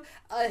care of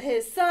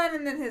his son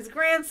and then his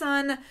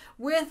grandson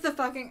with the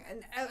fucking...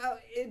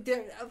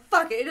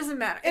 fuck it. It doesn't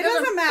matter. It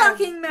doesn't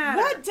fucking matter.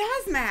 What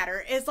does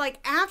matter is,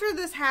 after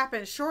this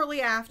happens,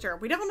 shortly after,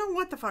 we don't know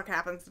what the fuck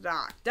happens to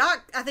Doc.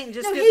 Doc, I think,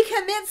 just... No, he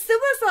commits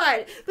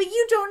suicide. But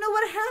you don't know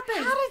what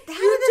happened. How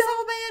did this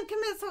old man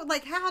commit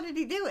suicide? How did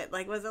he do it?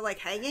 Was it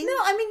hanging? No,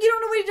 I mean, you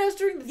don't know what he does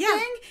during the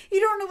thing.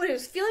 You don't know what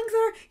his feelings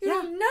are. You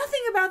know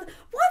nothing about...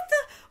 What?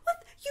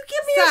 You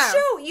give me a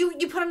show.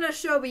 You put on a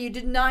show, but you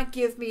did not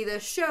give me the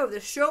show. The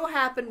show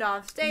happened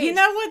off stage. You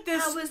know what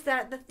this... How was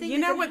that the thing? You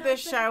know what this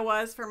show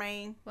was for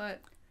me?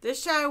 What?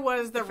 This show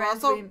was the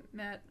Russell... we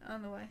met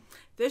on the way.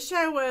 This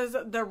show was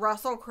the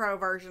Russell Crowe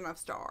version of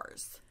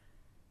Stars.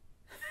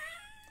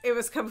 It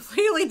was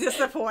completely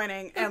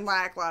disappointing and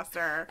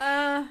lackluster.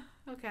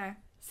 Okay.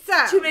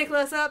 So, too many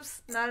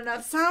close-ups, not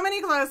enough. So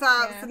many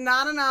close-ups,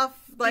 not enough,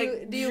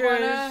 do you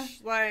wanna,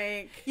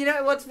 You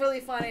know, what's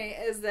really funny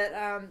is that,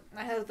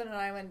 my husband and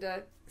I went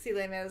to see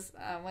Les Mis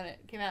when it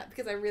came out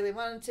because I really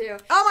wanted to.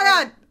 Oh my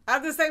god! I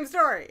have the same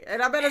story,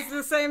 and I bet it's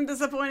the same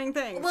disappointing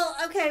thing. Well,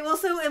 okay,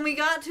 and we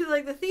got to,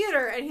 like, the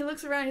theater, and he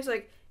looks around, he's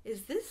like,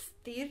 is this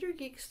Theater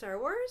Geek Star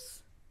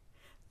Wars?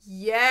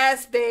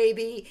 Yes,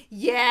 baby.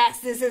 Yes,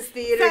 this is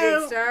Theater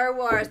Geek Star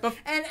Wars.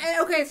 And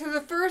okay, so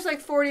the first,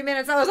 like, 40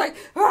 minutes, I was like,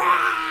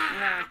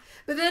 ah!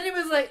 But then it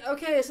was like,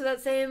 okay, so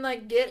that's saying,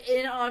 like, get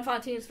in on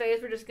Fontine's face,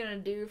 we're just gonna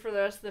do for the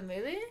rest of the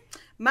movie?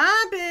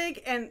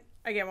 And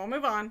again, we'll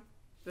move on.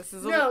 This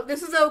is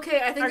okay.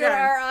 I think that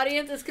our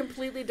audience is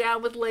completely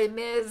down with Les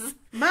Mis.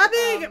 My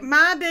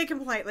big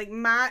complaint,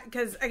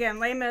 because again,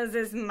 Les Mis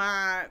is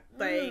my,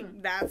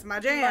 that's my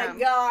jam. Oh my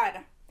god.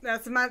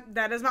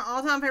 That is my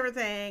all-time favorite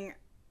thing.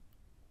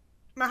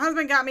 My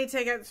husband got me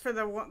tickets for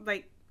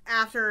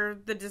after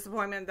the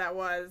disappointment that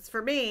was,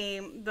 for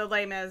me, the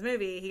Les Mis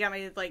movie. He got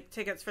me,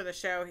 tickets for the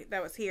show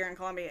that was here in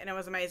Columbia, and it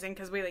was amazing,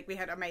 because we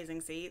had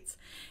amazing seats,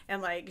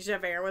 and,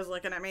 Javert was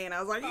looking at me, and I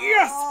was like,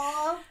 yes!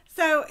 Aww.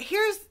 So,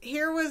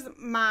 here was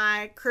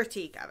my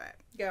critique of it.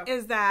 Go.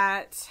 Is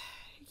that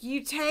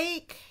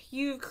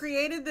you've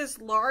created this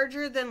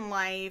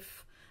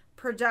larger-than-life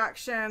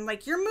production,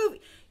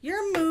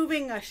 you're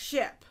moving a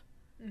ship.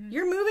 Mm-hmm.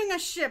 You're moving a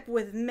ship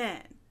with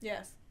men.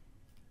 Yes.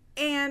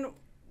 And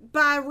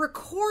by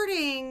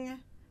recording,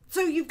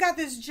 so you've got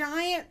this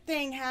giant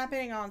thing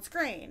happening on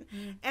screen,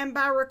 and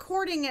by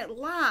recording it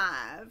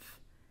live,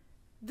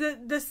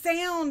 the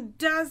sound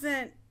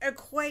doesn't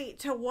equate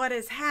to what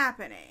is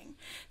happening.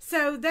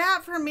 So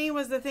that for me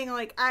was the thing.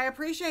 I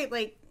appreciate,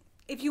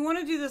 if you want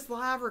to do this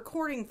live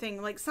recording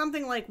thing,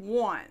 something like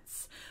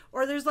Once,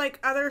 or there's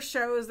other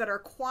shows that are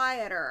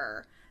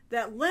quieter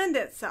that lend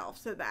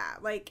itself to that.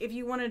 If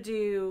you want to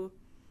do,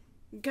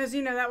 because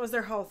that was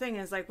their whole thing,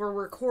 is we're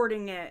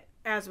recording it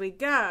as we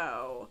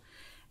go.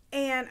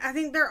 And I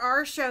think there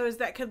are shows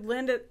that could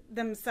lend it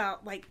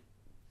themselves,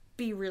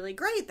 be really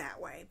great that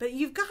way. But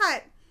you've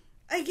got,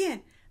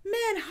 again,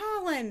 men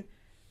hauling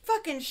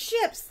fucking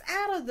ships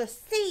out of the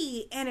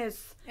sea, and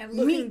it's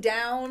looking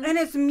down, and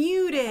it's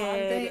muted,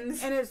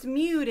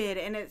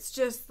 and it's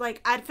just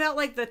I felt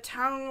like the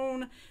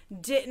tone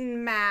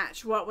didn't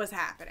match what was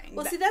happening.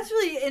 Well, see, that's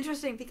really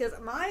interesting, because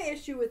my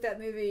issue with that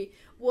movie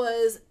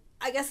was,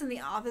 I guess, in the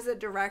opposite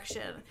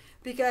direction,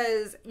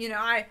 because,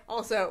 I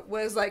also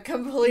was,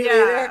 completely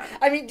there.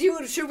 I mean,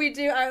 should we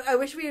do, I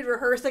wish we had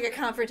rehearsed, a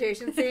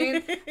confrontation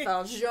scene.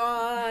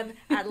 Valjean,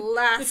 at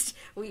last,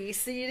 we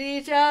see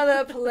each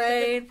other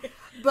plain.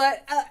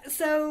 But,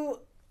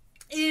 so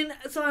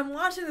I'm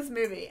watching this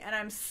movie, and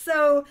I'm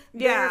so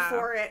there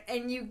for it,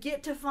 and you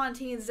get to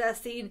Fontine's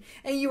death scene,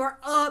 and you are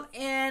up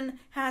in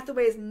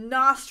Hathaway's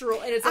nostril,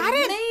 and it's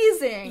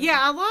amazing.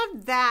 I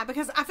loved that,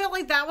 because I felt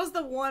like that was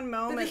the one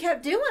moment. But they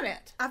kept doing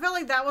it. I felt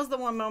like that was the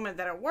one moment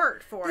that it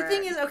worked for it. The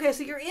thing is, okay,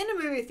 so you're in a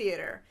movie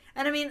theater,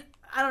 and I mean,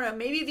 I don't know,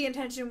 maybe the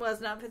intention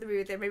was not for the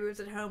movie theater, maybe it was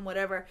at home,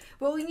 whatever,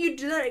 but when you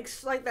do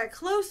that, that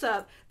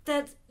close-up,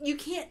 you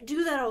can't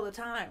do that all the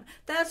time.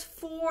 That's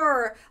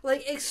for,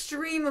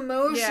 extreme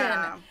emotion.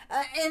 Yeah.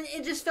 And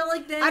it just felt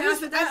like then, I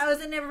was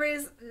in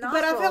everybody's nostrils.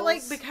 But I felt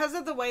like because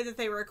of the way that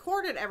they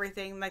recorded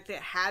everything, it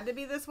had to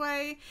be this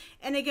way.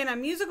 And again, a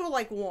musical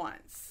like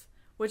Once,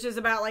 which is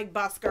about,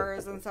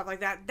 buskers and stuff like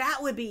that, that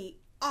would be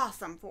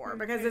awesome for,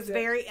 because it's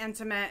very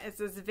intimate. It's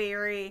this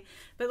very,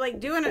 but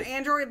doing an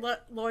Andrew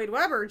Lloyd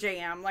Webber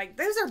jam,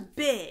 those are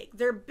big.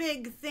 They're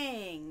big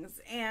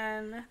things,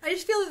 and I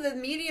just feel that the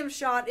medium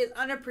shot is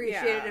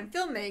unappreciated in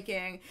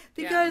filmmaking,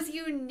 because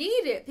you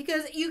need it,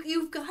 because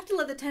you've got to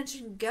let the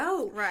tension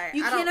go. Right.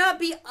 You cannot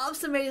be up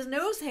somebody's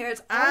nose hair.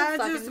 It's all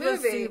fucking movie.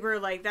 Was super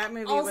that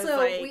movie also, was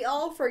Also, we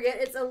all forget,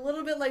 it's a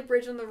little bit like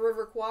Bridge on the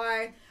River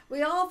Kwai.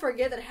 We all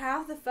forget that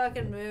half the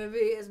fucking movie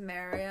is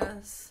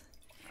Marius.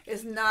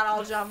 It's not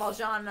all Jean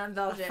Valjean and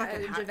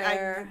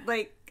Javert.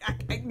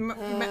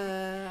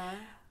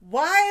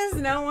 Why is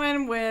no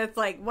one with,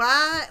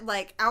 why,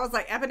 I was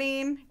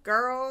Eponine,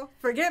 girl,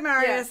 forget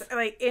Marius,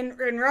 yes. In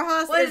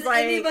Rojas what is,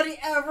 anybody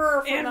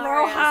ever in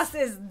Marius? Rojas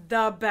is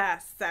the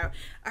best, so,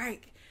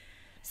 alright.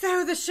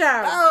 So the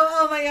show.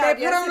 Oh my god!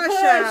 They put on a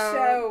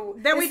show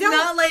that it's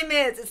not Les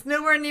Mis. It's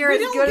nowhere near as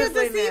good as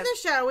Les Mis. We don't get to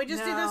see the show. We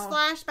just do this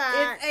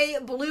flashback. It's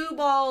a blue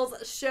balls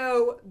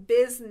show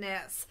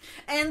business.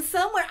 And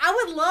somewhere,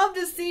 I would love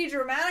to see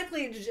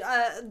dramatically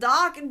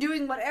Doc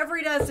doing whatever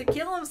he does to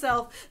kill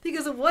himself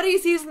because of what he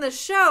sees in the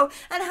show,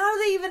 and how do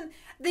they even.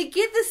 They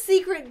get the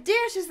secret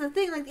dish is the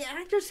thing. The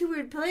actors who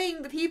were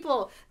playing the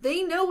people,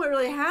 they know what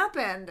really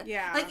happened.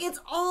 Yeah. It's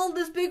all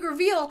this big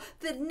reveal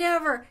that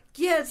never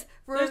gets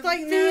revealed.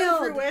 There's, no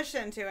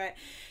fruition to it.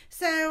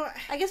 So,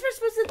 I guess we're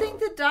supposed to think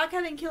that Doc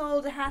having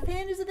killed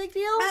Halfhand is a big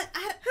deal? Who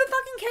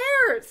fucking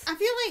cares? I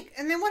feel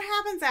and then what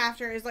happens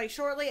after is,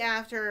 shortly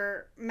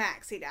after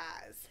Maxie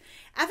dies.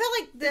 I feel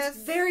like this...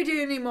 It's very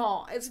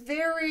denouement. It's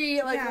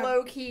very,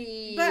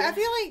 low-key. But I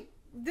feel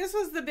this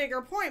was the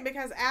bigger point,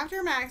 because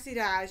after Maxie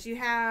dies, you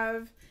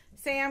have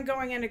Sam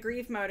going into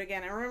grief mode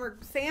again. And remember,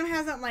 Sam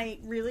hasn't,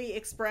 really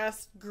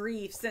expressed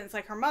grief since,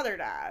 her mother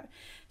died.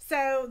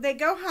 So they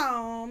go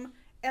home,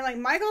 And, like,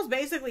 Michael's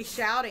basically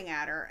shouting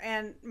at her.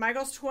 And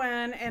Michael's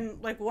twin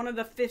and, like, one of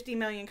the 50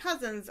 million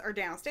cousins are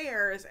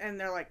downstairs. And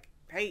they're like,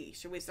 hey,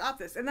 should we stop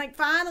this? And, like,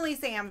 finally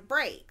Sam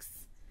breaks.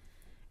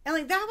 And,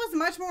 like, that was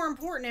much more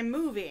important and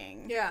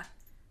moving. Yeah.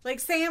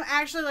 Like, Sam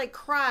actually, like,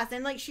 cries.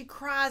 And, like, she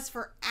cries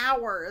for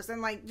hours.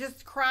 And, like,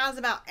 just cries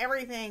about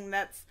everything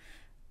that's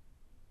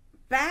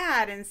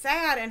bad and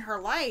sad in her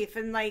life.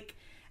 And, like...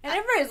 And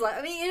everybody's like,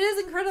 I mean, it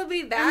is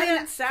incredibly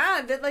bad and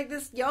sad that, like,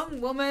 this young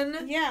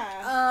woman,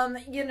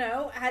 you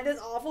know, had this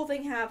awful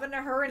thing happen to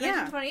her in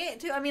 1928,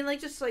 too. I mean,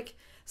 like, just, like,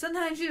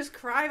 sometimes you just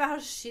cry about how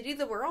shitty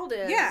the world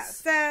is. Yeah,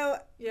 so...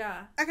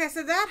 Yeah. Okay,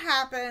 so that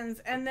happens,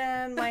 and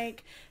then,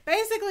 like,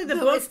 basically the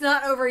book... It's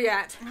not over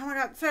yet. Oh, my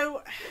God.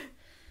 So,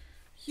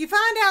 you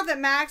find out that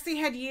Maxie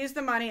had used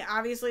the money,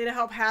 obviously, to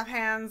help Half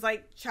Hand's,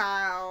 like,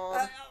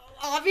 child.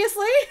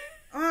 Obviously?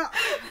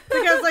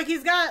 Because, like,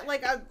 he's got,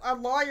 like, a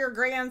lawyer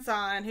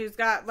grandson who's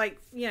got,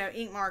 like, you know,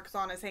 ink marks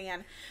on his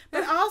hand.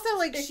 But also,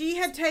 like, she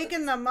had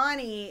taken the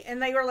money,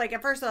 and they were, like,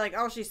 at first they're like,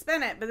 oh, she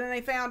spent it. But then they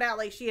found out,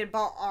 like, she had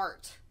bought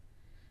art.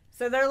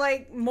 So they're,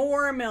 like,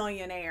 more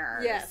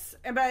millionaires. Yes.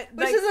 But,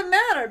 which like, doesn't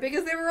matter,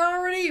 because they were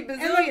already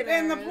bazillionaires.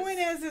 And the point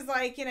is,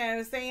 like, you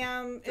know,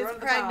 Sam is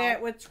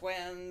pregnant with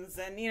twins,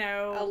 and, you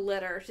know... A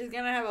litter. She's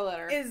gonna have a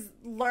litter. Is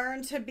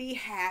learn to be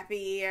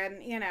happy,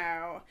 and, you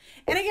know...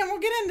 And again, we'll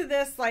get into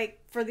this, like,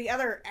 for the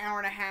other hour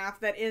and a half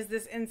that is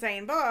this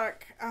insane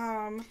book.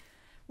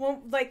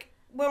 Well, like,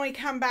 when we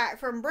come back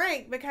from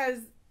break, because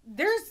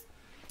there's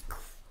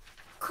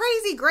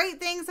crazy great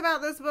things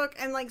about this book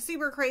and, like,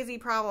 super crazy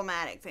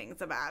problematic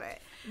things about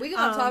it. We're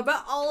going to talk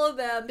about all of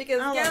them, because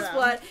guess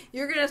what?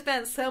 You're going to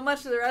spend so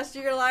much of the rest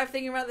of your life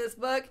thinking about this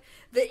book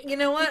that, you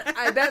know what?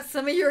 I bet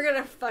some of you are going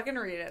to fucking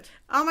read it.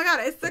 Oh my God,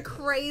 it's the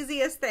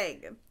craziest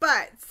thing.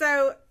 But,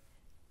 so...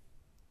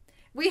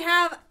 We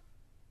have...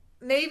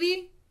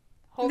 Maybe?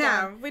 Hold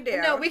on. No, we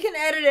do. No, we can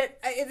edit it.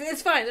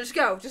 It's fine. Just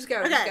go. Just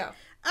go. Okay. Just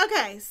go.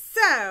 Okay,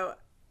 so...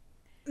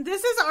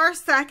 This is our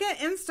second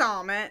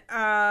installment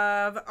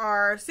of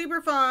our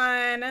super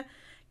fun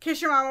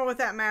Kiss Your Mama with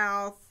That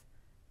Mouth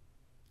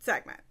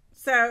segment.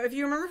 So, if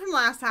you remember from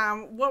last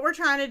time, what we're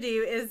trying to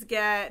do is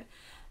get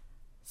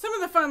some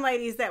of the fun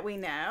ladies that we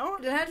know.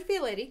 Does it have to be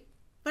a lady?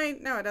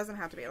 Like, no, it doesn't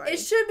have to be a lady. It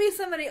should be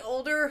somebody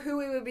older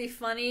who it would be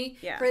funny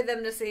for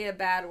them to say a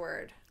bad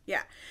word.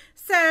 Yeah.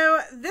 So,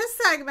 this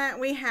segment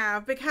we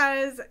have,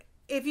 because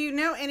if you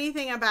know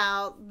anything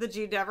about the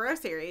Jude Devereaux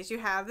series, you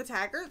have the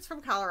Taggarts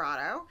from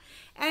Colorado,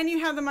 and you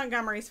have the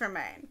Montgomerys from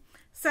Maine.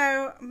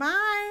 So,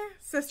 my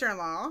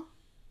sister-in-law,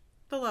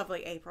 the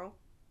lovely April.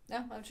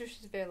 No, I'm sure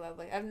she's very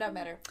lovely. I've not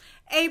met her.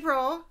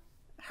 April,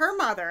 her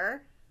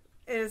mother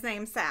is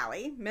named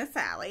Sally, Miss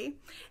Sally.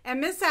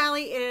 And Miss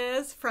Sally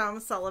is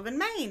from Sullivan,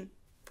 Maine.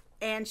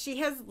 And she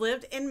has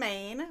lived in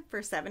Maine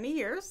for 70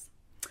 years.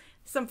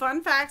 Some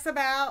fun facts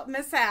about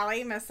Miss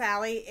Sally. Miss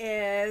Sally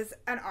is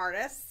an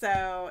artist.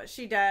 So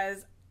she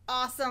does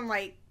awesome,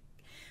 like,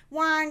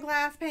 wine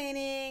glass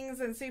paintings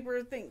and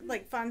super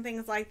fun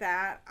things like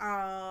that.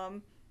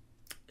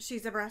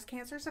 She's a breast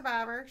cancer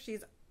survivor.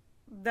 She's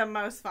the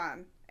most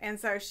fun. And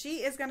so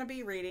she is going to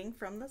be reading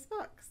from this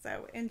book.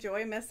 So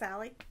enjoy, Miss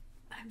Sally.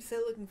 I'm so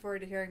looking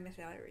forward to hearing Miss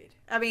Sally read.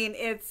 I mean,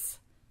 it's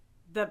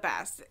the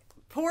best.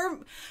 Poor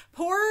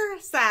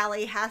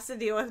Sally has to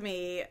deal with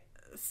me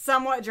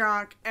somewhat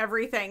drunk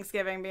every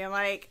Thanksgiving being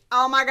like,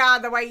 oh my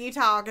God, the way you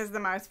talk is the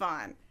most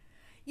fun.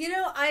 You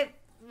know,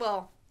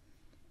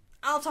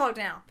 I'll talk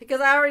now because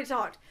I already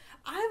talked.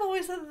 I've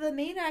always thought that the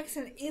Maine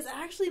accent is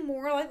actually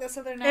more like the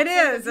Southern accent. It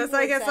is. It's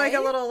like a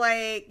little,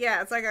 like,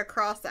 yeah, it's like a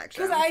cross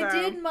section. Because I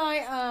did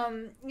my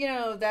you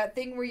know, that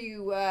thing where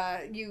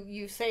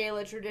you say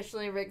a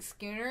traditionally Rick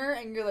Schooner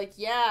and you're like,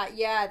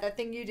 yeah, that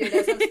thing you did,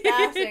 that sounds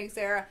fascinating,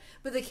 Sarah.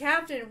 But the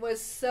captain was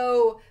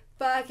so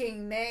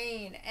fucking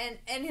Maine,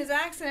 and his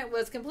accent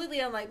was completely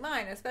unlike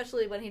mine,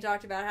 especially when he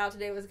talked about how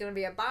today was going to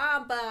be a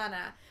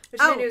bombana, which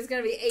meant it was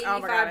going to be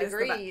 85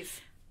 degrees.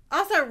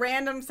 Also,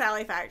 random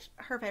Sally fact,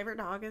 her favorite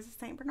dog is a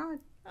St. Bernard.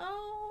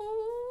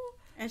 Oh.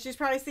 And she's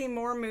probably seen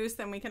more moose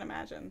than we can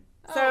imagine.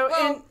 Oh, so,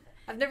 well,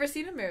 I've never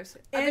seen a moose.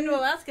 I've been to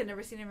Alaska,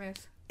 never seen a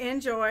moose.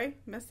 Enjoy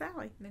Miss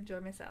Sally. Enjoy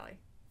Miss Sally.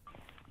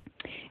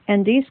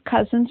 And these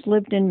cousins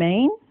lived in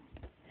Maine?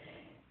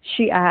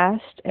 She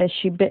asked as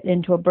she bit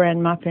into a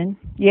bran muffin.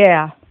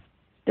 Yeah.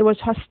 There was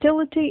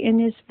hostility in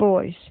his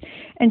voice,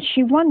 and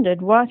she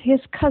wondered what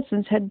his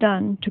cousins had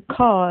done to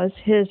cause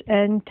his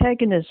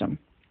antagonism.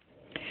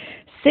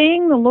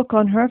 Seeing the look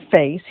on her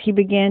face, he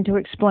began to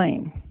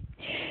explain.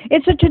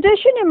 It's a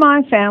tradition in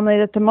my family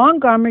that the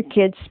Montgomery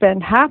kids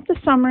spend half the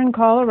summer in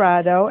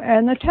Colorado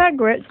and the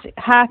Taggarts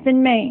half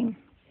in Maine.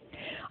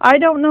 I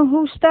don't know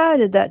who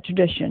started that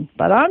tradition,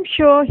 but I'm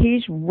sure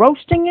he's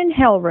roasting in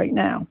hell right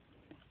now.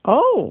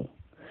 Oh,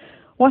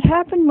 what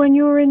happened when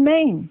you were in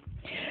Maine?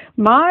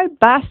 My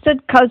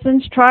bastard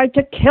cousins tried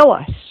to kill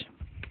us.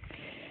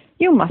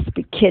 You must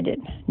be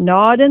kidding.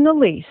 Not in the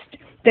least.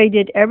 They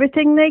did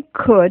everything they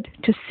could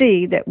to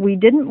see that we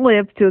didn't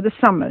live through the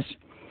summers.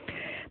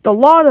 The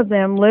lot of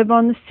them live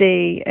on the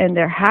sea, and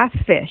they're half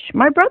fish.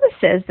 My brother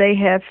says they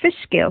have fish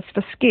scales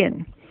for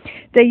skin.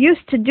 They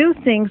used to do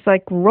things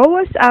like row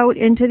us out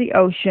into the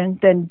ocean,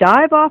 then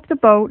dive off the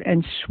boat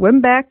and swim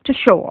back to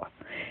shore.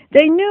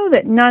 They knew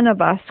that none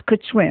of us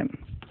could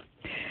swim.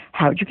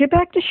 How'd you get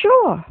back to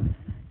shore?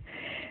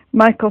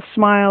 Michael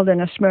smiled in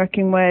a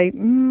smirking way.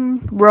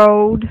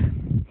 Rowed.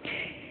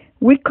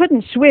 We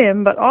couldn't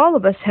swim, but all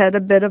of us had a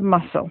bit of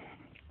muscle.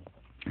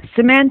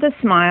 Samantha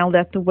smiled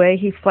at the way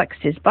he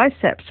flexed his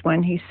biceps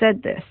when he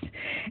said this.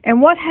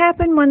 And what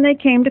happened when they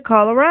came to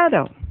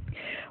Colorado?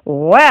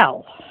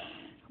 Well,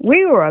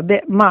 we were a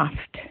bit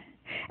muffed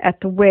at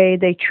the way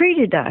they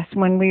treated us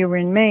when we were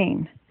in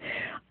Maine.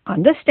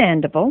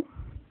 Understandable.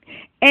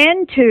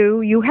 And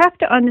two, you have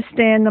to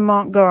understand the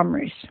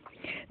Montgomerys.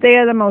 They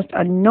are the most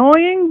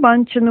annoying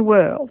bunch in the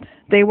world.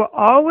 They were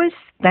always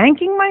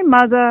thanking my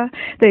mother.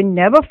 They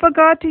never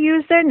forgot to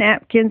use their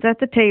napkins at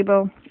the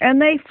table,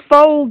 and they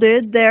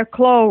folded their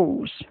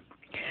clothes.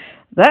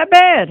 That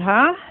bad,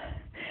 huh?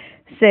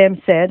 Sam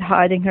said,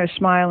 hiding her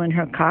smile in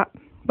her cup,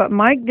 but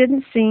Mike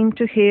didn't seem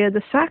to hear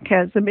the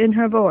sarcasm in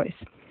her voice.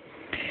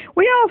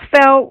 We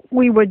all felt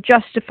we were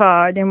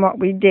justified in what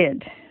we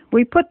did.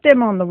 We put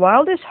them on the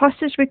wildest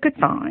horses we could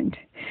find.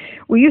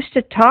 We used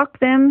to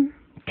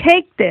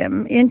take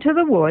them into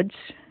the woods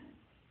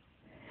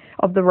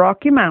of the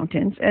Rocky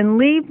Mountains and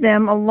leave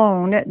them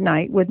alone at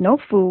night with no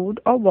food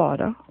or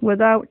water,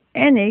 without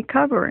any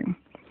covering.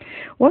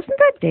 Wasn't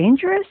that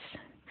dangerous?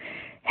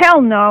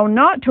 Hell no,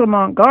 not to a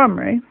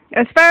Montgomery.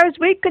 As far as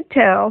we could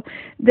tell,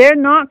 they're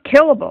not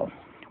killable.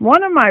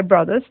 One of my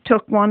brothers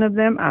took one of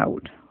them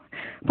out,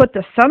 put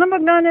the son of a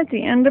gun at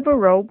the end of a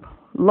rope,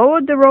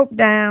 lowered the rope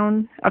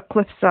down a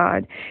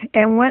cliffside,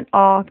 and went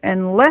off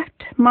and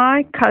left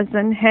my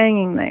cousin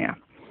hanging there.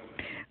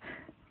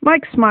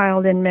 Mike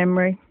smiled in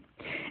memory.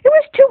 It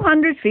was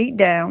 200 feet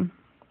down.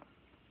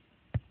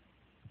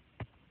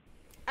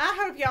 I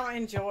hope y'all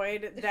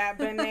enjoyed that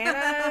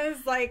bananas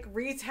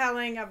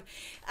retelling of.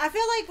 I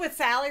feel like with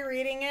Sally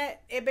reading it,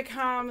 it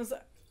becomes,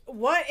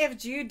 what if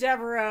Jude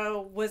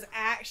Devereaux was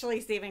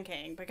actually Stephen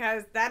King?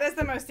 Because that is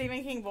the most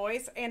Stephen King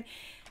voice, and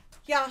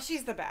y'all,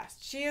 she's the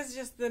best. She is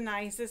just the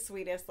nicest,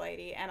 sweetest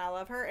lady, and I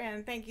love her.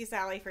 And thank you,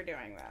 Sally, for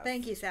doing this.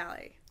 Thank you,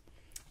 Sally.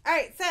 All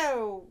right,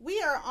 so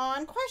we are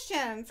on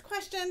questions.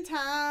 Question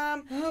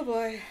time. Oh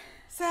boy.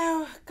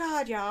 So,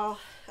 God, y'all,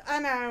 I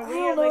know.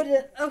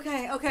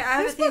 Okay. I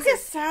have this book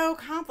is so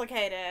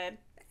complicated.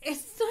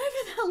 It's not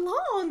even that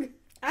long.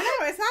 I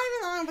know, it's not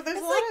even long, but there's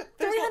it's a lot of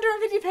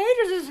 350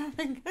 pages or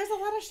something. There's a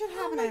lot of shit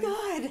happening. Oh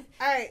my God.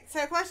 All right,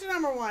 so question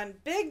number 1: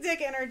 big dick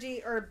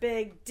energy or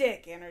big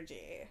dick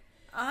energy?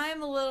 I'm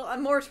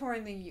more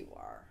torn than you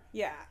are.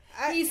 Yeah,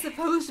 he's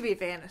supposed to be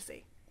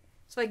fantasy,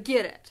 so I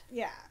get it.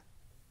 Yeah.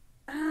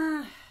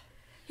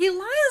 He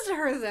lies to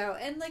her though,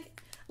 and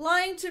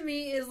lying to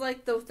me is the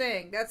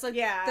thing. That's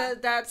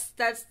that's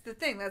the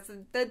thing. That's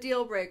the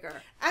deal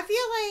breaker. I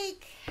feel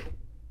like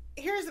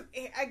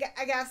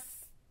I guess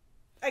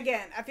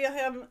again, I feel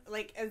him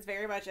as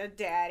very much a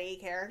daddy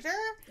character.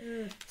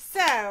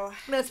 So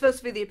that's supposed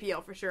to be the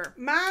appeal for sure.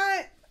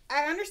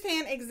 I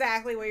understand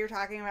exactly what you're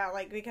talking about,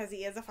 because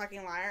he is a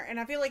fucking liar, and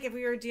I feel like if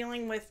we were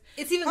dealing with,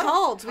 it's even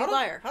called Sweet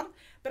Liar.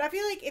 But I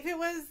feel like if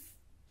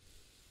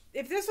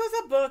this was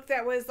a book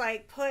that was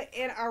put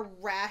in a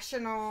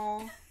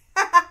rational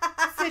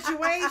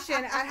situation,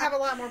 I'd have a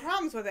lot more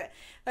problems with it.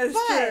 That's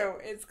true.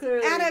 It's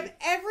clearly, out of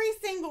every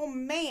single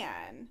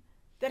man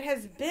that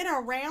has been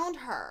around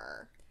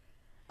her.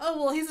 Oh,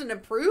 well, he's an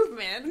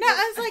improvement. No,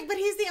 I was but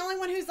he's the only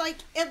one who's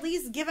at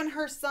least given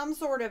her some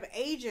sort of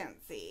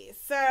agency.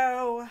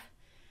 So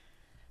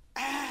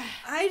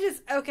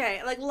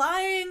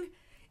lying,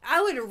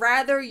 I would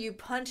rather you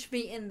punch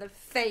me in the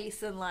face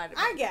than lie to me.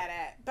 I get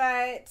it,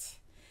 but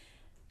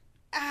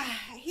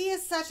he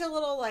is such a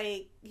little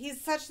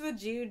he's such the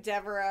Jude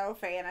Devereaux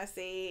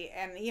fantasy,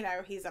 and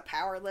he's a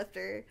power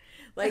lifter.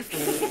 We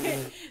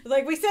said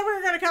we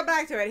were going to come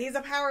back to it. He's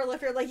a power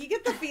lifter. You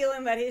get the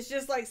feeling that he's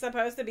just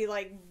supposed to be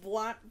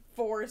blunt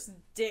force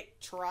dick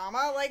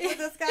trauma with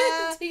this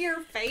guy to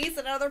your face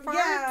and other parts.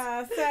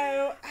 Yeah.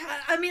 So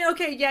I mean,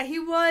 okay, yeah, he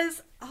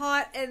was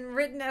hot and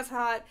written as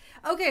hot.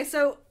 Okay,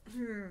 so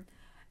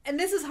and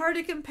this is hard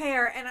to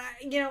compare, and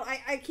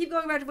I keep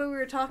going back to what we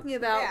were talking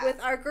about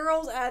with our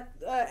girls at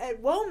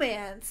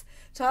Womance,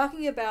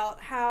 talking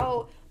about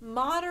how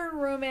modern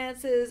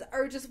romances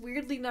are just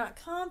weirdly not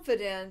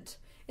confident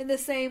in the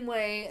same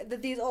way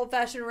that these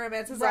old-fashioned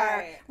romances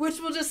are, which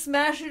will just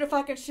smash you to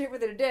fucking shit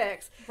with their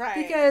dicks. Right.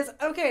 Because,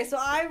 okay, so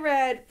I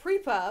read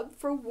Prepub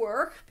for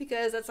work,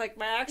 because that's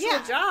my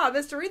actual job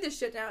is to read this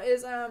shit now,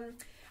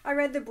 I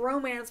read the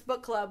Bromance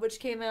Book Club, which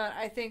came out,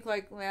 I think,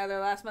 either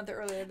last month or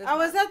earlier this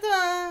month. Is that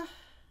the...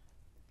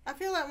 I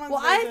feel that one's...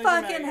 Well, I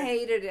fucking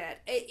hated it.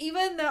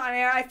 Even though,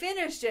 I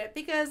finished it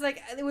because,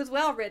 it was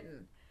well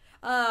written.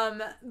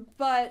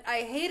 But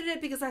I hated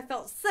it because I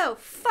felt so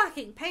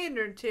fucking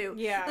pandered to.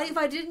 Yeah. If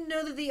I didn't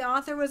know that the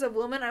author was a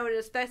woman, I would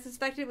have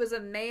suspected it was a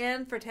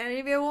man pretending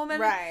to be a woman.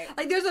 Right.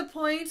 There's a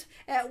point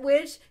at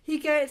which he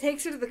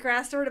takes her to the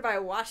craft store to buy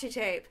washi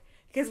tape.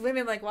 Because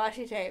women like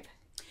washi tape.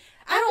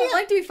 I don't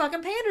like to be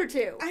fucking pandered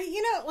to.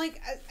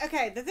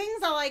 Okay, the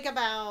things I like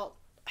about...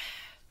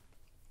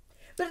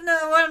 But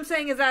no, what I'm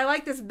saying is I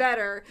like this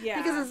better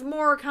because it's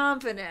more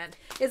confident.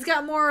 It's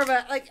got more of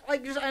a,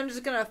 I'm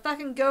just going to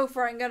fucking go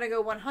for it. I'm going to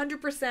go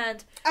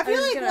 100%. I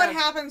feel like what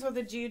happens with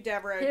the Jude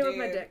Devereaux dude with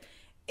my dick.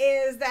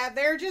 Is that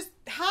they're just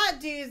hot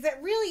dudes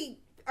that really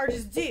are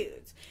just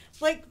dudes.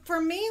 Like,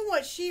 for me,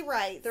 what she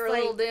writes... They're a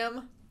little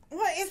dim.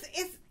 Well,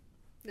 it's...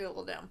 They're a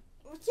little dim.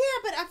 Yeah,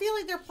 but I feel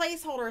like they're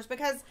placeholders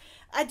because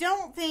I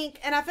don't think...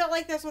 And I felt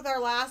like this with our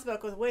last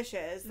book with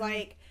Wishes. Mm-hmm.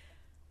 Like,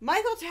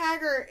 Michael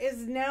Taggart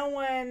is no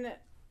one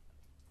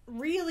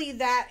really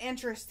that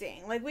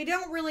interesting. Like, we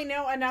don't really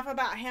know enough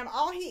about him.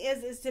 All he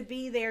is to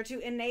be there to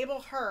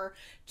enable her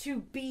to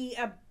be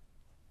a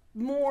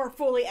more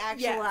fully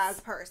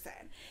actualized person.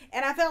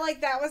 And I felt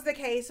like that was the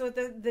case with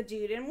the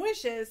dude in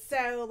Wishes.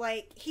 So,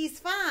 like, he's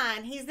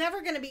fine. He's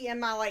never going to be in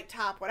my, like,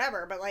 top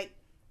whatever. But, like,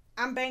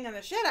 I'm banging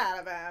the shit out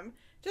of him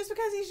just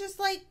because he's just,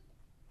 like,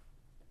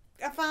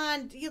 I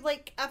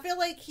feel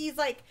like he's,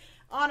 like,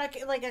 on a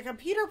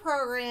computer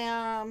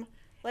program.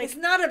 Like, it's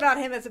not about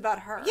him, it's about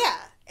her. Yeah.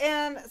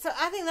 And so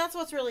I think that's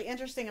what's really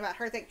interesting about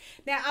her thing.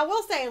 Now, I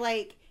will say,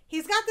 like,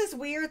 he's got this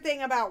weird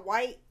thing about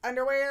white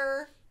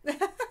underwear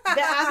that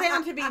I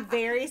found to be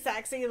very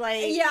sexy.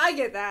 Like, yeah, I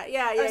get that.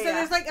 Yeah. So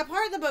there's, like, a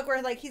part of the book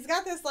where, like, he's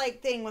got this,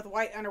 like, thing with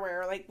white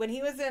underwear. Like, when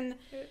he was in...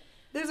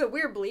 There's a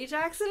weird bleach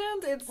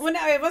accident? Well,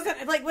 no, it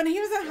wasn't. Like, when he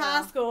was in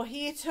high school,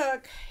 he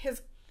took...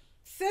 His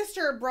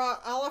sister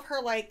brought all of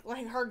her, like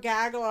her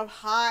gaggle of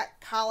hot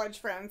college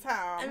friends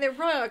home. And they were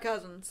probably not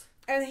cousins.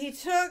 And he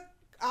took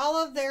all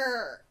of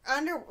their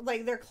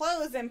their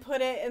clothes and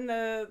put it in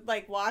the,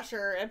 like,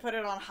 washer and put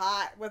it on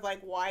hot with,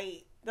 like,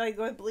 white, like,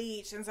 with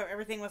bleach. And so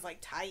everything was, like,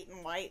 tight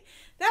and white.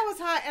 That was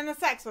hot, and the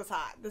sex was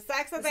hot. The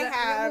sex that they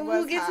had was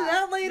We'll get hot. to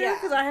that later,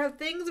 because I have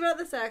things about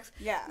the sex.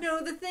 Yeah.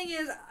 No, the thing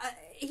is,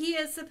 he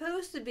is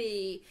supposed to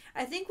be,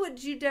 I think what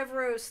Jude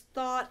Devereaux's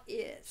thought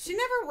is... She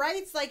never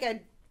writes, like,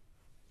 a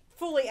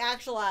fully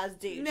actualized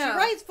dude. No. She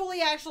writes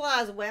fully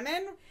actualized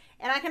women...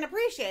 And I can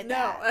appreciate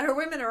that. No, her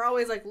women are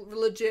always, like,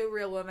 legit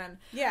real women.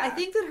 Yeah. I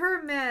think that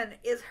her men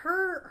is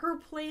her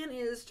plan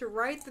is to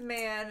write the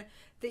man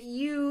that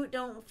you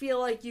don't feel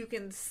like you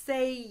can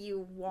say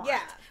you want.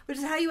 Yeah. Which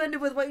is how you end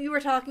up with what you were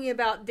talking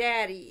about,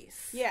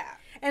 daddies. Yeah.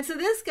 And so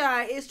this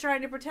guy is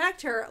trying to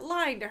protect her,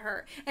 lying to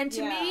her. And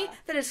to me,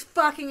 that is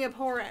fucking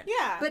abhorrent.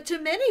 Yeah. But to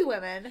many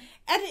women...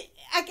 And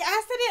I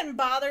guess it didn't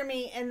bother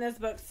me in this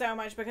book so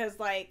much because,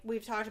 like,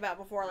 we've talked about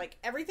before, like,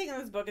 everything in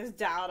this book is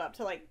dialed up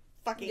to, like,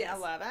 fucking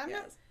 11.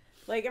 Yes.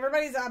 Like,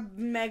 everybody's a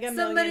mega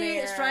Somebody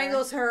millionaire.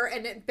 strangles her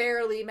and it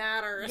barely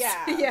matters.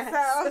 Yeah. Yes. So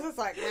I was just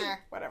like,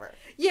 whatever.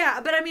 Yeah,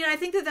 but I mean, I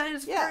think that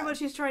is part of what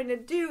she's trying to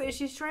do, is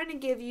she's trying to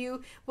give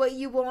you what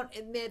you won't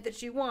admit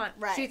that you want,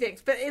 she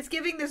thinks. But it's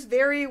giving this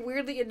very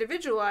weirdly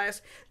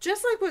individualized,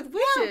 just like with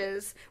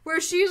Wishes,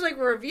 where she's, like,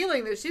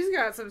 revealing that she's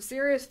got some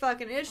serious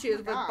fucking issues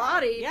with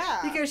body.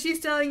 Yeah. Because she's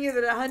telling you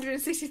that a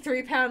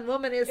 163-pound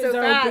woman is so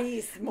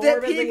obese, fat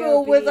that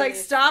people would, like,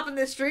 stop in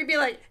the street and be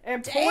like,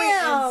 and damn, point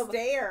and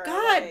stare.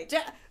 God, like,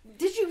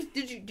 did you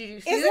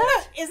see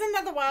that? Isn't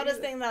that the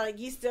wildest thing that, like,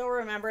 you still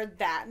remember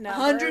that number?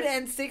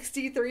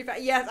 163.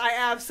 Yes, I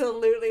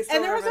absolutely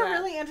still remember. And there was a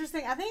really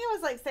interesting, I think it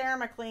was, like, Sarah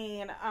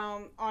McLean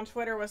on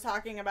Twitter was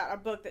talking about a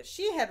book that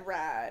she had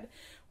read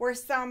where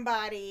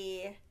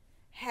somebody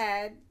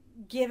had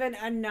given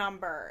a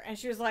number and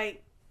she was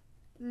like,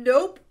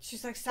 nope.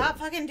 She's like, stop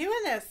fucking doing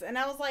this. And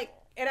I was like,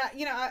 and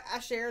I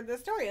shared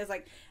this story. I was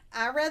like,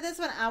 I read this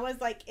when I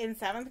was, like, in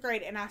 7th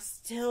grade and I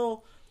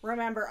still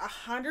remember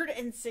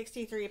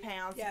 163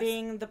 pounds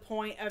being the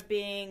point of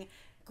being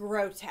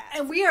grotesque.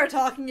 And we are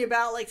talking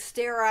about, like,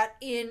 stare at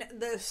in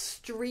the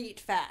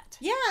street fat.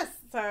 Yes.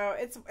 So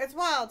it's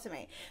wild to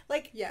me.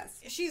 Like, yes,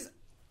 she's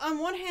on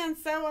one hand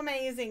so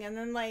amazing and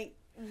then, like,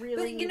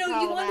 really but,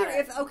 you wonder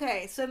if,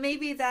 okay, so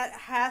maybe that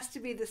has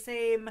to be the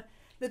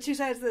two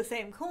sides of the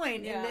same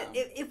coin. Yeah. And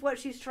that if what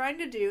she's trying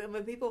to do, and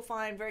what people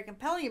find very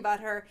compelling about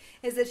her,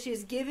 is that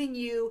she's giving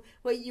you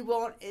what you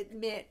won't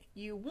admit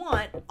you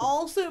want,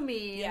 also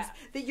means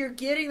that you're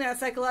getting that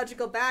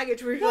psychological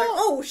baggage where you're like,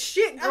 oh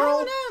shit, girl, I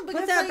don't know,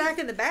 put that back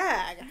in the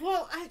bag.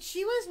 Well,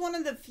 she was one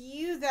of the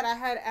few that I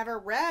had ever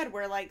read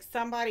where, like,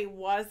 somebody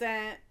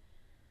wasn't,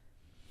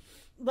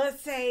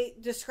 let's say,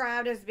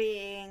 described as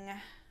being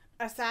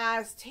a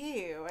size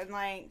 2, and,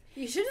 like,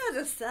 you shouldn't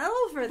have to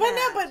settle for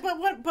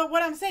that. But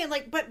what I'm saying,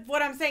 like, but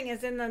what I'm saying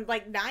is in the,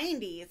 like,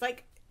 90s,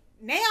 like,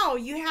 now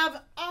you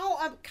have all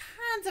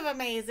kinds of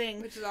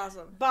amazing, which is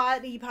awesome,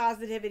 body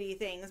positivity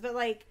things, but,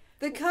 like,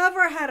 the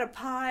cover had a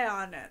pie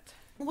on it.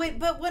 Wait,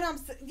 but what I'm,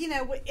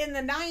 in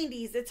the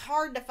 90s, it's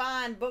hard to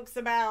find books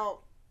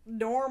about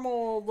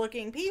normal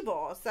looking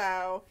people,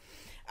 so.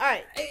 All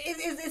right.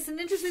 It's an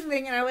interesting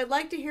thing, and I would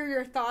like to hear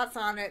your thoughts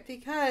on it,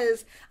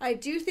 because I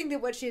do think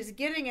that what she's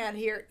getting at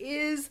here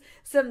is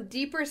some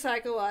deeper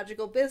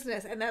psychological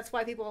business, and that's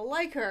why people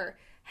like her.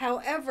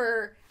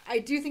 However, I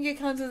do think it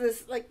comes with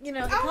this, like, it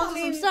comes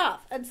with some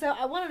stuff. And so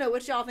I want to know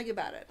what y'all think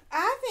about it.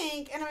 I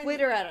think, and I mean, Tweet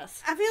her at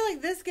us. I feel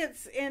like this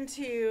gets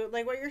into,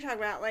 like, what you're talking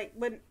about, like,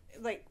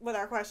 with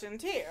our question,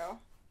 too.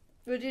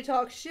 Would you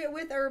talk shit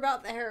with or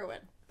about the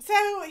heroine?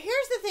 So,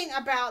 here's the thing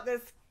about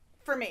this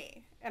for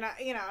me. And,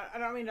 I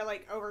don't mean to,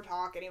 like,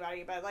 over-talk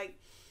anybody, but, like,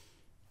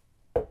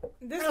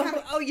 this kind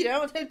of... Oh, you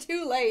don't?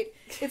 Too late.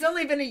 It's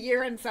only been a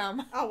year and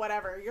some. Oh,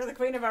 whatever. You're the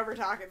queen of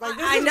over-talking. Like,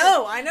 I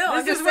know.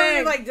 This is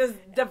where we, like, just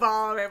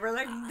devolve it. We're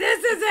like,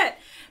 this is it.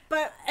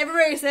 But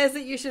everybody says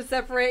that you should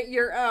separate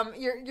your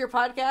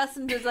podcast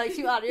into, like,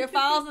 2 audio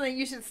files, and then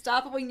you should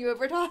stop it when you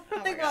overtalk. Oh,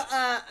 okay.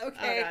 Oh,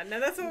 God. No,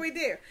 that's what we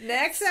do.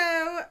 Next. So,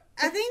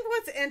 I think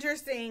what's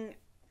interesting...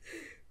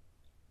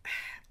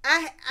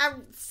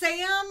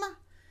 Sam...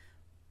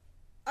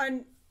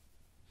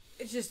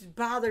 it just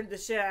bothered the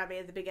shit out of me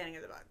at the beginning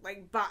of the book. I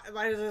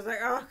was like,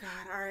 oh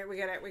God, all right, we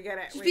get it.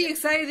 Just be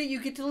excited that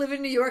you get to live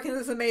in New York in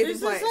this amazing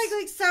place. It's just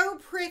like so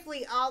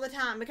prickly all the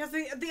time. Because the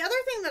other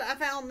thing that I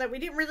found that we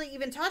didn't really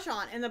even touch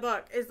on in the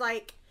book is,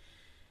 like,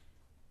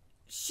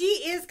 she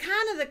is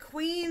kind of the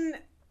queen,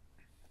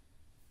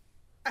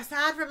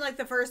 aside from, like,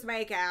 the first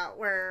makeout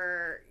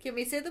where... Can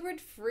we say the word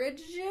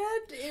frigid?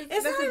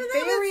 That's a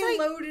very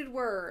loaded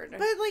word.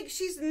 But, like,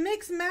 she's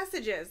mixed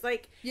messages.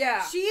 Like,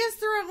 yeah. She is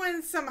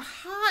throwing some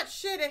hot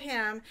shit at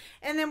him,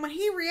 and then when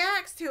he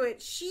reacts to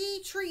it,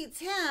 she treats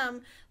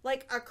him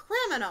like a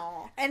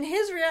criminal. And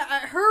his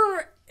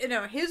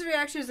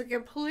reaction is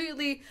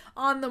completely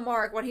on the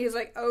mark when he's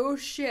like, oh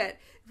shit.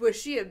 Was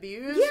she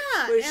abused?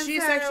 Yeah. Was she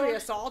sexually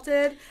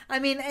assaulted? I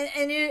mean,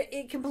 and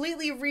it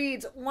completely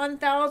reads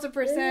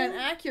 1,000%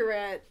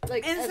 accurate.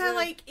 Like, and so,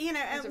 like,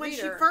 and when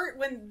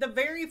when the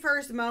very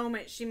first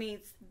moment she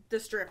meets the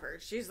stripper,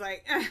 she's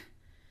like,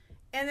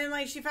 and then,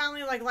 like, she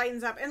finally, like,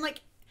 lightens up, and,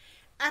 like,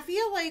 I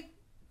feel like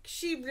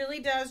she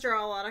really does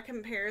draw a lot of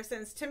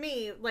comparisons to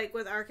me, like,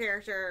 with our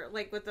character,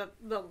 like, with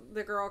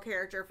the girl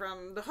character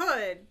from the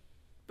Hood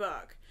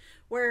book,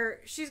 where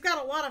she's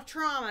got a lot of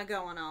trauma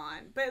going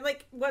on. But,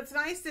 like, what's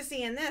nice to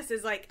see in this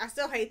is, like, I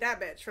still hate that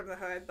bitch from the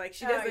Hood. Like,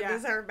 she doesn't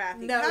deserve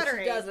Matthew Cuttery.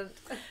 No, she doesn't.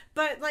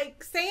 But,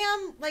 like,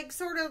 Sam, like,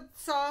 sort of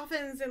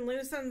softens and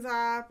loosens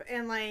up,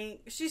 and,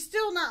 like, she's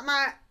still not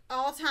my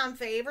all-time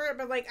favorite,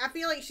 but, like, I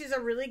feel like she's a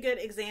really good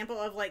example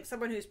of, like,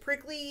 someone who's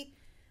prickly,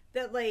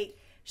 that, like...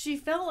 She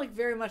felt like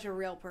very much a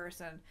real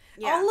person.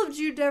 Yeah. All of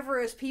Jude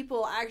Devereux's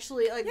people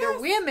actually, like, they're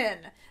women.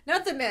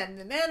 Not the men.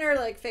 The men are,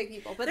 like, fake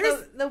people. But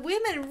the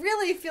women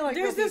really feel like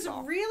real people. There's this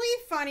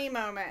really funny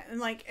moment. And,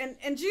 like, and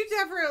Jude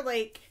Devereux,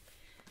 like,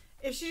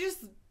 if she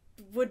just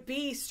would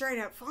be straight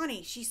up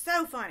funny, she's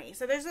so funny.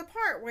 So there's a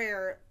part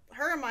where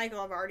her and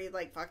Michael have already,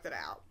 like, fucked it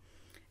out.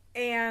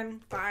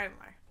 And finally,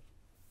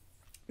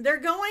 they're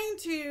going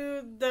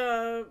to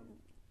the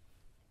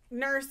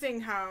nursing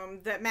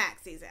home that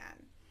Maxie's in.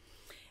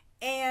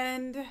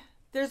 And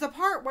there's a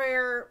part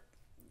where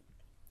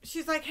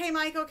she's like, hey,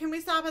 Michael, can we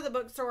stop at the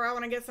bookstore? I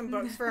want to get some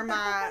books for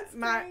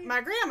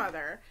my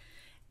grandmother.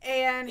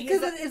 And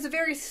because it's a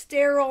very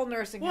sterile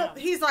nursing home. Well,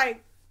 he's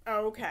like,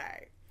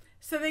 okay.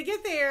 So they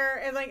get there,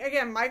 and, like,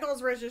 again,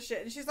 Michael's rich as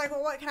shit. And she's like,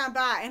 well, what can I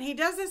buy? And he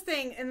does this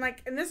thing, and,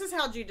 like, and this is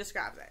how Jude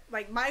describes it.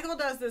 Like, Michael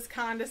does this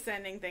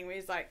condescending thing where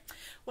he's like,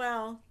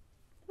 well,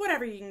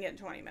 whatever you can get in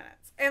 20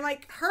 minutes. And,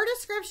 like, her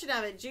description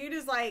of it, Jude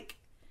is like,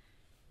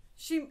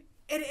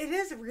 It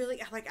is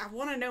really, like, I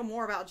want to know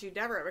more about Jude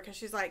Devereux, because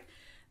she's like,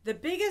 the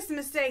biggest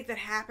mistake that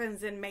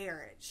happens in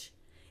marriage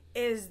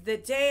is the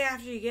day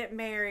after you get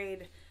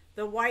married,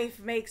 the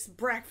wife makes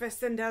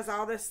breakfast and does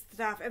all this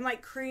stuff and,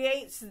 like,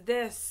 creates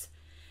this,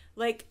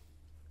 like,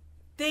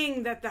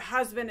 thing that the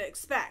husband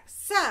expects.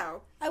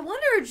 So I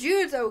wonder if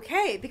Jude's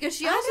okay, because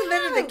she also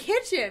been in the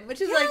kitchen, which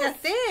is like a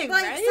thing,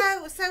 like,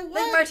 right? So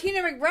what? Like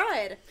Martina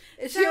McBride.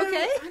 Is she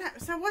okay?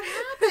 So what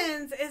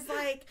happens is,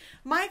 like,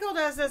 Michael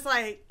does this,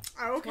 like,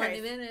 okay,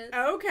 20 minutes.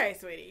 Okay,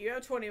 sweetie, you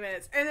have 20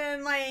 minutes, and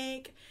then,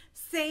 like,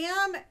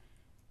 Sam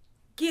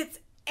gets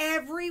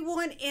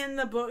everyone in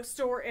the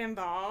bookstore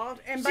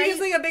involved, and she gets,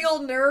 like, a big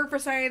old nerd for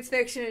science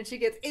fiction, and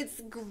it's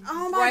great.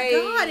 Oh my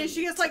God, and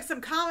she gets, like,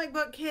 some comic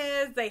book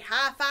kids, they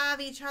high-five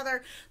each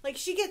other, like,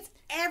 she gets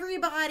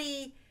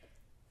everybody.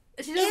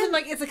 She doesn't,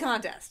 like, it's a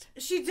contest.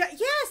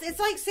 Yes, it's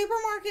like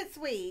Supermarket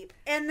Sweep,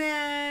 and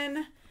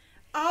then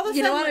all of a sudden...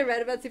 You know what I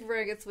read about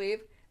Supermarket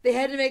Sweep? They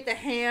had to make the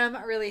ham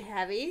really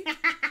heavy.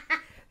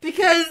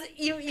 Because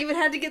you would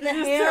have to get the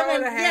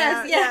ham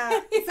and yeah.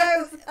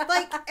 So,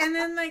 like, and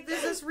then, like,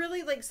 there's this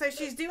really, like, so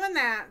she's doing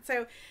that.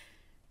 So,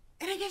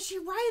 and I guess she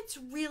writes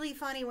really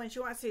funny when she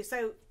wants to.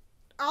 So,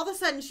 all of a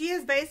sudden, she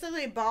has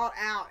basically bought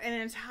out an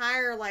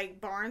entire,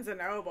 like, Barnes and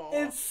Noble.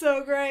 It's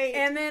so great.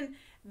 And then,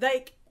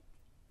 like,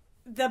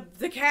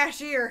 the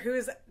cashier,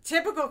 who's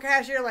typical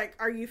cashier, like,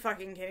 are you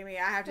fucking kidding me?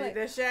 I have to do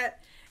this shit.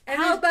 And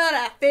how about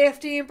a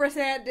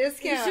 15%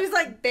 discount? She's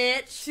like,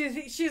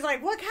 bitch. She's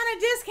like, what kind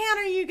of discount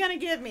are you going to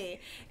give me?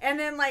 And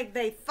then, like,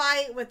 they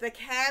fight with the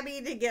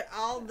cabbie to get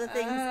all the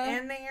things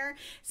in there.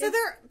 So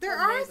there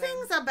are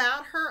things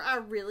about her I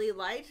really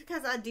liked,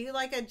 because I do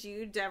like a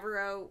Jude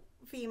Devereux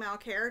female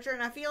character,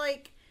 and I feel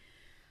like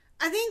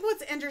I think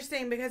what's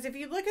interesting, because if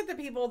you look at the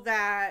people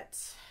that,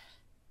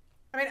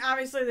 I mean,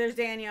 obviously there's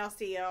Danielle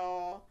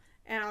Steele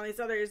and all these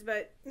others,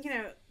 but, you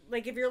know,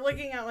 like if you're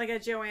looking at like a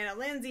Joanna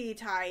Lindsay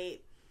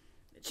type,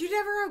 Jude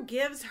Devereaux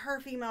gives her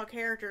female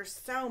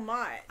characters so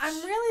much.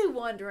 I'm really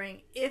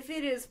wondering if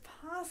it is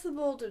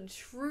possible to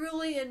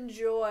truly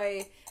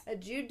enjoy a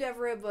Jude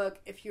Devereaux book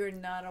if you're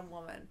not a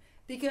woman.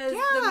 Because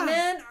the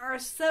men are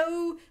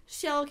so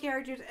shell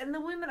characters and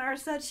the women are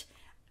such...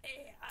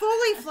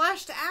 fully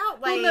fleshed out.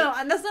 Like, well, no,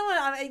 and that's not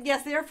what I mean.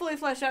 Yes, they are fully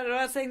fleshed out. I'm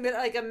not saying that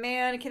like a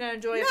man can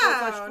enjoy a fully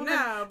fleshed woman.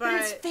 No, but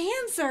it's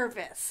fan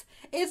service.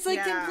 It's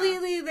like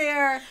completely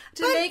there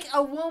to make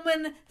a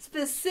woman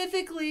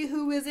specifically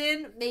who is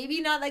in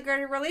maybe not that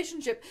great a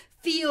relationship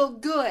feel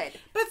good.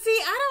 But see,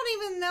 I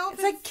don't even know if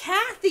it's like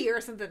Kathy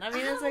or something. I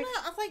mean, it's like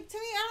to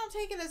me, I don't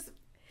take it as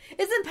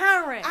it's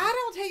empowering. I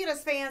don't take it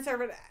as fan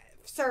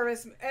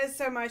service as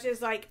so much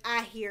as like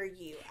I hear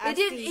you. It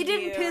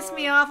didn't piss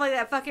me off like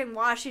that fucking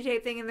washi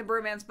tape thing in the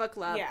Bromance Book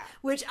Club. Yeah.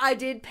 Which I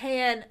did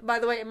pan, by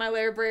the way, in my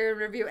library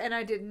review, and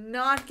I did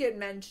not get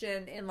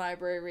mentioned in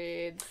library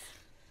reads.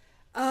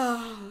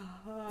 Oh.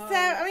 So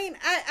I mean,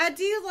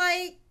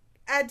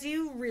 I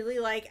do really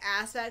like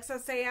aspects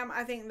of Sam.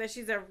 I think that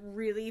she's a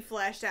really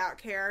fleshed out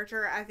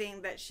character. I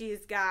think that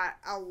she's got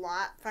a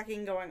lot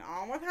fucking going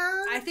on with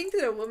her. I think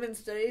that a women's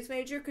studies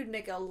major could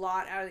make a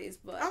lot out of these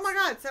books. Oh my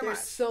god, There's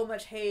so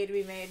much hay to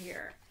be made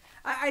here.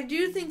 I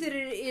do think that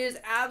it is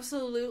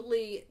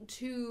absolutely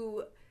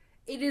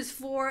it is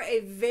for a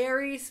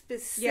very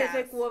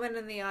specific woman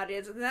in the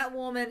audience, and that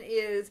woman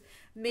is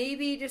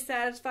maybe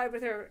dissatisfied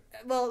with her,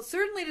 well,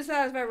 certainly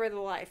dissatisfied with her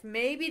life,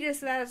 maybe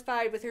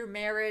dissatisfied with her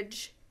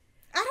marriage.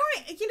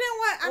 You know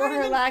what?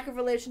 Or her lack of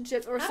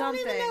relationships or something.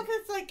 I don't even know if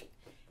it's like,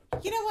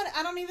 you know what?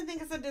 I don't even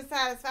think it's a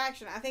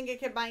dissatisfaction. I think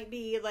it might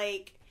be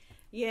like,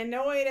 you're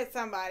annoyed at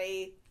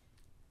somebody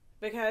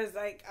because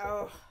like,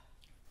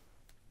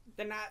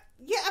 they're not,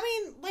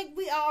 I mean, like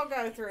we all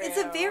go through it. It's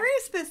a very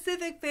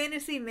specific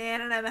fantasy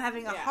man, and I'm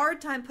having a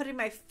hard time putting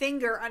my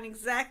finger on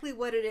exactly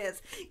what it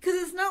is. Because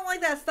it's not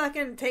like that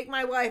fucking take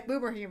my wife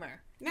boomer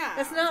humor. No.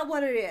 That's not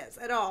what it is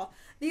at all.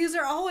 These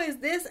are always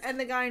this and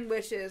the guy in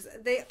Wishes.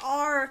 They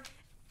are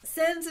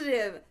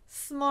sensitive,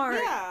 smart.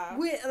 Yeah.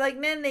 Like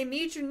men, they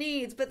meet your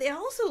needs, but they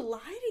also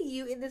lie to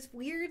you in this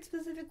weird,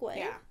 specific way.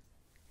 Yeah.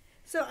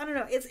 So, I don't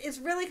know. It's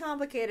really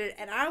complicated,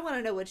 and I want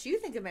to know what you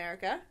think,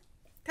 America.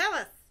 Tell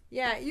us.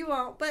 Yeah, you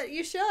won't, but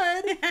you should.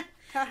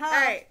 All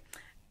right.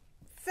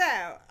 So,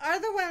 are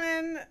the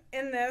women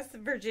in this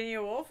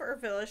Virginia Woolf or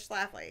Phyllis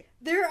Schlafly?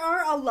 There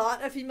are a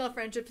lot of female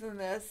friendships in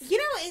this. You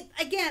know,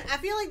 again, I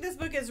feel like this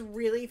book is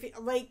really,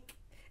 like...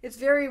 It's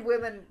very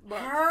women book.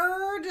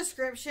 Her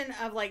description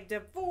of, like,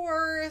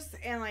 divorce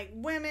and, like,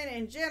 women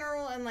in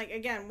general and, like,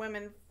 again,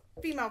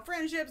 female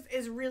friendships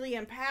is really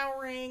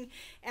empowering.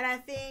 And I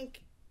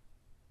think,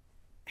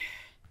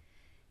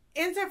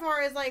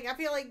 insofar as, like, I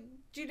feel like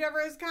Jude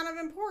Devereaux is kind of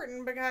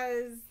important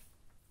because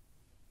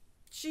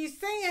she's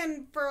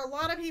saying for a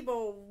lot of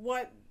people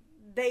what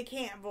they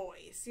can't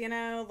voice, you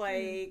know,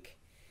 like,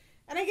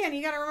 and again,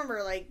 you got to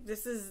remember, like,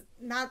 this is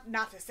not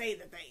to say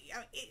that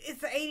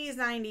it's the 80s,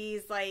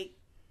 90s, like,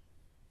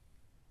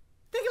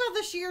 think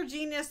about the sheer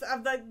genius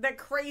of the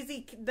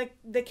crazy,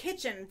 the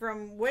kitchen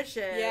from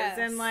Wishes. Yes.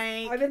 And,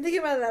 like, I've been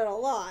thinking about that a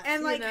lot.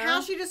 And, like, how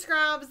she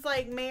describes,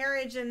 like,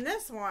 marriage in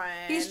this one.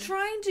 He's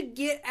trying to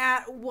get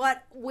at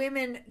what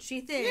women, she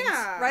thinks,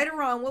 right or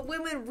wrong, what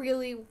women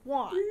really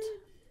want.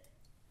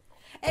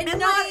 And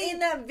not in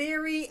that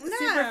very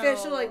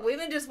superficial, like,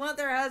 women just want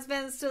their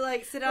husbands to,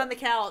 like, sit on the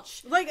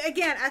couch. Like,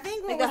 again, I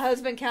think... Like the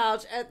husband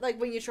couch, at, like,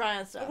 when you try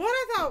on stuff. What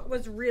I thought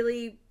was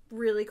really,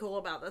 really cool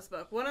about this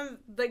book, one of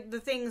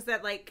the things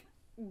that, like,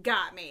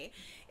 got me,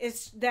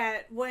 is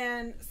that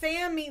when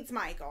Sam meets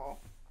Michael,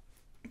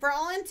 for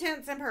all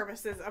intents and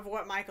purposes of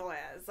what Michael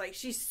is, like,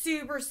 she's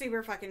super,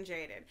 super fucking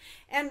jaded.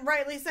 And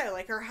rightly so.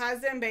 Like, her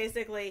husband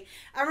basically...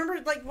 I remember,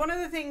 like, one of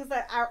the things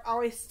that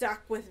always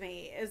stuck with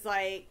me is,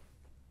 like,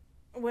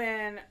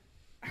 when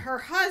her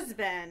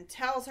husband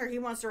tells her he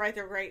wants to write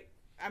the great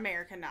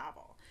American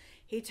novel,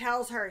 he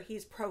tells her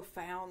he's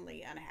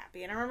profoundly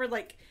unhappy. And I remember,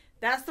 like,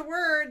 that's the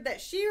word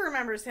that she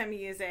remembers him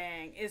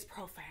using, is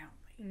profoundly.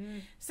 Mm-hmm.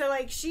 So,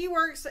 like, she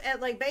works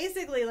at, like,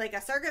 basically, like,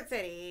 a Circuit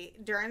City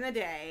during the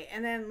day,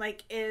 and then,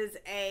 like, is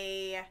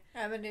a...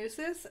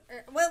 Amanuensis?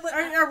 Or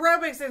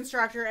aerobics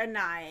instructor at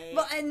night.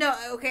 Well, no,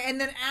 okay, and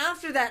then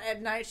after that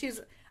at night, she's...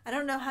 I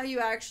don't know how you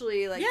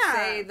actually, like,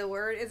 say the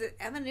word. Is it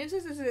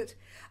amanuensis? Is it...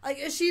 Like,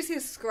 she's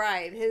his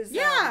scribe. His,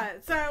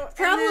 so...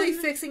 Probably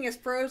fixing his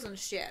prose and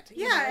shit.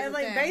 Yeah, and,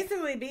 like,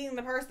 basically being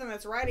the person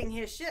that's writing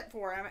his shit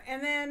for him.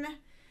 And then...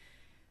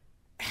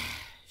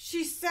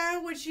 She's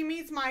so... When she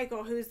meets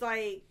Michael, who's,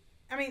 like...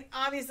 I mean,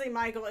 obviously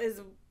Michael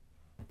is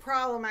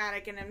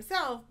problematic in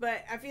himself,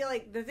 but I feel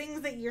like the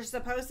things that you're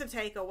supposed to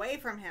take away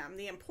from him,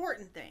 the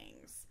important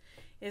things,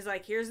 is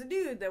like, here's the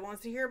dude that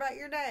wants to hear about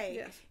your day.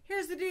 Yes.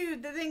 Here's the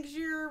dude that thinks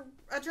you're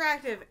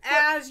attractive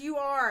as you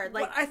are.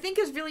 Like, what I think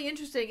is really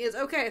interesting is,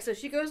 okay, so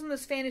she goes on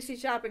this fantasy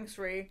shopping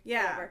spree.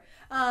 Yeah.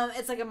 Whatever.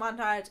 It's like a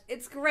montage.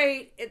 It's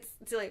great. It's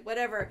silly.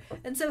 Whatever.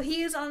 And so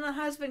he is on the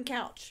husband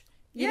couch.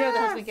 You know the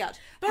husband couch.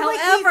 But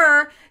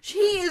however, he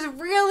is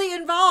really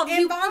involved.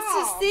 He wants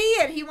to see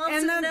it. He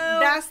wants to know.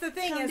 That's the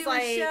thing. It's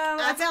like,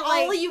 I felt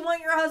all like you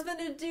want your husband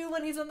to do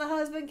when he's on the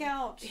husband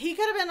couch. he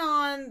could have been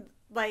on,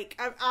 like,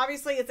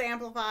 obviously it's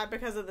amplified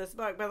because of this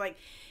book, but like,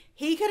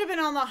 he could have been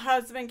on the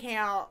husband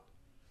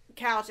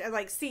couch at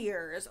like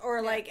Sears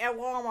or like at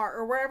Walmart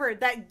or wherever.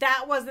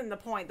 That wasn't the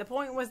point. The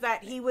point was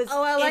that he was.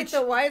 Oh, I like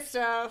the white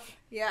stuff.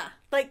 Yeah,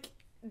 like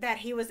that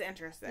he was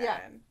interested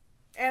in.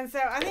 And so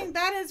I think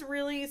that is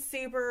really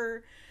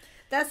super.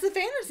 That's the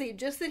fantasy,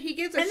 just that he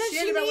gives a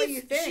shit about what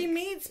you think. She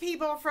meets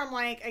people from,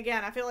 like,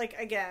 again, I feel like,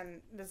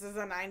 again, this is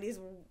a 90s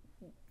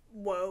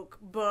woke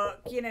book.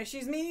 You know,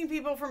 she's meeting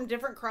people from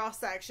different cross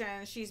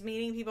sections. She's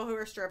meeting people who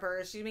are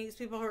strippers. She meets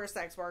people who are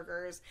sex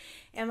workers.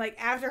 And, like,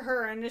 after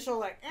her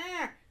initial,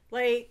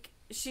 like,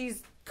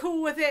 she's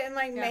cool with it and,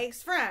 like,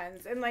 makes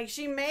friends. And, like,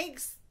 she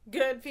makes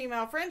good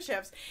female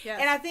friendships. Yes.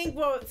 And I think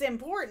what's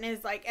important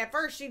is, like, at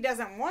first she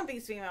doesn't want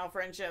these female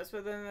friendships,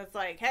 but then it's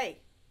like,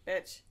 hey,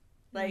 bitch,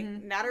 like,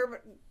 not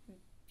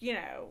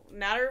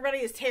everybody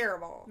is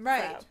terrible.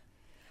 Right.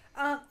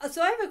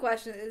 So I have a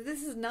question.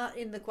 This is not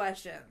in the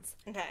questions.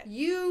 Okay.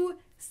 You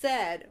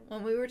said,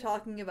 when we were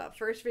talking about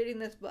first reading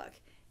this book,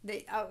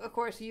 that, of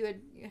course, you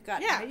had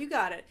got it. You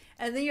got it.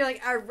 And then you're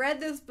like, I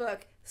read this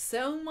book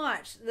so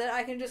much that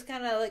I can just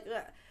kind of, like...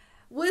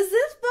 Was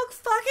this book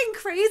fucking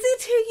crazy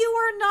to you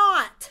or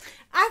not?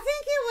 I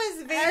think it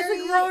was very...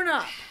 As a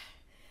grown-up.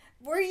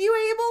 Were you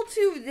able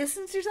to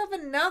distance yourself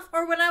enough?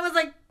 Or when I was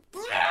like...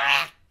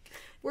 I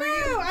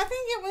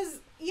think it was...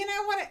 You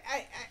know what?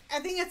 I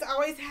think it's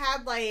always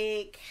had,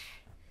 like...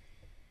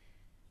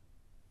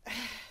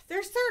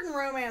 There's certain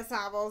romance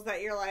novels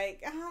that you're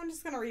like, oh, I'm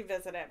just going to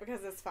revisit it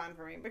because it's fun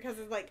for me. Because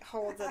it, like,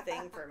 holds a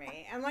thing for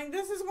me. And, like,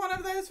 this is one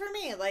of those for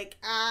me. Like,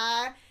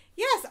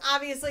 yes,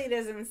 obviously it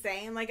is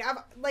insane. But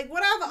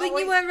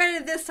you went read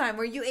it this time.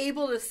 Were you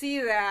able to see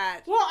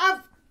that?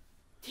 Well,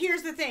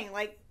 here's the thing.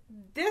 Like,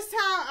 this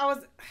time I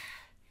was...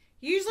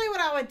 Usually what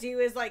I would do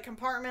is, like,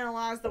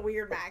 compartmentalize the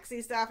weird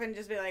maxi stuff and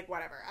just be like,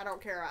 whatever, I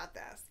don't care about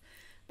this.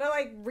 But,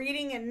 like,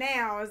 reading it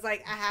now is,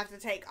 like, I have to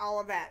take all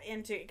of that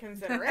into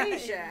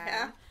consideration.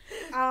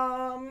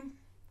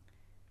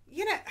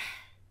 You know...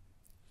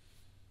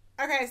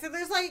 Okay, so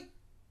there's, like,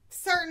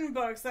 certain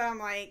books that I'm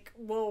like,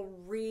 will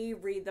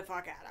reread the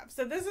fuck out of.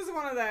 So this is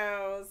one of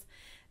those.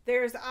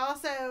 There's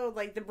also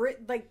like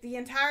the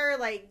entire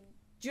like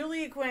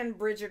Julia Quinn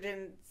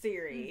Bridgerton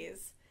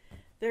series.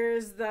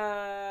 There's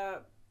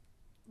the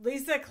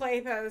Lisa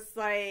Kleypas,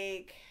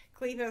 like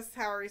Kleypas,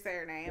 however you say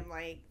her name,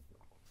 like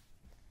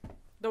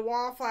the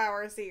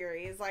Wallflower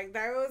series. Like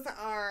those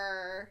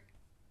are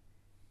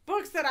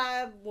books that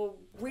I will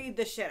read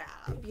the shit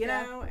out of, you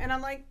know? And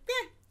I'm like,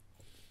 yeah.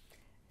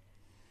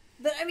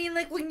 But, I mean,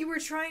 like, when you were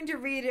trying to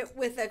read it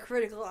with a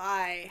critical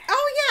eye.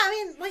 Oh, yeah, I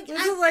mean, like...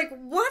 Was it like,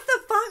 what the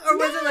fuck? Or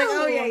was it like,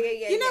 oh, yeah.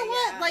 You know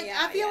what? Like,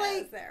 I feel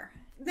like... There.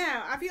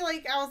 No, I feel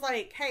like I was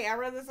like, hey, I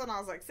read this when I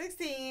was, like,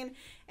 16.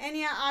 And,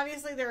 yeah,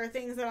 obviously there are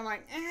things that I'm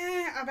like,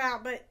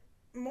 about. But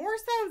more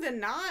so than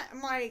not,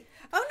 I'm like...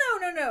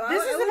 Oh, no.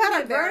 This is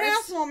about a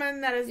grown-ass woman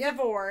that is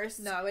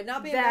divorced. No, I would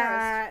not be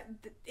embarrassed.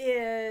 That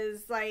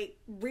is, like,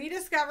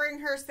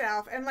 rediscovering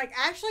herself and, like,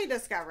 actually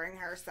discovering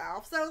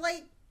herself. So,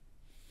 like...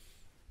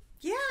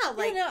 Yeah,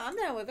 like... Yeah, no, I'm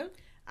down with it.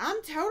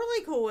 I'm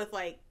totally cool with,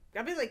 like...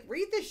 I'll be like,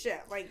 read this shit.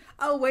 Like...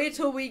 Oh, wait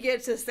till we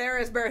get to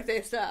Sarah's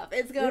birthday stuff.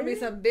 It's gonna be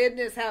some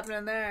business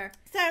happening there.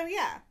 So,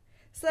 yeah.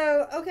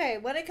 So, okay,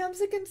 when it comes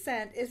to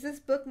consent, is this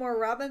book more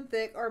Robin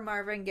Thicke or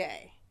Marvin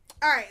Gaye?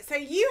 Alright, so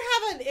you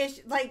have an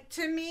issue... Like,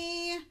 to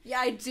me... Yeah,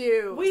 I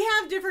do. We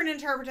have different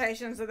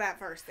interpretations of that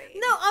first scene.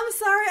 No, I'm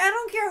sorry. I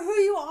don't care who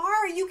you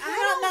are. You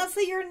cannot not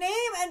say your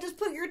name and just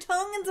put your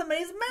tongue in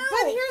somebody's mouth.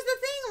 But here's the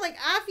thing. Like,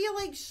 I feel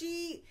like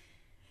she...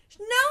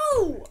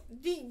 No!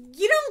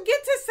 You don't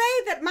get to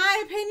say that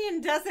my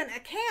opinion doesn't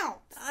account.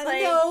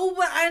 Like, no,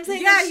 but I'm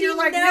saying that she was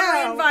like,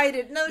 never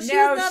invited. No, she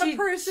was not a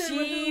person.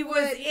 She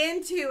was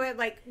into it.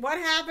 Like, what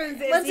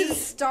happens is once it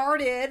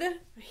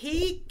started,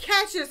 he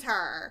catches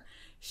her.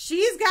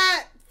 She's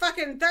got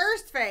fucking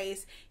thirst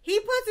face. He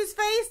puts his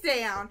face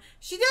down.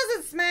 She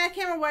doesn't smack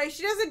him away.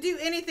 She doesn't do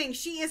anything.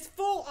 She is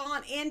full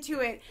on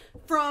into it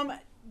from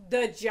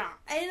the jump.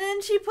 And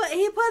then he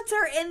puts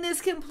her in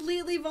this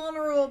completely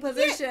vulnerable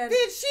position. Yeah,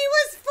 dude, she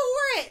was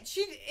for it.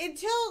 She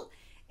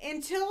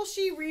until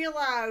she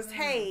realized,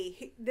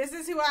 hey, this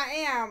is who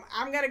I am.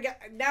 I'm gonna go.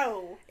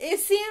 No, it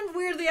seemed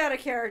weirdly out of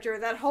character.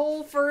 That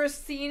whole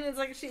first scene is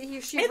like she.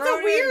 It's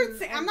a weird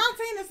scene. I'm not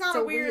saying it's not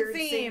a weird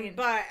scene,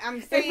 but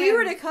I'm saying if we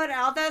were to cut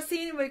out that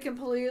scene, it would be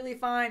completely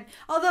fine.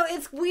 Although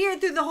it's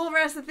weird through the whole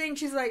rest of the thing.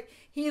 She's like,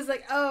 he's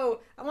like, oh,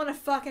 I want to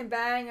fucking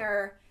bang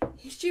her.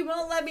 She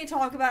won't let me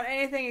talk about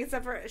anything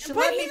except for she'll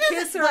let me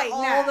kiss her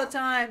all the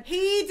time.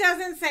 He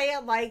doesn't say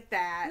it like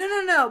that.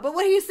 No. But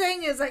what he's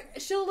saying is like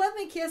she'll let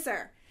me kiss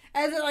her,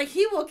 as in like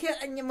he will kiss.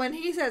 And when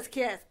he says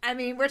kiss, I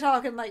mean we're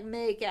talking like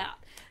make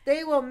out.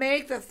 They will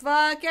make the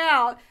fuck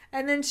out,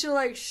 and then she'll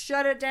like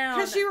shut it down.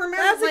 Because she remembers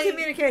that's like, a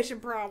communication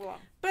problem.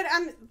 But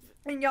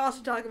and y'all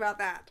should talk about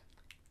that.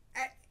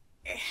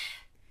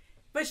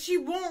 But she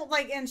won't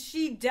and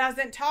she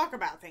doesn't talk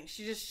about things.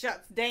 She just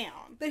shuts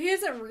down. But he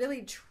doesn't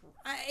really try.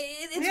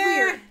 It's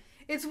weird.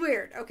 It's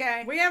weird,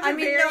 okay? We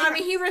have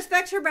he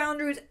respects her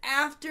boundaries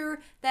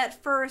after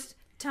that first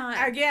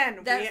time.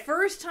 Again.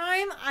 First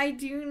time, I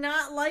do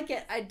not like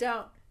it. I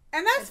don't.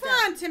 And that's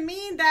fine. To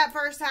me, that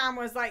first time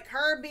was like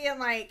her being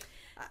like...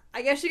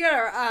 I guess you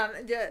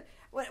gotta,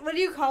 what do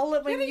you call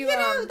it when you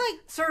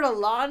sort of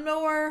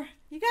lawnmower?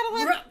 You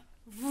gotta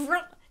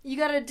you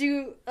gotta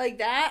do like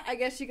that. I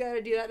guess you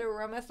gotta do that to a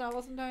romance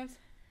novel sometimes.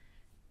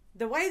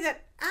 The way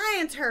that I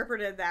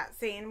interpreted that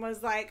scene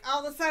was like,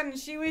 all of a sudden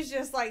she was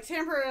just like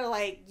temporarily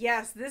like,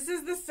 yes, this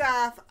is the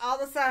stuff.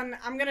 All of a sudden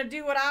I'm going to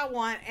do what I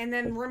want. And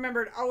then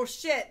remembered, oh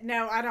shit,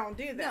 no, I don't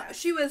do that. No,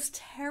 she was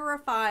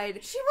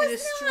terrified. She was in a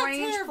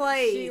strange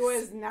place. She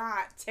was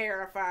not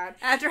terrified.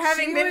 After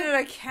having been in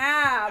a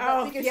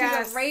cab. Because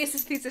she's a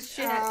racist piece of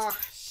shit.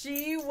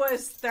 She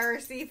was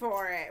thirsty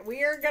for it.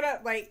 We are gonna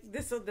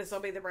this will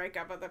be the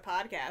breakup of the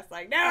podcast.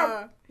 Like,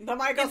 no, the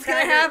Michael. It's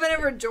gonna happen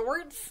over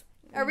jorts.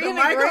 Are we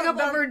gonna break up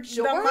over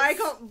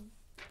jorts?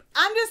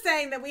 I'm just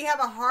saying that we have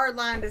a hard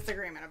line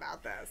disagreement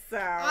about this. So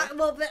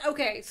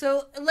okay.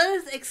 So let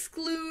us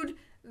exclude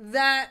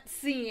that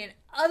scene.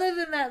 Other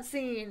than that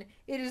scene,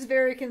 it is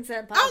very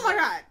consent positive. Oh my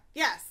god,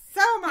 yes,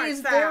 so much.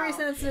 He's very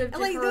sensitive to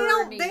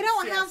her needs. They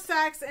don't have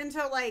sex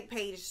until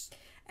page.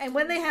 And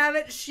when they have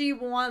it, she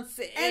wants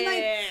it.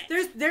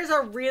 And there's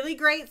a really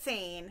great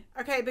scene,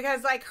 okay?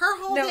 Because her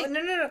whole thing...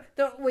 No.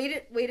 Don't wait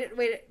it,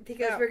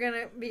 because we're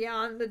gonna be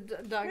on the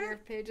Dogger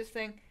Pages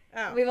thing.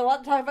 Oh. We have a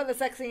lot to talk about the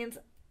sex scenes.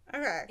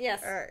 Okay.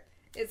 Yes. All right.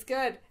 It's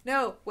good.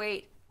 No,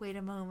 wait a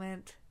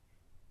moment.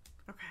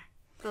 Okay.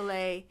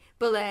 Belay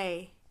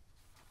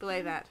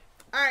that.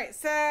 All right.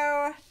 So,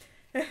 how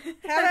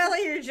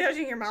about you're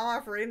judging your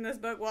mama for reading this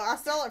book? Well, I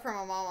stole it from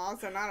my mama,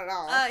 so not at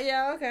all.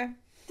 Yeah. Okay.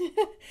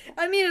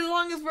 I mean, as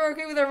long as we're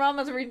okay with our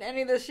mamas reading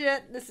any of this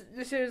shit, this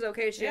shit is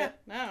okay shit. Yeah,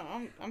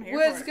 no, I'm here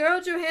Would for it.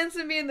 Scarlett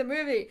Johansson be in the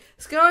movie?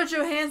 Scarlett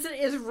Johansson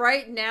is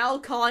right now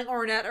calling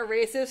Ornette a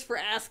racist for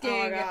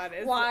asking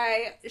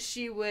why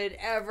she would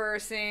ever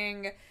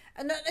sing.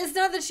 And it's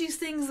not that she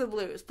sings the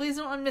blues. Please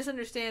don't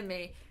misunderstand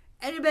me.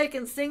 Anybody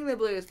can sing the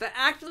blues, but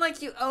acting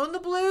like you own the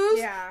blues?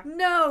 Yeah.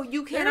 No,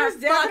 you cannot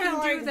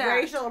fucking do that.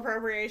 Racial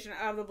appropriation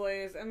of the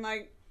blues, and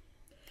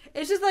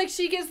it's just like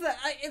she gets the...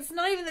 It's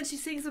not even that she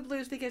sings the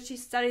blues because she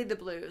studied the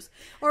blues.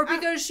 Or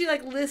because she,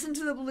 listened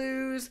to the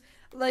blues,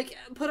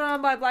 put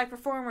on by black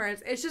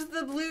performers. It's just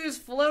the blues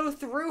flow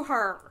through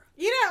her.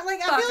 I feel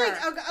like,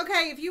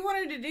 okay, if you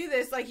wanted to do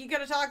this, you could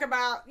have talked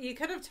about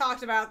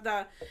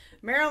the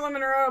Marilyn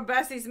Monroe,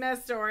 Bessie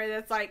Smith story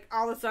that's,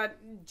 all of a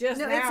sudden,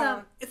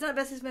 now... it's not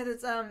Bessie Smith,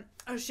 it's, oh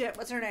shit,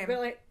 what's her name?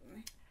 Billy...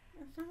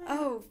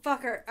 Oh,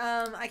 fuck her.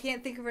 I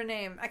can't think of her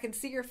name. I can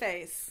see her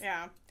face.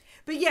 Yeah.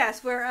 But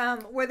yes, where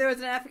there was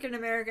an African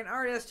American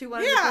artist who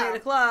wanted to play at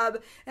a club,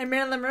 and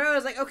Marilyn Monroe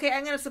was like, "Okay,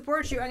 I'm going to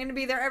support you. I'm going to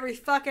be there every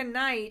fucking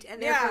night,"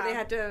 and therefore they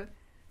had to.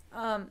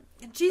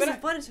 Jesus,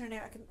 what is her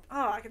name?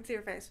 I can see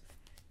her face.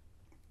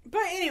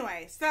 But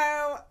anyway, so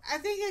I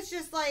think it's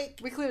just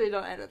we clearly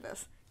don't edit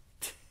this.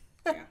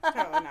 Yeah,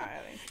 totally not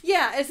editing.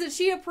 Yeah, it's that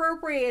she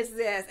appropriates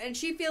this, and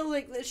she feels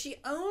like that she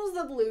owns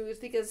the blues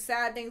because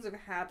sad things have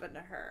happened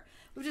to her.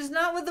 Which is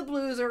not what the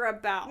blues are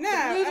about. No,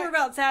 the blues are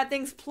about sad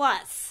things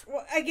plus.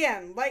 Well,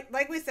 again,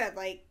 like we said,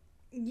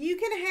 you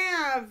can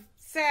have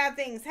sad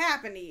things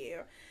happen to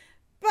you,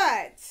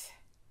 but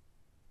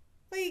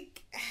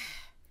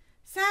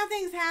sad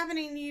things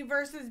happening to you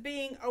versus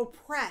being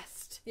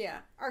oppressed,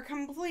 are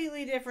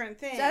completely different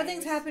things. Sad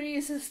things happening to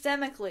you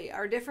systemically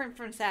are different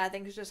from sad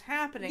things just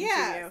happening to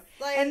you.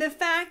 And the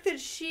fact that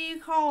she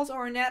calls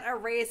Ornette a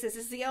racist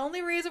is the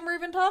only reason we're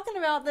even talking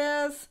about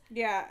this.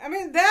 Yeah, I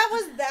mean that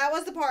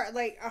was the part and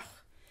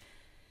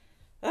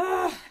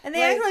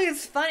they act like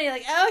it's funny, oh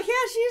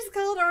yeah, she just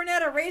called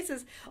Ornette a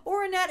racist.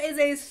 Ornette is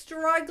a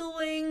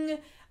struggling,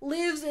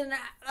 lives in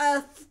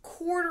an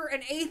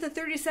eighth, a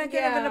 32nd of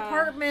an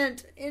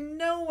apartment in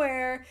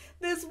nowhere.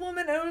 This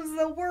woman owns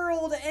the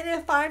world in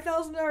a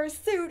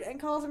 $5,000 suit and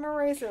calls him a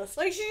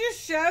racist. She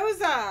just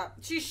shows up.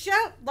 She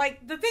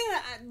the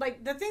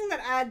thing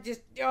that I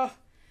just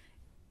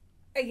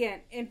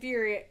again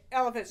infuriate.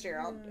 Ella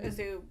Fitzgerald is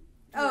who.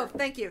 Oh,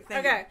 thank you.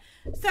 Okay,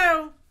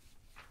 so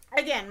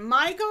again,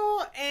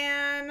 Michael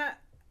and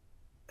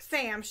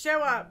Sam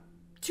show up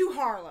to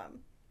Harlem.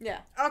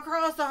 Yeah.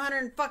 Across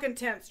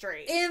 110th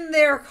Street. In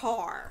their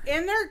car.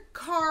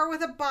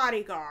 With a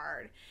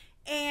bodyguard.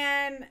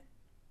 And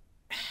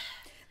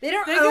they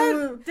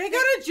go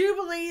to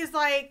Jubilee's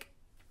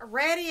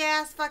ratty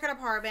ass fucking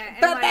apartment.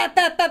 And bam, bam,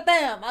 bam, bam,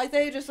 bam. Like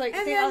they just like.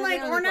 And then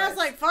like Ornette's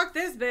like, fuck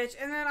this bitch,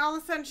 and then all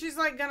of a sudden she's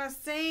like gonna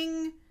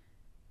sing.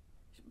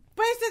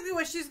 Basically,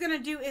 what she's gonna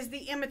do is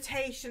the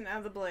imitation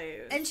of the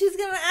blues, and she's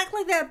gonna act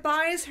like that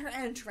buys her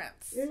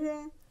entrance.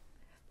 Mm-hmm.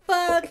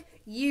 Fuck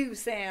you,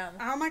 Sam.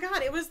 Oh my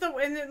god, it was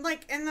and then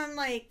like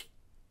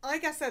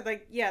I said,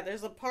 like, yeah,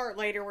 there's a part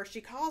later where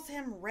she calls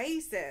him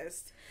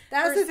racist.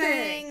 That's for the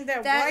saying thing.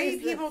 that That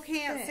white people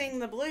can't sing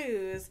the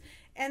blues.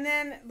 And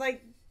then,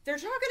 like, they're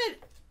talking to,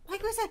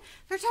 like we said,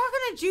 they're talking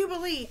to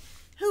Jubilee,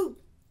 who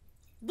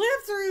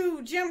lived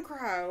through Jim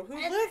Crow,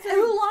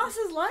 who lost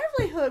his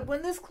livelihood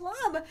when this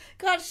club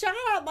got shot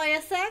up by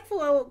a sack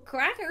full of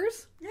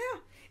crackers. Yeah.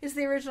 It's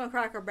the original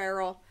Cracker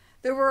Barrel.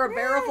 There were a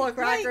barrel full of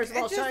crackers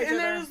while shot each other. And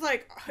then it was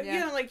like, you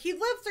know, like, he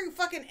lived through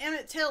fucking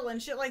Emmett Till and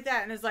shit like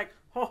that, and it's like,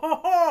 ho ho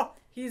ho,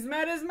 he's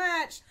met his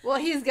match. Well,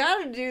 he's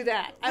got to do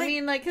that. Like, I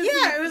mean, like, cause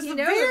yeah, it was he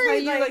knows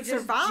very how you, like,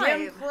 just survive.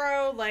 Jim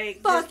Crow,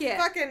 like, fuck it.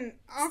 Fucking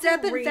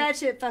Step and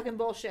fetch it fucking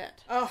bullshit.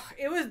 Oh,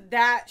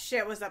 that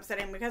shit was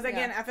upsetting because,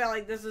 again, I felt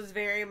like this was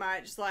very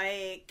much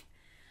like.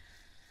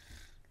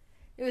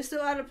 It was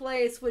so out of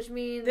place, which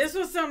means. This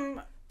was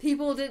some.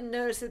 People didn't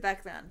notice it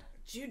back then.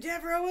 Jude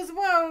Devereaux was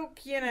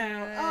woke, you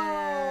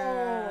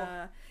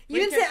know. You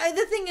can say,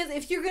 the thing is,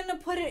 if you're going to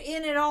put it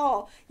in at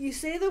all, you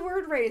say the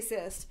word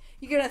racist,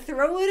 you're going to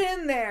throw it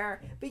in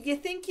there, but you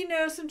think you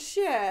know some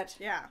shit.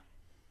 Yeah.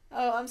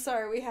 Oh, I'm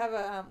sorry. We have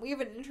an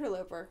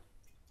interloper.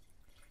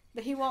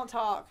 But he won't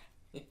talk.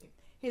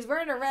 He's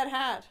wearing a red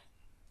hat.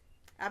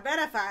 I bet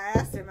if I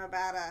asked him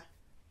about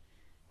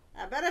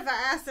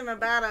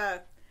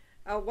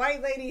a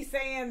white lady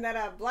saying that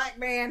a black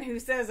man who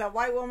says a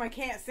white woman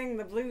can't sing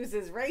the blues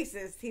is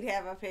racist, he'd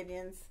have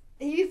opinions.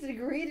 He's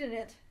agreed in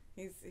it.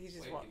 He's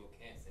just white people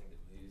can't sing the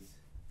blues.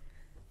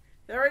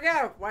 There we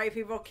go. White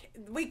people,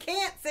 we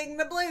can't sing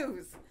the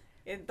blues.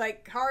 It's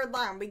like hard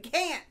line. We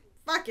can't.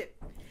 Fuck it.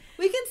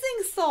 We can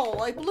sing soul.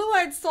 Like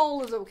Blue-Eyed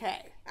Soul is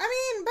okay.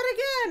 I mean, but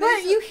again,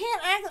 but you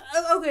can't act.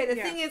 Okay, the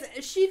thing is,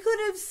 she could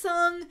have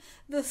sung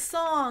the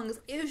songs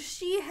if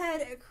she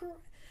had. If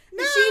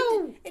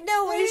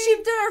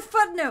she'd done her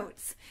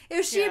footnotes.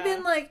 If she'd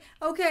been like,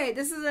 okay,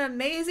 this is an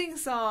amazing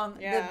song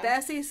that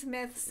Bessie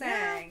Smith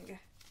sang. Yeah.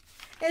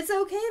 It's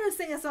okay to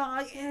sing a song,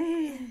 like,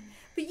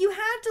 but you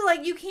have to,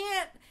 like, you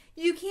can't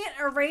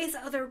erase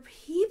other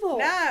people.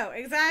 No,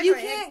 exactly. You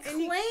can't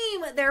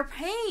claim their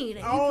pain.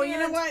 Oh, you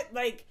know what?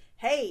 Like,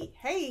 hey,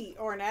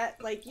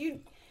 Ornette, like, you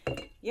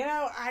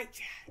know,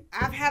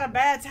 I've had a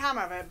bad time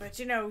of it, but,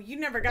 you know, you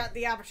never got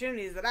the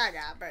opportunities that I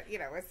got, but, you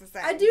know, it's the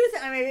same. I do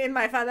in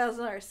my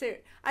 $5,000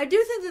 suit, I do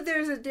think that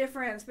there's a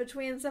difference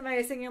between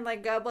somebody singing,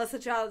 like, God Bless the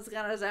Child That's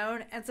Got His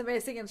Own and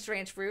somebody singing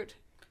Strange Fruit.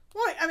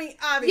 Well, I mean,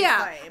 obviously.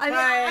 Yeah,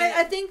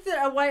 I think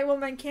that a white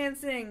woman can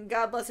sing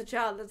God Bless a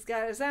Child That's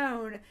Got His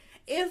Own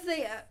if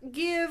they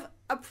give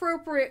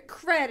appropriate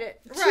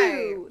credit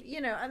to, you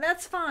know, and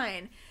that's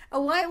fine.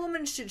 A white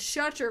woman should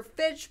shut her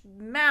bitch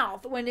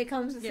mouth when it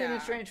comes to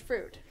singing Strange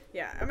Fruit.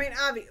 Yeah, I mean,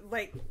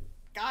 like,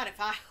 God,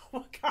 I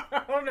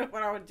don't know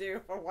what I would do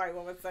if a white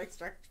woman sang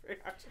Strange Fruit.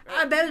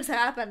 I bet it's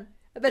happened.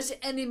 I bet you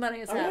any money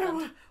has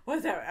happened.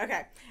 What's that?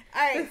 Okay.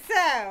 All right,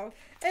 so.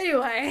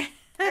 Anyway.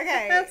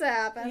 Okay. That's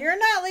happened. You're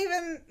not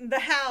leaving the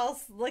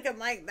house looking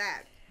like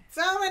that.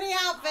 So many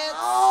outfits.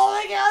 Oh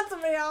my God, so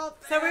many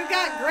outfits. So we've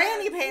got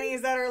granny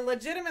panties that are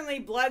legitimately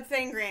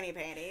bloodstained granny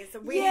panties.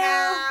 We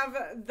have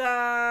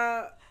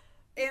the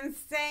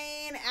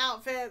insane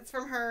outfits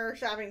from her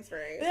shopping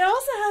spree. It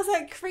also has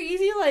like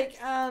crazy like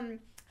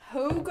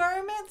hoe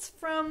garments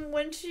from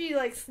when she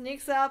like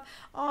sneaks up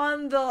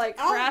on the like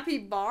crappy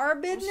bar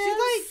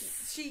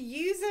business. She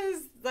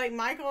uses like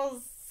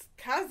Michael's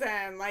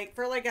cousin like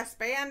for like a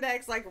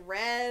spandex like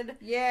red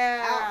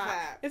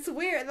outfit. It's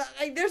weird.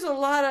 Like there's a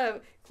lot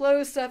of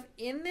clothes stuff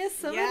in this.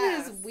 Some of it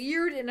is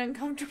weird and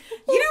uncomfortable.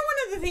 You know, one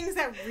of the things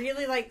that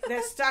really like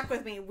that stuck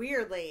with me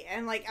weirdly,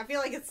 and like I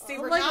feel like it's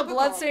super like topical. A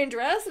bloodstained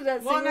dress. Did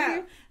that sing with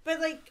you? But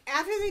like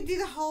after they do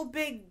the whole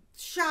big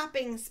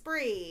shopping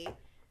spree,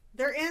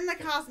 they're in the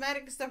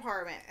cosmetics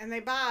department and they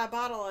buy a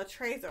bottle of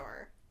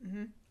Trezor.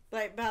 Mm-hmm.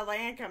 Like by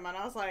Lancome, and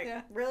I was like,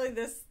 really,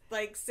 this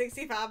like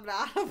 $65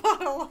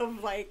 bottle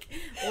of like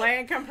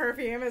Lancome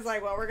perfume is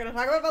like what we're gonna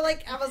talk about? But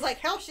like, I was like,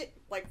 hell shit,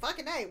 like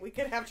fucking hey, we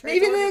could have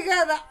Maybe they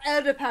got the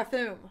eau de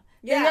parfum.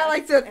 Yeah, they got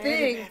like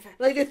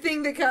the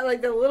thing that got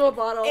like the little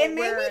bottle. It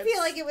made me feel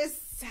like it was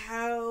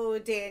so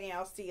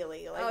Danielle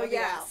Steely, like with the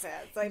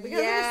outfits, like because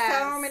there were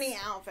so many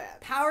outfits.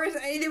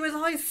 There was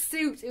always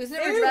suits. It was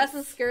never dresses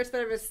and skirts,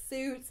 but it was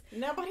suits.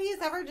 Nobody is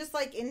ever just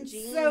like in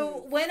jeans.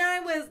 So when I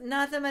was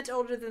not that much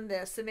older than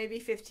this, so maybe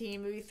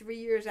 15, maybe 3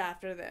 years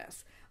after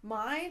this,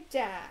 my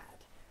dad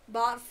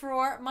bought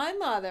for my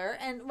mother,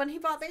 and when he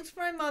bought things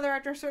for my mother,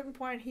 after a certain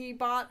point, he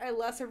bought a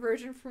lesser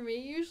version for me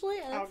usually,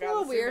 and it's a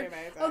little weird.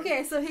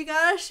 Okay, so he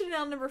got us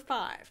Chanel No.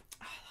 5.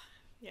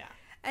 Yeah.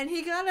 And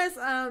he got us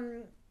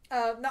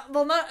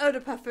not eau de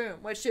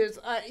parfum, which is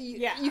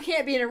you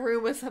can't be in a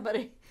room with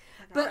somebody.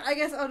 But I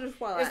guess I'll just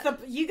swallow it.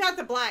 You got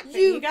the black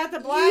thing. You got the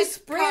black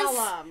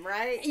column,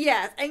 right?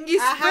 Yes, and you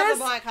I have spritz,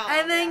 the black column,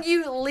 and then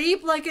you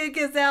leap like a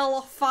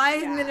gazelle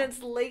 5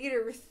 minutes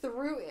later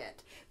through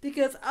it.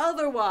 Because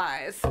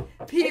otherwise,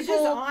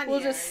 people will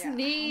just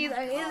sneeze.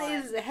 I mean,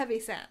 it is a heavy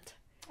scent.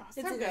 Oh,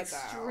 it's an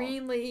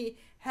extremely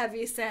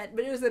heavy scent,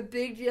 but it was a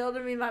big deal to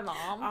me and my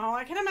mom. Oh,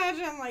 I can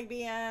imagine, like,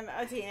 being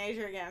a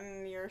teenager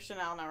getting your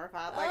Chanel No.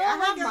 5. Like, I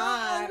have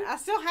mine. I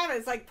still have it.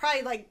 It's, like,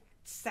 probably, like,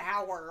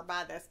 sour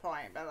by this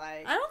point, but,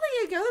 like... I don't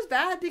think it goes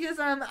bad, because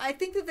I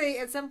think that they,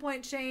 at some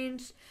point,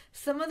 changed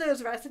some of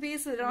those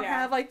recipes so they don't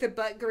have, like, the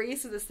butt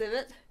grease of the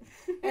civet.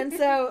 And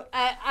so,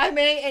 I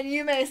may, and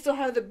you may still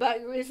have the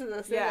butt grease of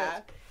the civet.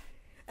 Yeah.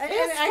 And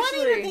it's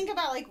funny to think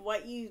about, like,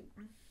 what you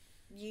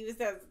use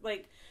as,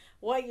 like...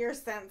 What your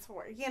scents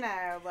were, you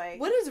know, like...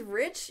 What does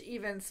rich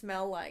even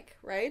smell like,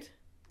 right?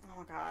 Oh,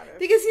 my God.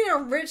 Because, you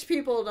know, rich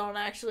people don't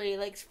actually,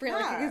 like,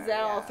 sprint like a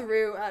gazelle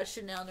through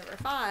Chanel No.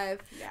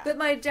 5. Yeah. But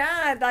my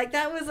dad, like,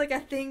 that was, like, a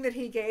thing that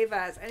he gave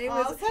us. And it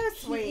was so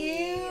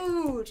sweet.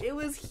 Huge. It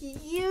was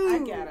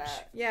huge. I get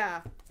it.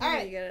 Yeah. All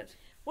right. You get it.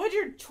 Would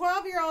your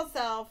 12-year-old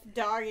self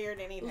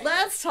dog-eared anything?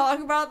 Let's talk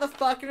about the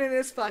fucking in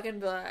this fucking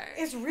book.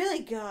 It's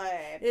really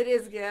good. It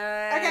is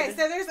good.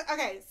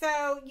 Okay,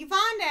 so you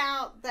find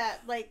out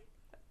that, like,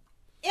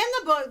 in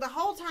the book, the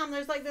whole time,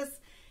 there's, like, this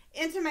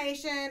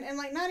intimation, and,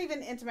 like, not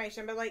even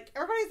intimation, but, like,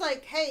 everybody's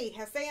like, hey,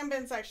 has Sam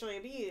been sexually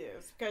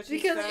abused? Because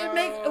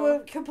it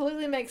would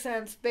completely make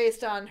sense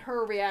based on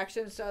her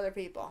reactions to other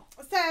people.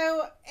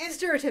 So, and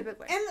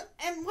stereotypically.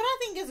 And what I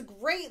think is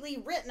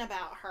greatly written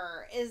about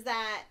her is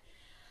that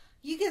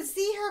you can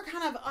see her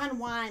kind of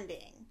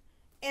unwinding.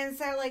 And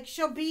so, like,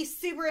 she'll be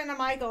super into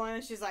Michael,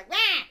 and she's like,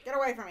 get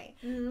away from me.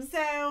 Mm-hmm.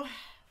 So...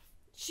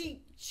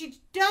 She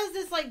does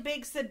this, like,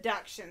 big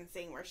seduction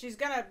scene where she's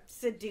gonna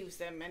seduce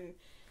him, and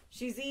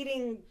she's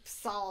eating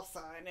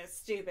salsa, and it's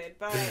stupid,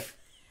 but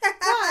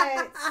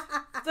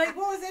like,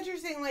 what was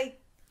interesting, like,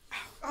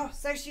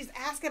 so she's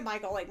asking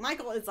Michael, like,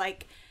 Michael is,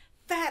 like,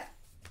 fat,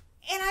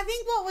 and I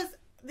think what was,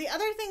 the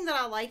other thing that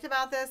I liked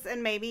about this,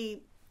 and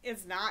maybe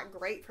it's not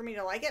great for me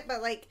to like it,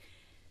 but, like,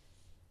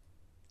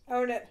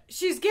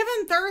 she's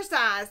giving thirst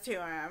eyes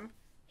to him,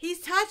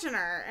 he's touching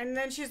her, and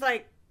then she's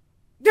like,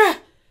 Gah!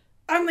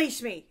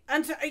 Unleash me,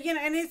 you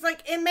know, and it's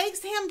like, it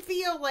makes him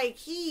feel like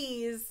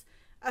he's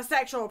a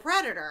sexual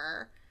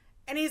predator,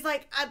 and he's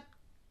like,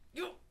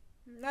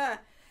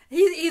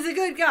 he's a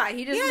good guy.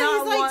 He does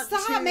not want to.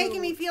 Stop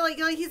making me feel like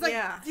he's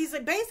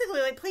like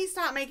basically like, please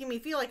stop making me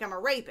feel like I'm a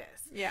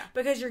rapist. Yeah,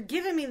 because you're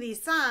giving me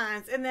these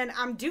signs, and then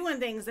I'm doing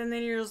things, and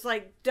then you're just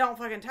like, don't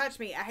fucking touch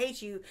me. I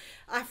hate you.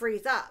 I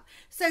freeze up.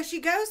 So she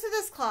goes to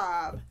this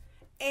club,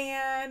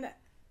 and.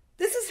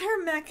 This is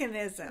her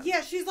mechanism.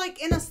 Yeah, she's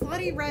like in a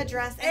slutty red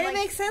dress. And like, it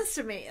makes sense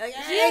to me. Like,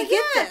 I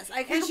get this.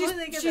 I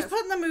completely get this. She's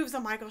putting the moves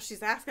on Michael.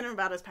 She's asking him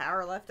about his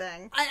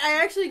powerlifting.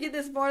 I actually get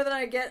this more than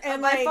I get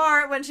by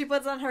far when she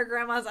puts on her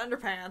grandma's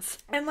underpants.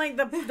 And like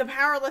the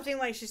powerlifting,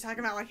 like she's talking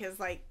about like his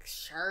like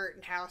shirt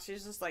and how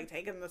she's just like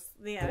taking this,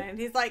 and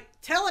he's like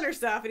telling her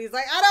stuff, and he's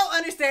like, I don't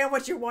understand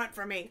what you want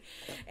from me.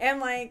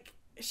 And like,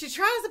 she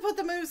tries to put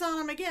the moves on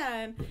him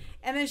again,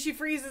 and then she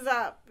freezes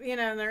up, you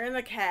know, and they're in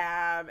the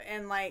cab,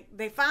 and, like,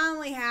 they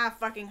finally have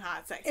fucking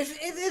hot sex. This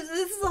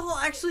is a whole,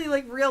 actually,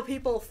 like, real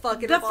people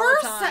fucking up all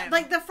the time.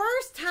 Like, the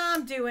first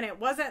time doing it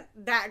wasn't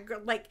that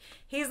good. Like,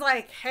 he's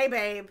like, hey,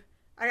 babe,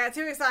 I got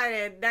too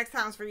excited. Next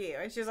time's for you.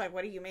 And she's like,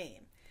 what do you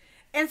mean?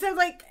 And so,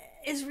 like...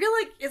 It's real,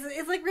 like,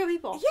 it's like real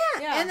people.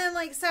 Yeah. And then,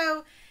 like,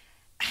 so...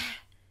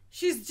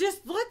 She's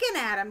just looking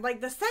at him,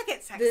 like, the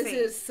second sex scene. This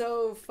is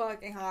so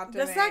fucking hot to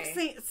me. The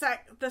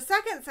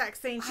second sex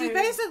scene, she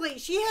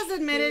has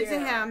admitted to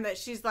him that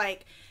she's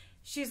like,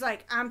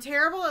 I'm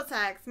terrible at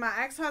sex. My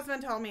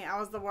ex-husband told me I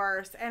was the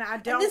worst, and I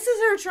don't... And this is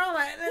her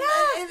trauma.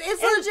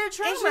 It's legit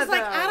trauma, and she's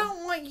like, I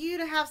don't want you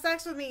to have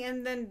sex with me,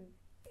 and then...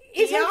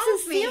 He takes it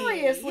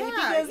seriously,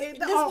 because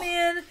this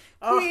man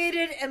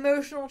created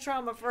emotional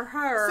trauma for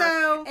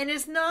her, and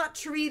it's not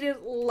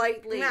treated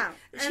lightly. No.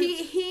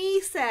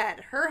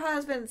 Her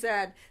husband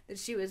said that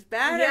she was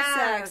bad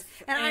at sex,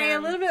 and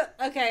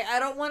I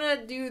don't want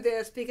to do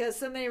this because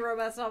so many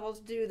romance novels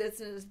do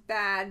this, and it's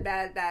bad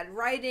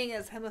writing,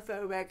 is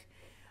homophobic.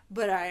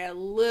 But I a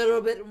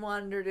little bit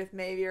wondered if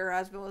maybe her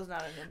husband was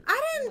not an...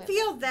 I didn't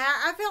feel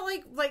that. I felt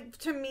like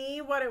to me,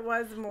 what it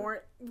was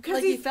more... Because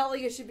like he felt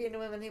like it should be into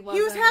women. He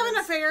was having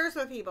affairs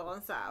with people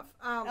and stuff.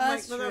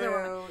 That's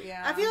true,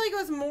 yeah. I feel like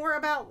it was more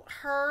about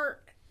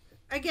her...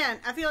 Again,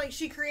 I feel like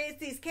she creates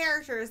these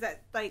characters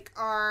that, like,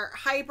 are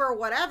hyper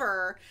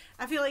whatever.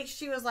 I feel like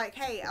she was like,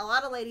 hey, a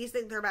lot of ladies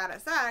think they're bad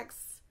at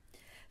sex.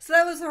 So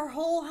that was her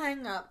whole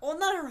hang-up. Well,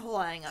 not her whole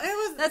hang-up.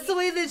 That's the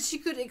way that she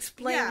could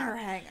explain her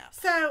hang-up.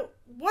 So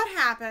what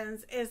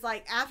happens is,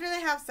 like, after they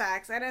have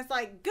sex, and it's,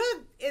 like,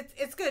 good.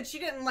 It's good. She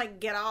didn't,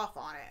 like, get off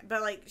on it.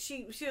 But, like,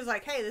 she was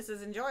like, hey, this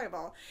is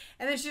enjoyable.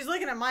 And then she's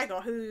looking at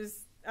Michael,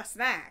 who's a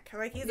snack.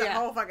 Like, he's a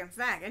whole fucking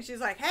snack. And she's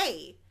like,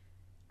 hey,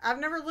 I've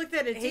never looked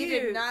at a dude. He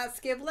did not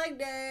skip leg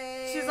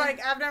day. She's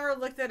like, I've never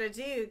looked at a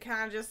dude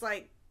kind of just,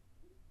 like,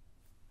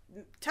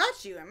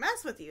 touch you and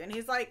mess with you. And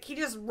he's like, he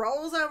just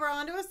rolls over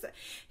onto us.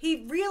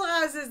 He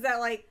realizes that,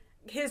 like,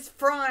 his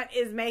front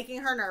is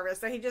making her nervous,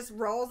 so he just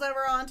rolls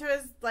over onto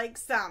his, like,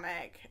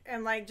 stomach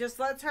and, like, just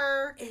lets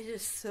her It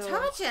is so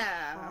touch him.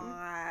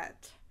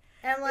 hot.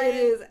 And, like, It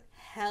is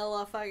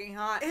hella fucking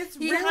hot.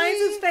 He hides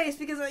his face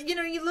because, you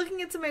know, you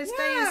looking at somebody's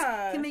face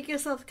can make you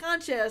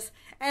self-conscious,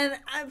 and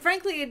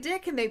frankly, a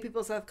dick can make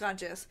people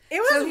self-conscious. It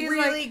was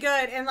really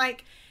good, and,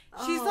 like,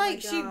 she's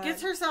like, she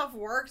gets herself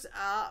worked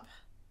up,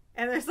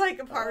 and there's, like,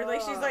 a part where,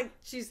 like, she's, like,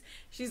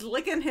 she's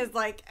licking his,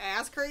 like,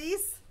 ass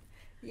crease.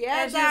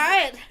 Yeah, that's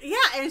alright. Yeah,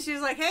 and she's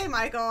like, "Hey,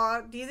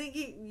 Michael, do you think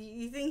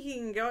you think he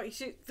can go?"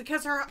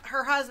 Because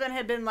her husband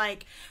had been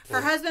like, her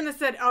husband had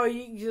said, "Oh,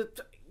 you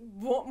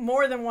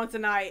more than once a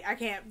night. I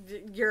can't.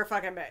 You're a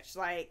fucking bitch."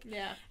 Like,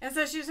 yeah. And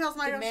so she tells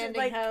Michael, she's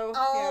like,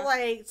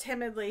 like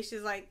timidly,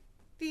 she's like,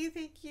 "Do you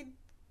think you'd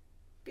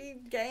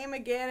be game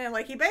again?" And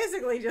like he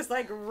basically just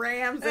like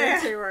rams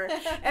into her,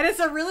 and it's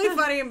a really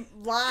funny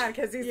line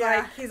because he's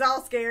like, he's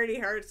all scared he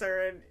hurts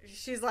her, and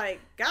she's like,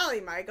 "Golly,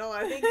 Michael,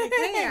 I think you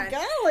can."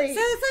 Golly, so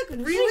it's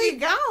like really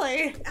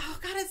golly. Oh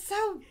God, it's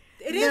so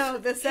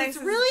the sex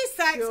it's really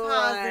sex good.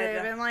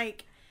 positive, and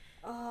like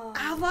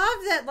I love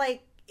that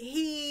like.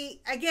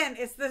 He again,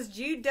 it's this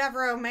Jude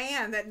Devereaux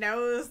man that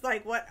knows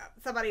like what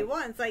somebody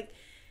wants. Like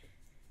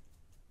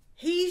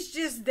he's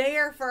just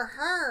there for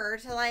her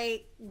to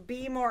like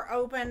be more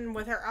open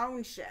with her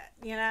own shit,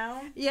 you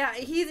know? Yeah,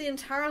 he's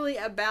entirely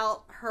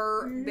about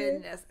her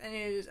business, and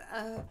it is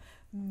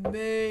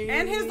amazing.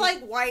 And his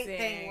like white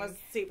thing was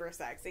super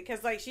sexy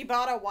because like she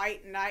bought a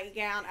white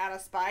nightgown out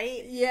of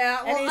spite.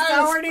 Yeah, and he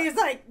saw her and he's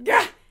like,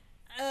 "Gah!"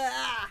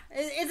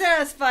 It's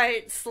out of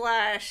spite /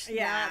 not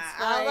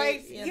spite.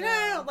 Like you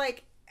know,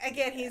 like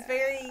again, he's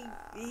very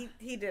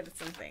he did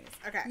some things.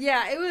 Okay,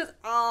 yeah, it was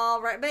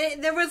all right,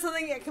 but there was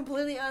something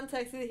completely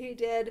unsexy that he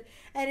did,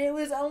 and it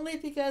was only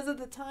because of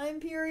the time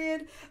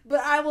period.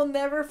 But I will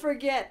never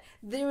forget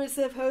that it was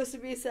supposed to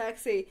be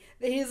sexy.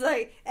 That he's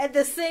like at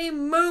the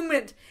same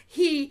moment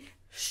he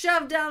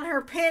shoved down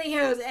her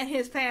pantyhose and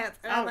his pants.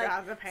 And I'm like,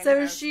 God, the pantyhose.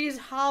 So she's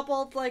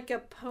hobbled like a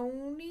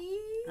pony?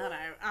 I don't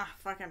know.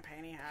 Fucking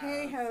pantyhose.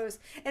 Pantyhose.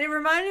 And it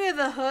reminded me of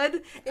the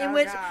Hood, in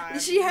which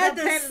God. she had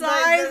the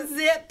side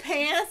zip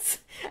pants,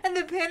 and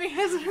the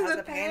pantyhose was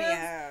the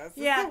pants.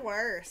 Yeah. It's the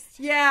worst.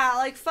 Yeah,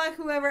 like, fuck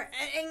whoever.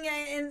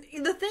 And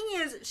the thing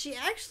is, she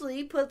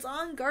actually puts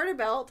on garter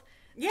belt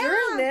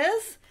during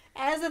this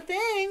as a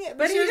thing,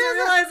 but he doesn't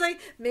realize, like,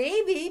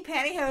 maybe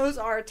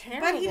pantyhose are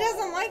terrible. But he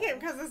doesn't like it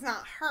because it's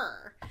not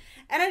her.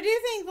 And I do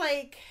think,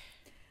 like...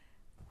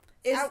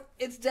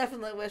 It's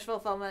definitely wish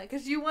fulfillment,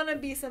 because you want to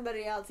be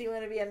somebody else, you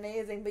want to be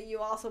amazing, but you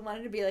also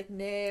wanted to be like,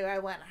 no, I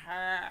want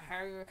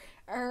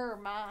her,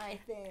 my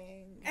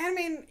thing. I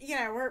mean, you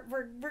know,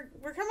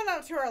 we're coming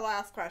up to our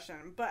last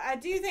question, but I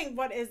do think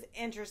what is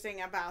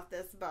interesting about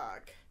this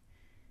book,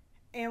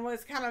 and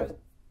what's kind of...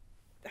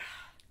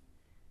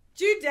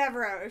 Jude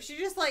Devereaux, if she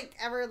just, like,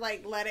 ever,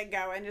 like, let it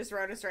go and just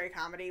wrote a straight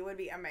comedy, would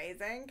be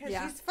amazing. Because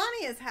she's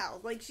funny as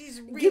hell. Like,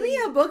 she's really... Give me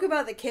a book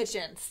about the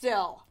kitchen,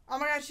 still. Oh,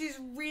 my God, she's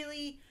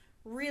really,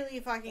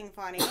 really fucking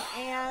funny.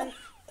 And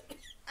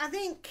I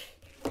think,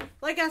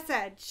 like I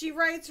said, she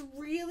writes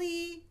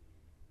really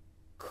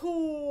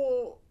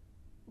cool,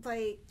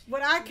 like,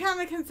 what I kind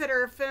of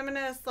consider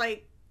feminist,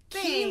 like,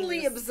 things.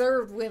 Keenly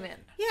observed women.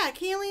 Yeah,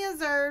 keenly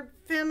observed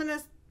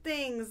feminist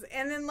things.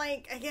 And then,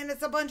 like, again,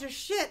 it's a bunch of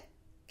shit.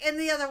 And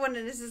the other one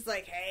is just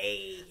like,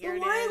 hey, here it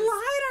is. Why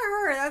lie to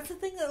her? That's the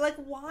thing. That, like,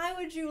 why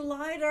would you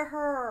lie to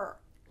her?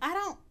 I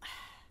don't...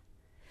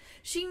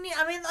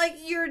 I mean, like,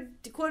 your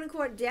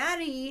quote-unquote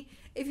daddy,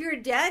 if your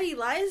daddy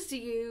lies to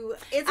you,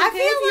 it's okay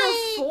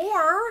if you're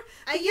 4,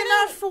 but you're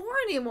not 4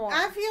 anymore.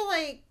 I feel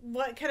like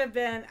what could have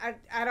been,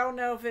 I don't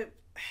know if it...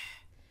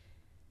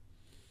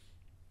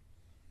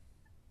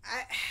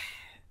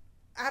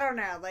 I don't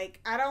know. Like,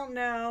 I don't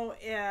know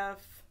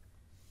if...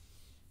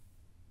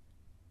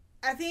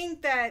 I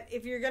think that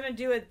if you're going to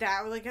do it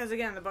that way, because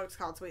again, the book's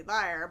called Sweet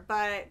Liar,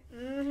 but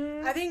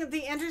I think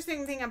the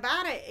interesting thing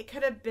about it, it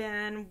could have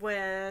been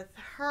with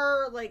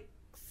her, like,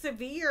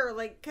 severe,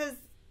 like, because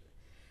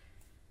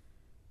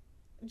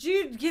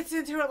Jude gets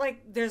into it,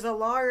 like, there's a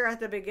lawyer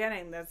at the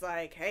beginning that's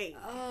like, hey,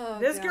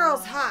 this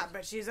girl's hot,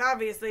 but she's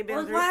obviously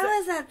been through... Why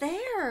was that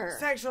there?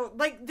 Sexual,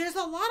 like, there's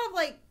a lot of,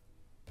 like,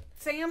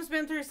 Sam's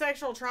been through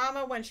sexual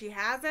trauma when she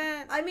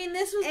hasn't. I mean,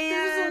 there was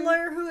a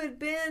lawyer who had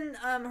been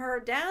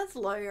her dad's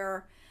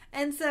lawyer,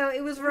 and so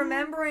it was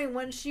remembering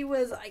when she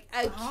was like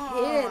a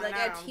kid, like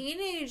a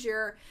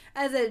teenager,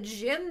 as a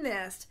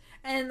gymnast,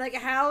 and like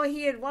how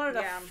he had wanted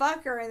to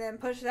fuck her and then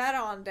push that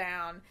on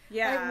down.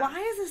 Yeah, like, why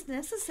is this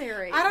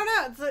necessary? I don't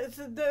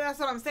know. That's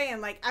what I'm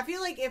saying. Like, I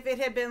feel like if it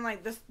had been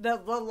like the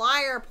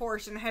liar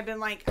portion had been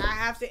like, I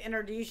have to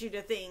introduce you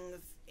to things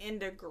in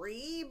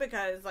degree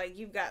because like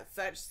you've got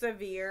such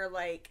severe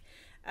like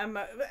I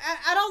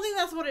don't think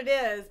that's what it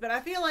is, but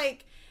I feel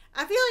like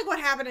I feel like what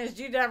happened is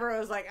Jude Devereaux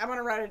was like, I'm going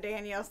to write a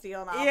Danielle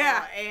Steele novel.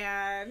 Yeah.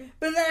 And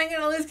But then I'm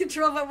going to lose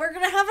control of it. We're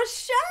going to have a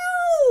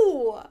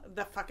show.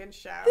 the fucking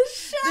show. The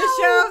show. The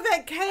show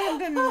that came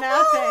to nothing.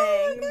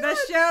 Oh, The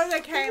show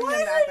that came Why to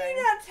did nothing.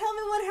 you not tell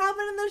me what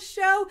happened in the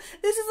show?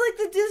 This is like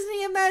the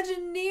Disney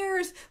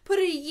Imagineers put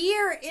a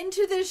year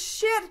into this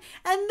shit, and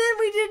then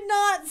we did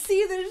not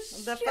see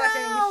the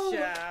fucking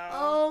show.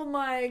 Oh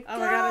my god. Oh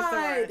my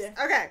god, it's the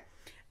worst. Okay.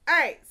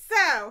 Alright,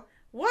 so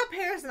what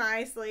pairs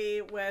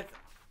nicely with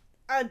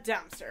a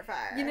dumpster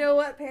fire? You know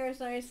what pairs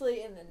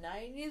nicely in the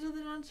 90s with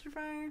a dumpster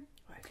fire?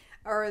 What?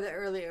 Or the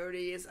early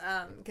 80s,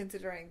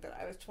 considering that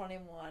I was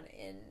 21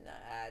 in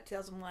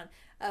 2001.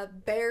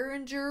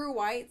 Behringer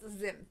White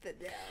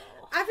Zinfandel.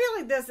 I feel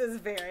like this is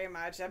very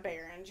much a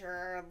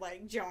Behringer,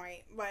 like,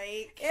 joint.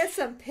 Like, It's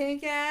some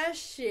pink ass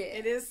shit.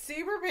 it is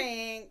super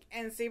pink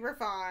and super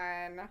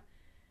fun.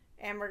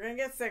 And we're gonna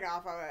get sick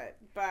off of it.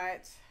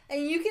 But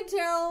And you can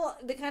tell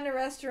the kind of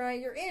restaurant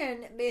you're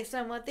in based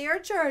on what they are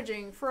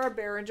charging for a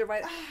Behringer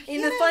White.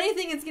 And the funny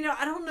thing is,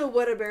 I don't know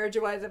what a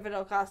Behringer White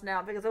Zinfandel costs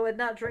now because I would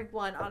not drink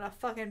one on a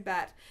fucking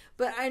bet.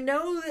 But I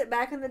know that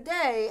back in the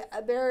day,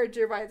 a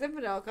Behringer White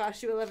Zinfandel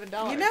cost you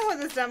 $11. you know what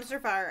this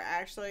dumpster fire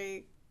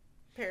actually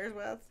pairs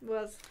with?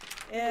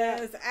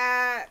 Is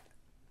at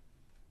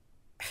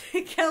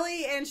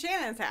Kelly and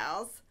Shannon's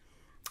house.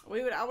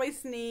 We would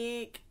always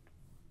sneak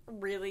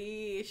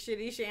really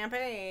shitty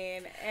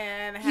champagne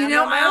and have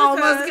I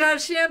almost mimosas.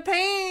 got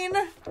champagne.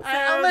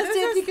 I almost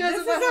did because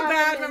this of what is a bad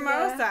happened in the-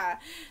 mimosa.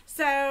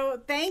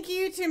 So thank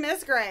you to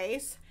Miss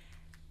Grace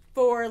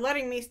for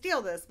letting me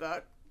steal this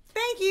book.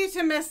 Thank you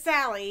to Miss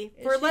Sally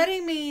for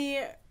letting me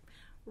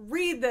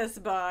read this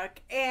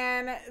book.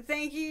 And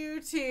thank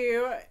you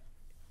to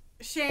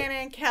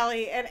Shannon,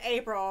 Kelly, and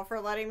April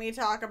for letting me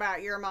talk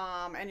about your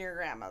mom and your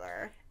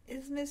grandmother.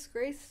 Is Miss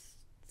Grace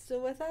still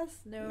with us?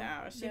 No,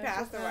 she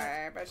passed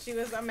away, but she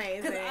was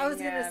amazing. Because I was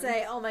gonna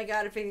say, oh my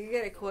god, if we could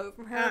get a quote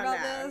from her about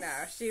this.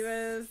 No, she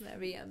was. That'd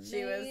be amazing.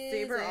 She was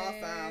super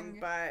awesome,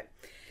 but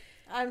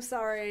I'm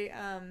sorry.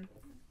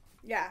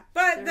 yeah,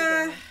 but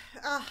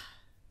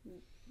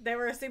they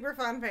were a super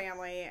fun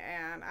family,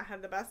 and I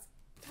had the best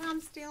time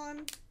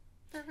stealing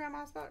their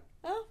grandma's book.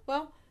 Oh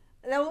well,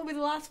 that won't be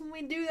the last one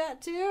we do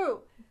that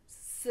too.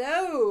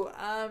 So,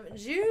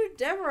 Jude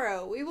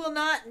Devereaux. We will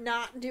not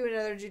do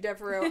another Jude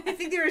Devereaux. I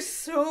think there is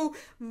so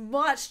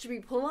much to be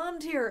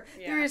plumbed here.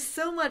 Yeah. There is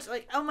so much,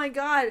 like, oh my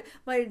god,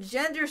 my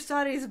gender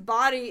studies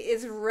body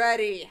is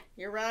ready.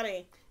 You're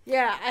ready.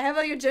 Yeah, I have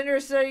like a gender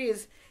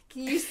studies.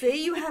 Can you say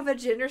you have a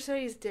gender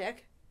studies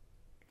dick?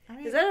 I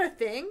mean, Is that a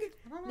thing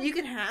I don't know. you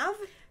can have?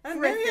 For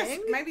maybe a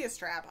thing? maybe a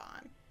strap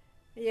on.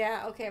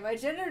 Yeah, okay. My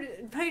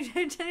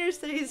gender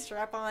studies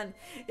strap on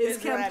is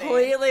Is ready.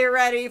 completely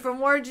ready. For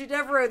more Jude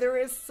Devereaux, there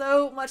is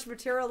so much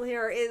material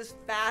here. It is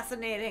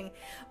fascinating.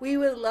 We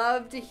would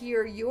love to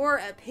hear your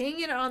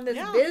opinion on this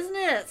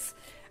business.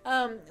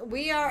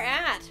 We are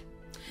at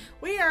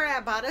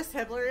Bodice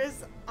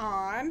Tipplers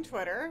on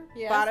Twitter.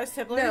 Yes. Bodice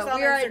Tipplers on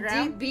we are Instagram.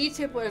 at B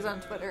Tipplers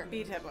on Twitter.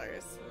 B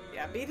Tipplers.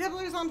 Yeah, B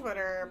Tipplers on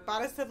Twitter.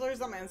 Bodice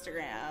Tipplers on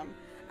Instagram.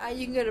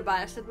 You can go to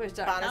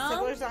bodicetipplers.com.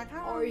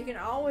 Bodicetipplers.com. Or you can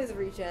always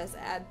reach us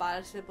at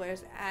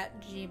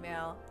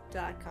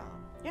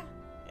bodicetipplers@gmail.com. Yeah.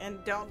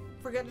 And don't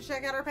forget to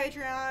check out our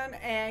Patreon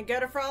and go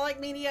to Frolic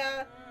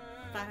Media.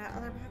 Find out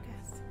other podcasts.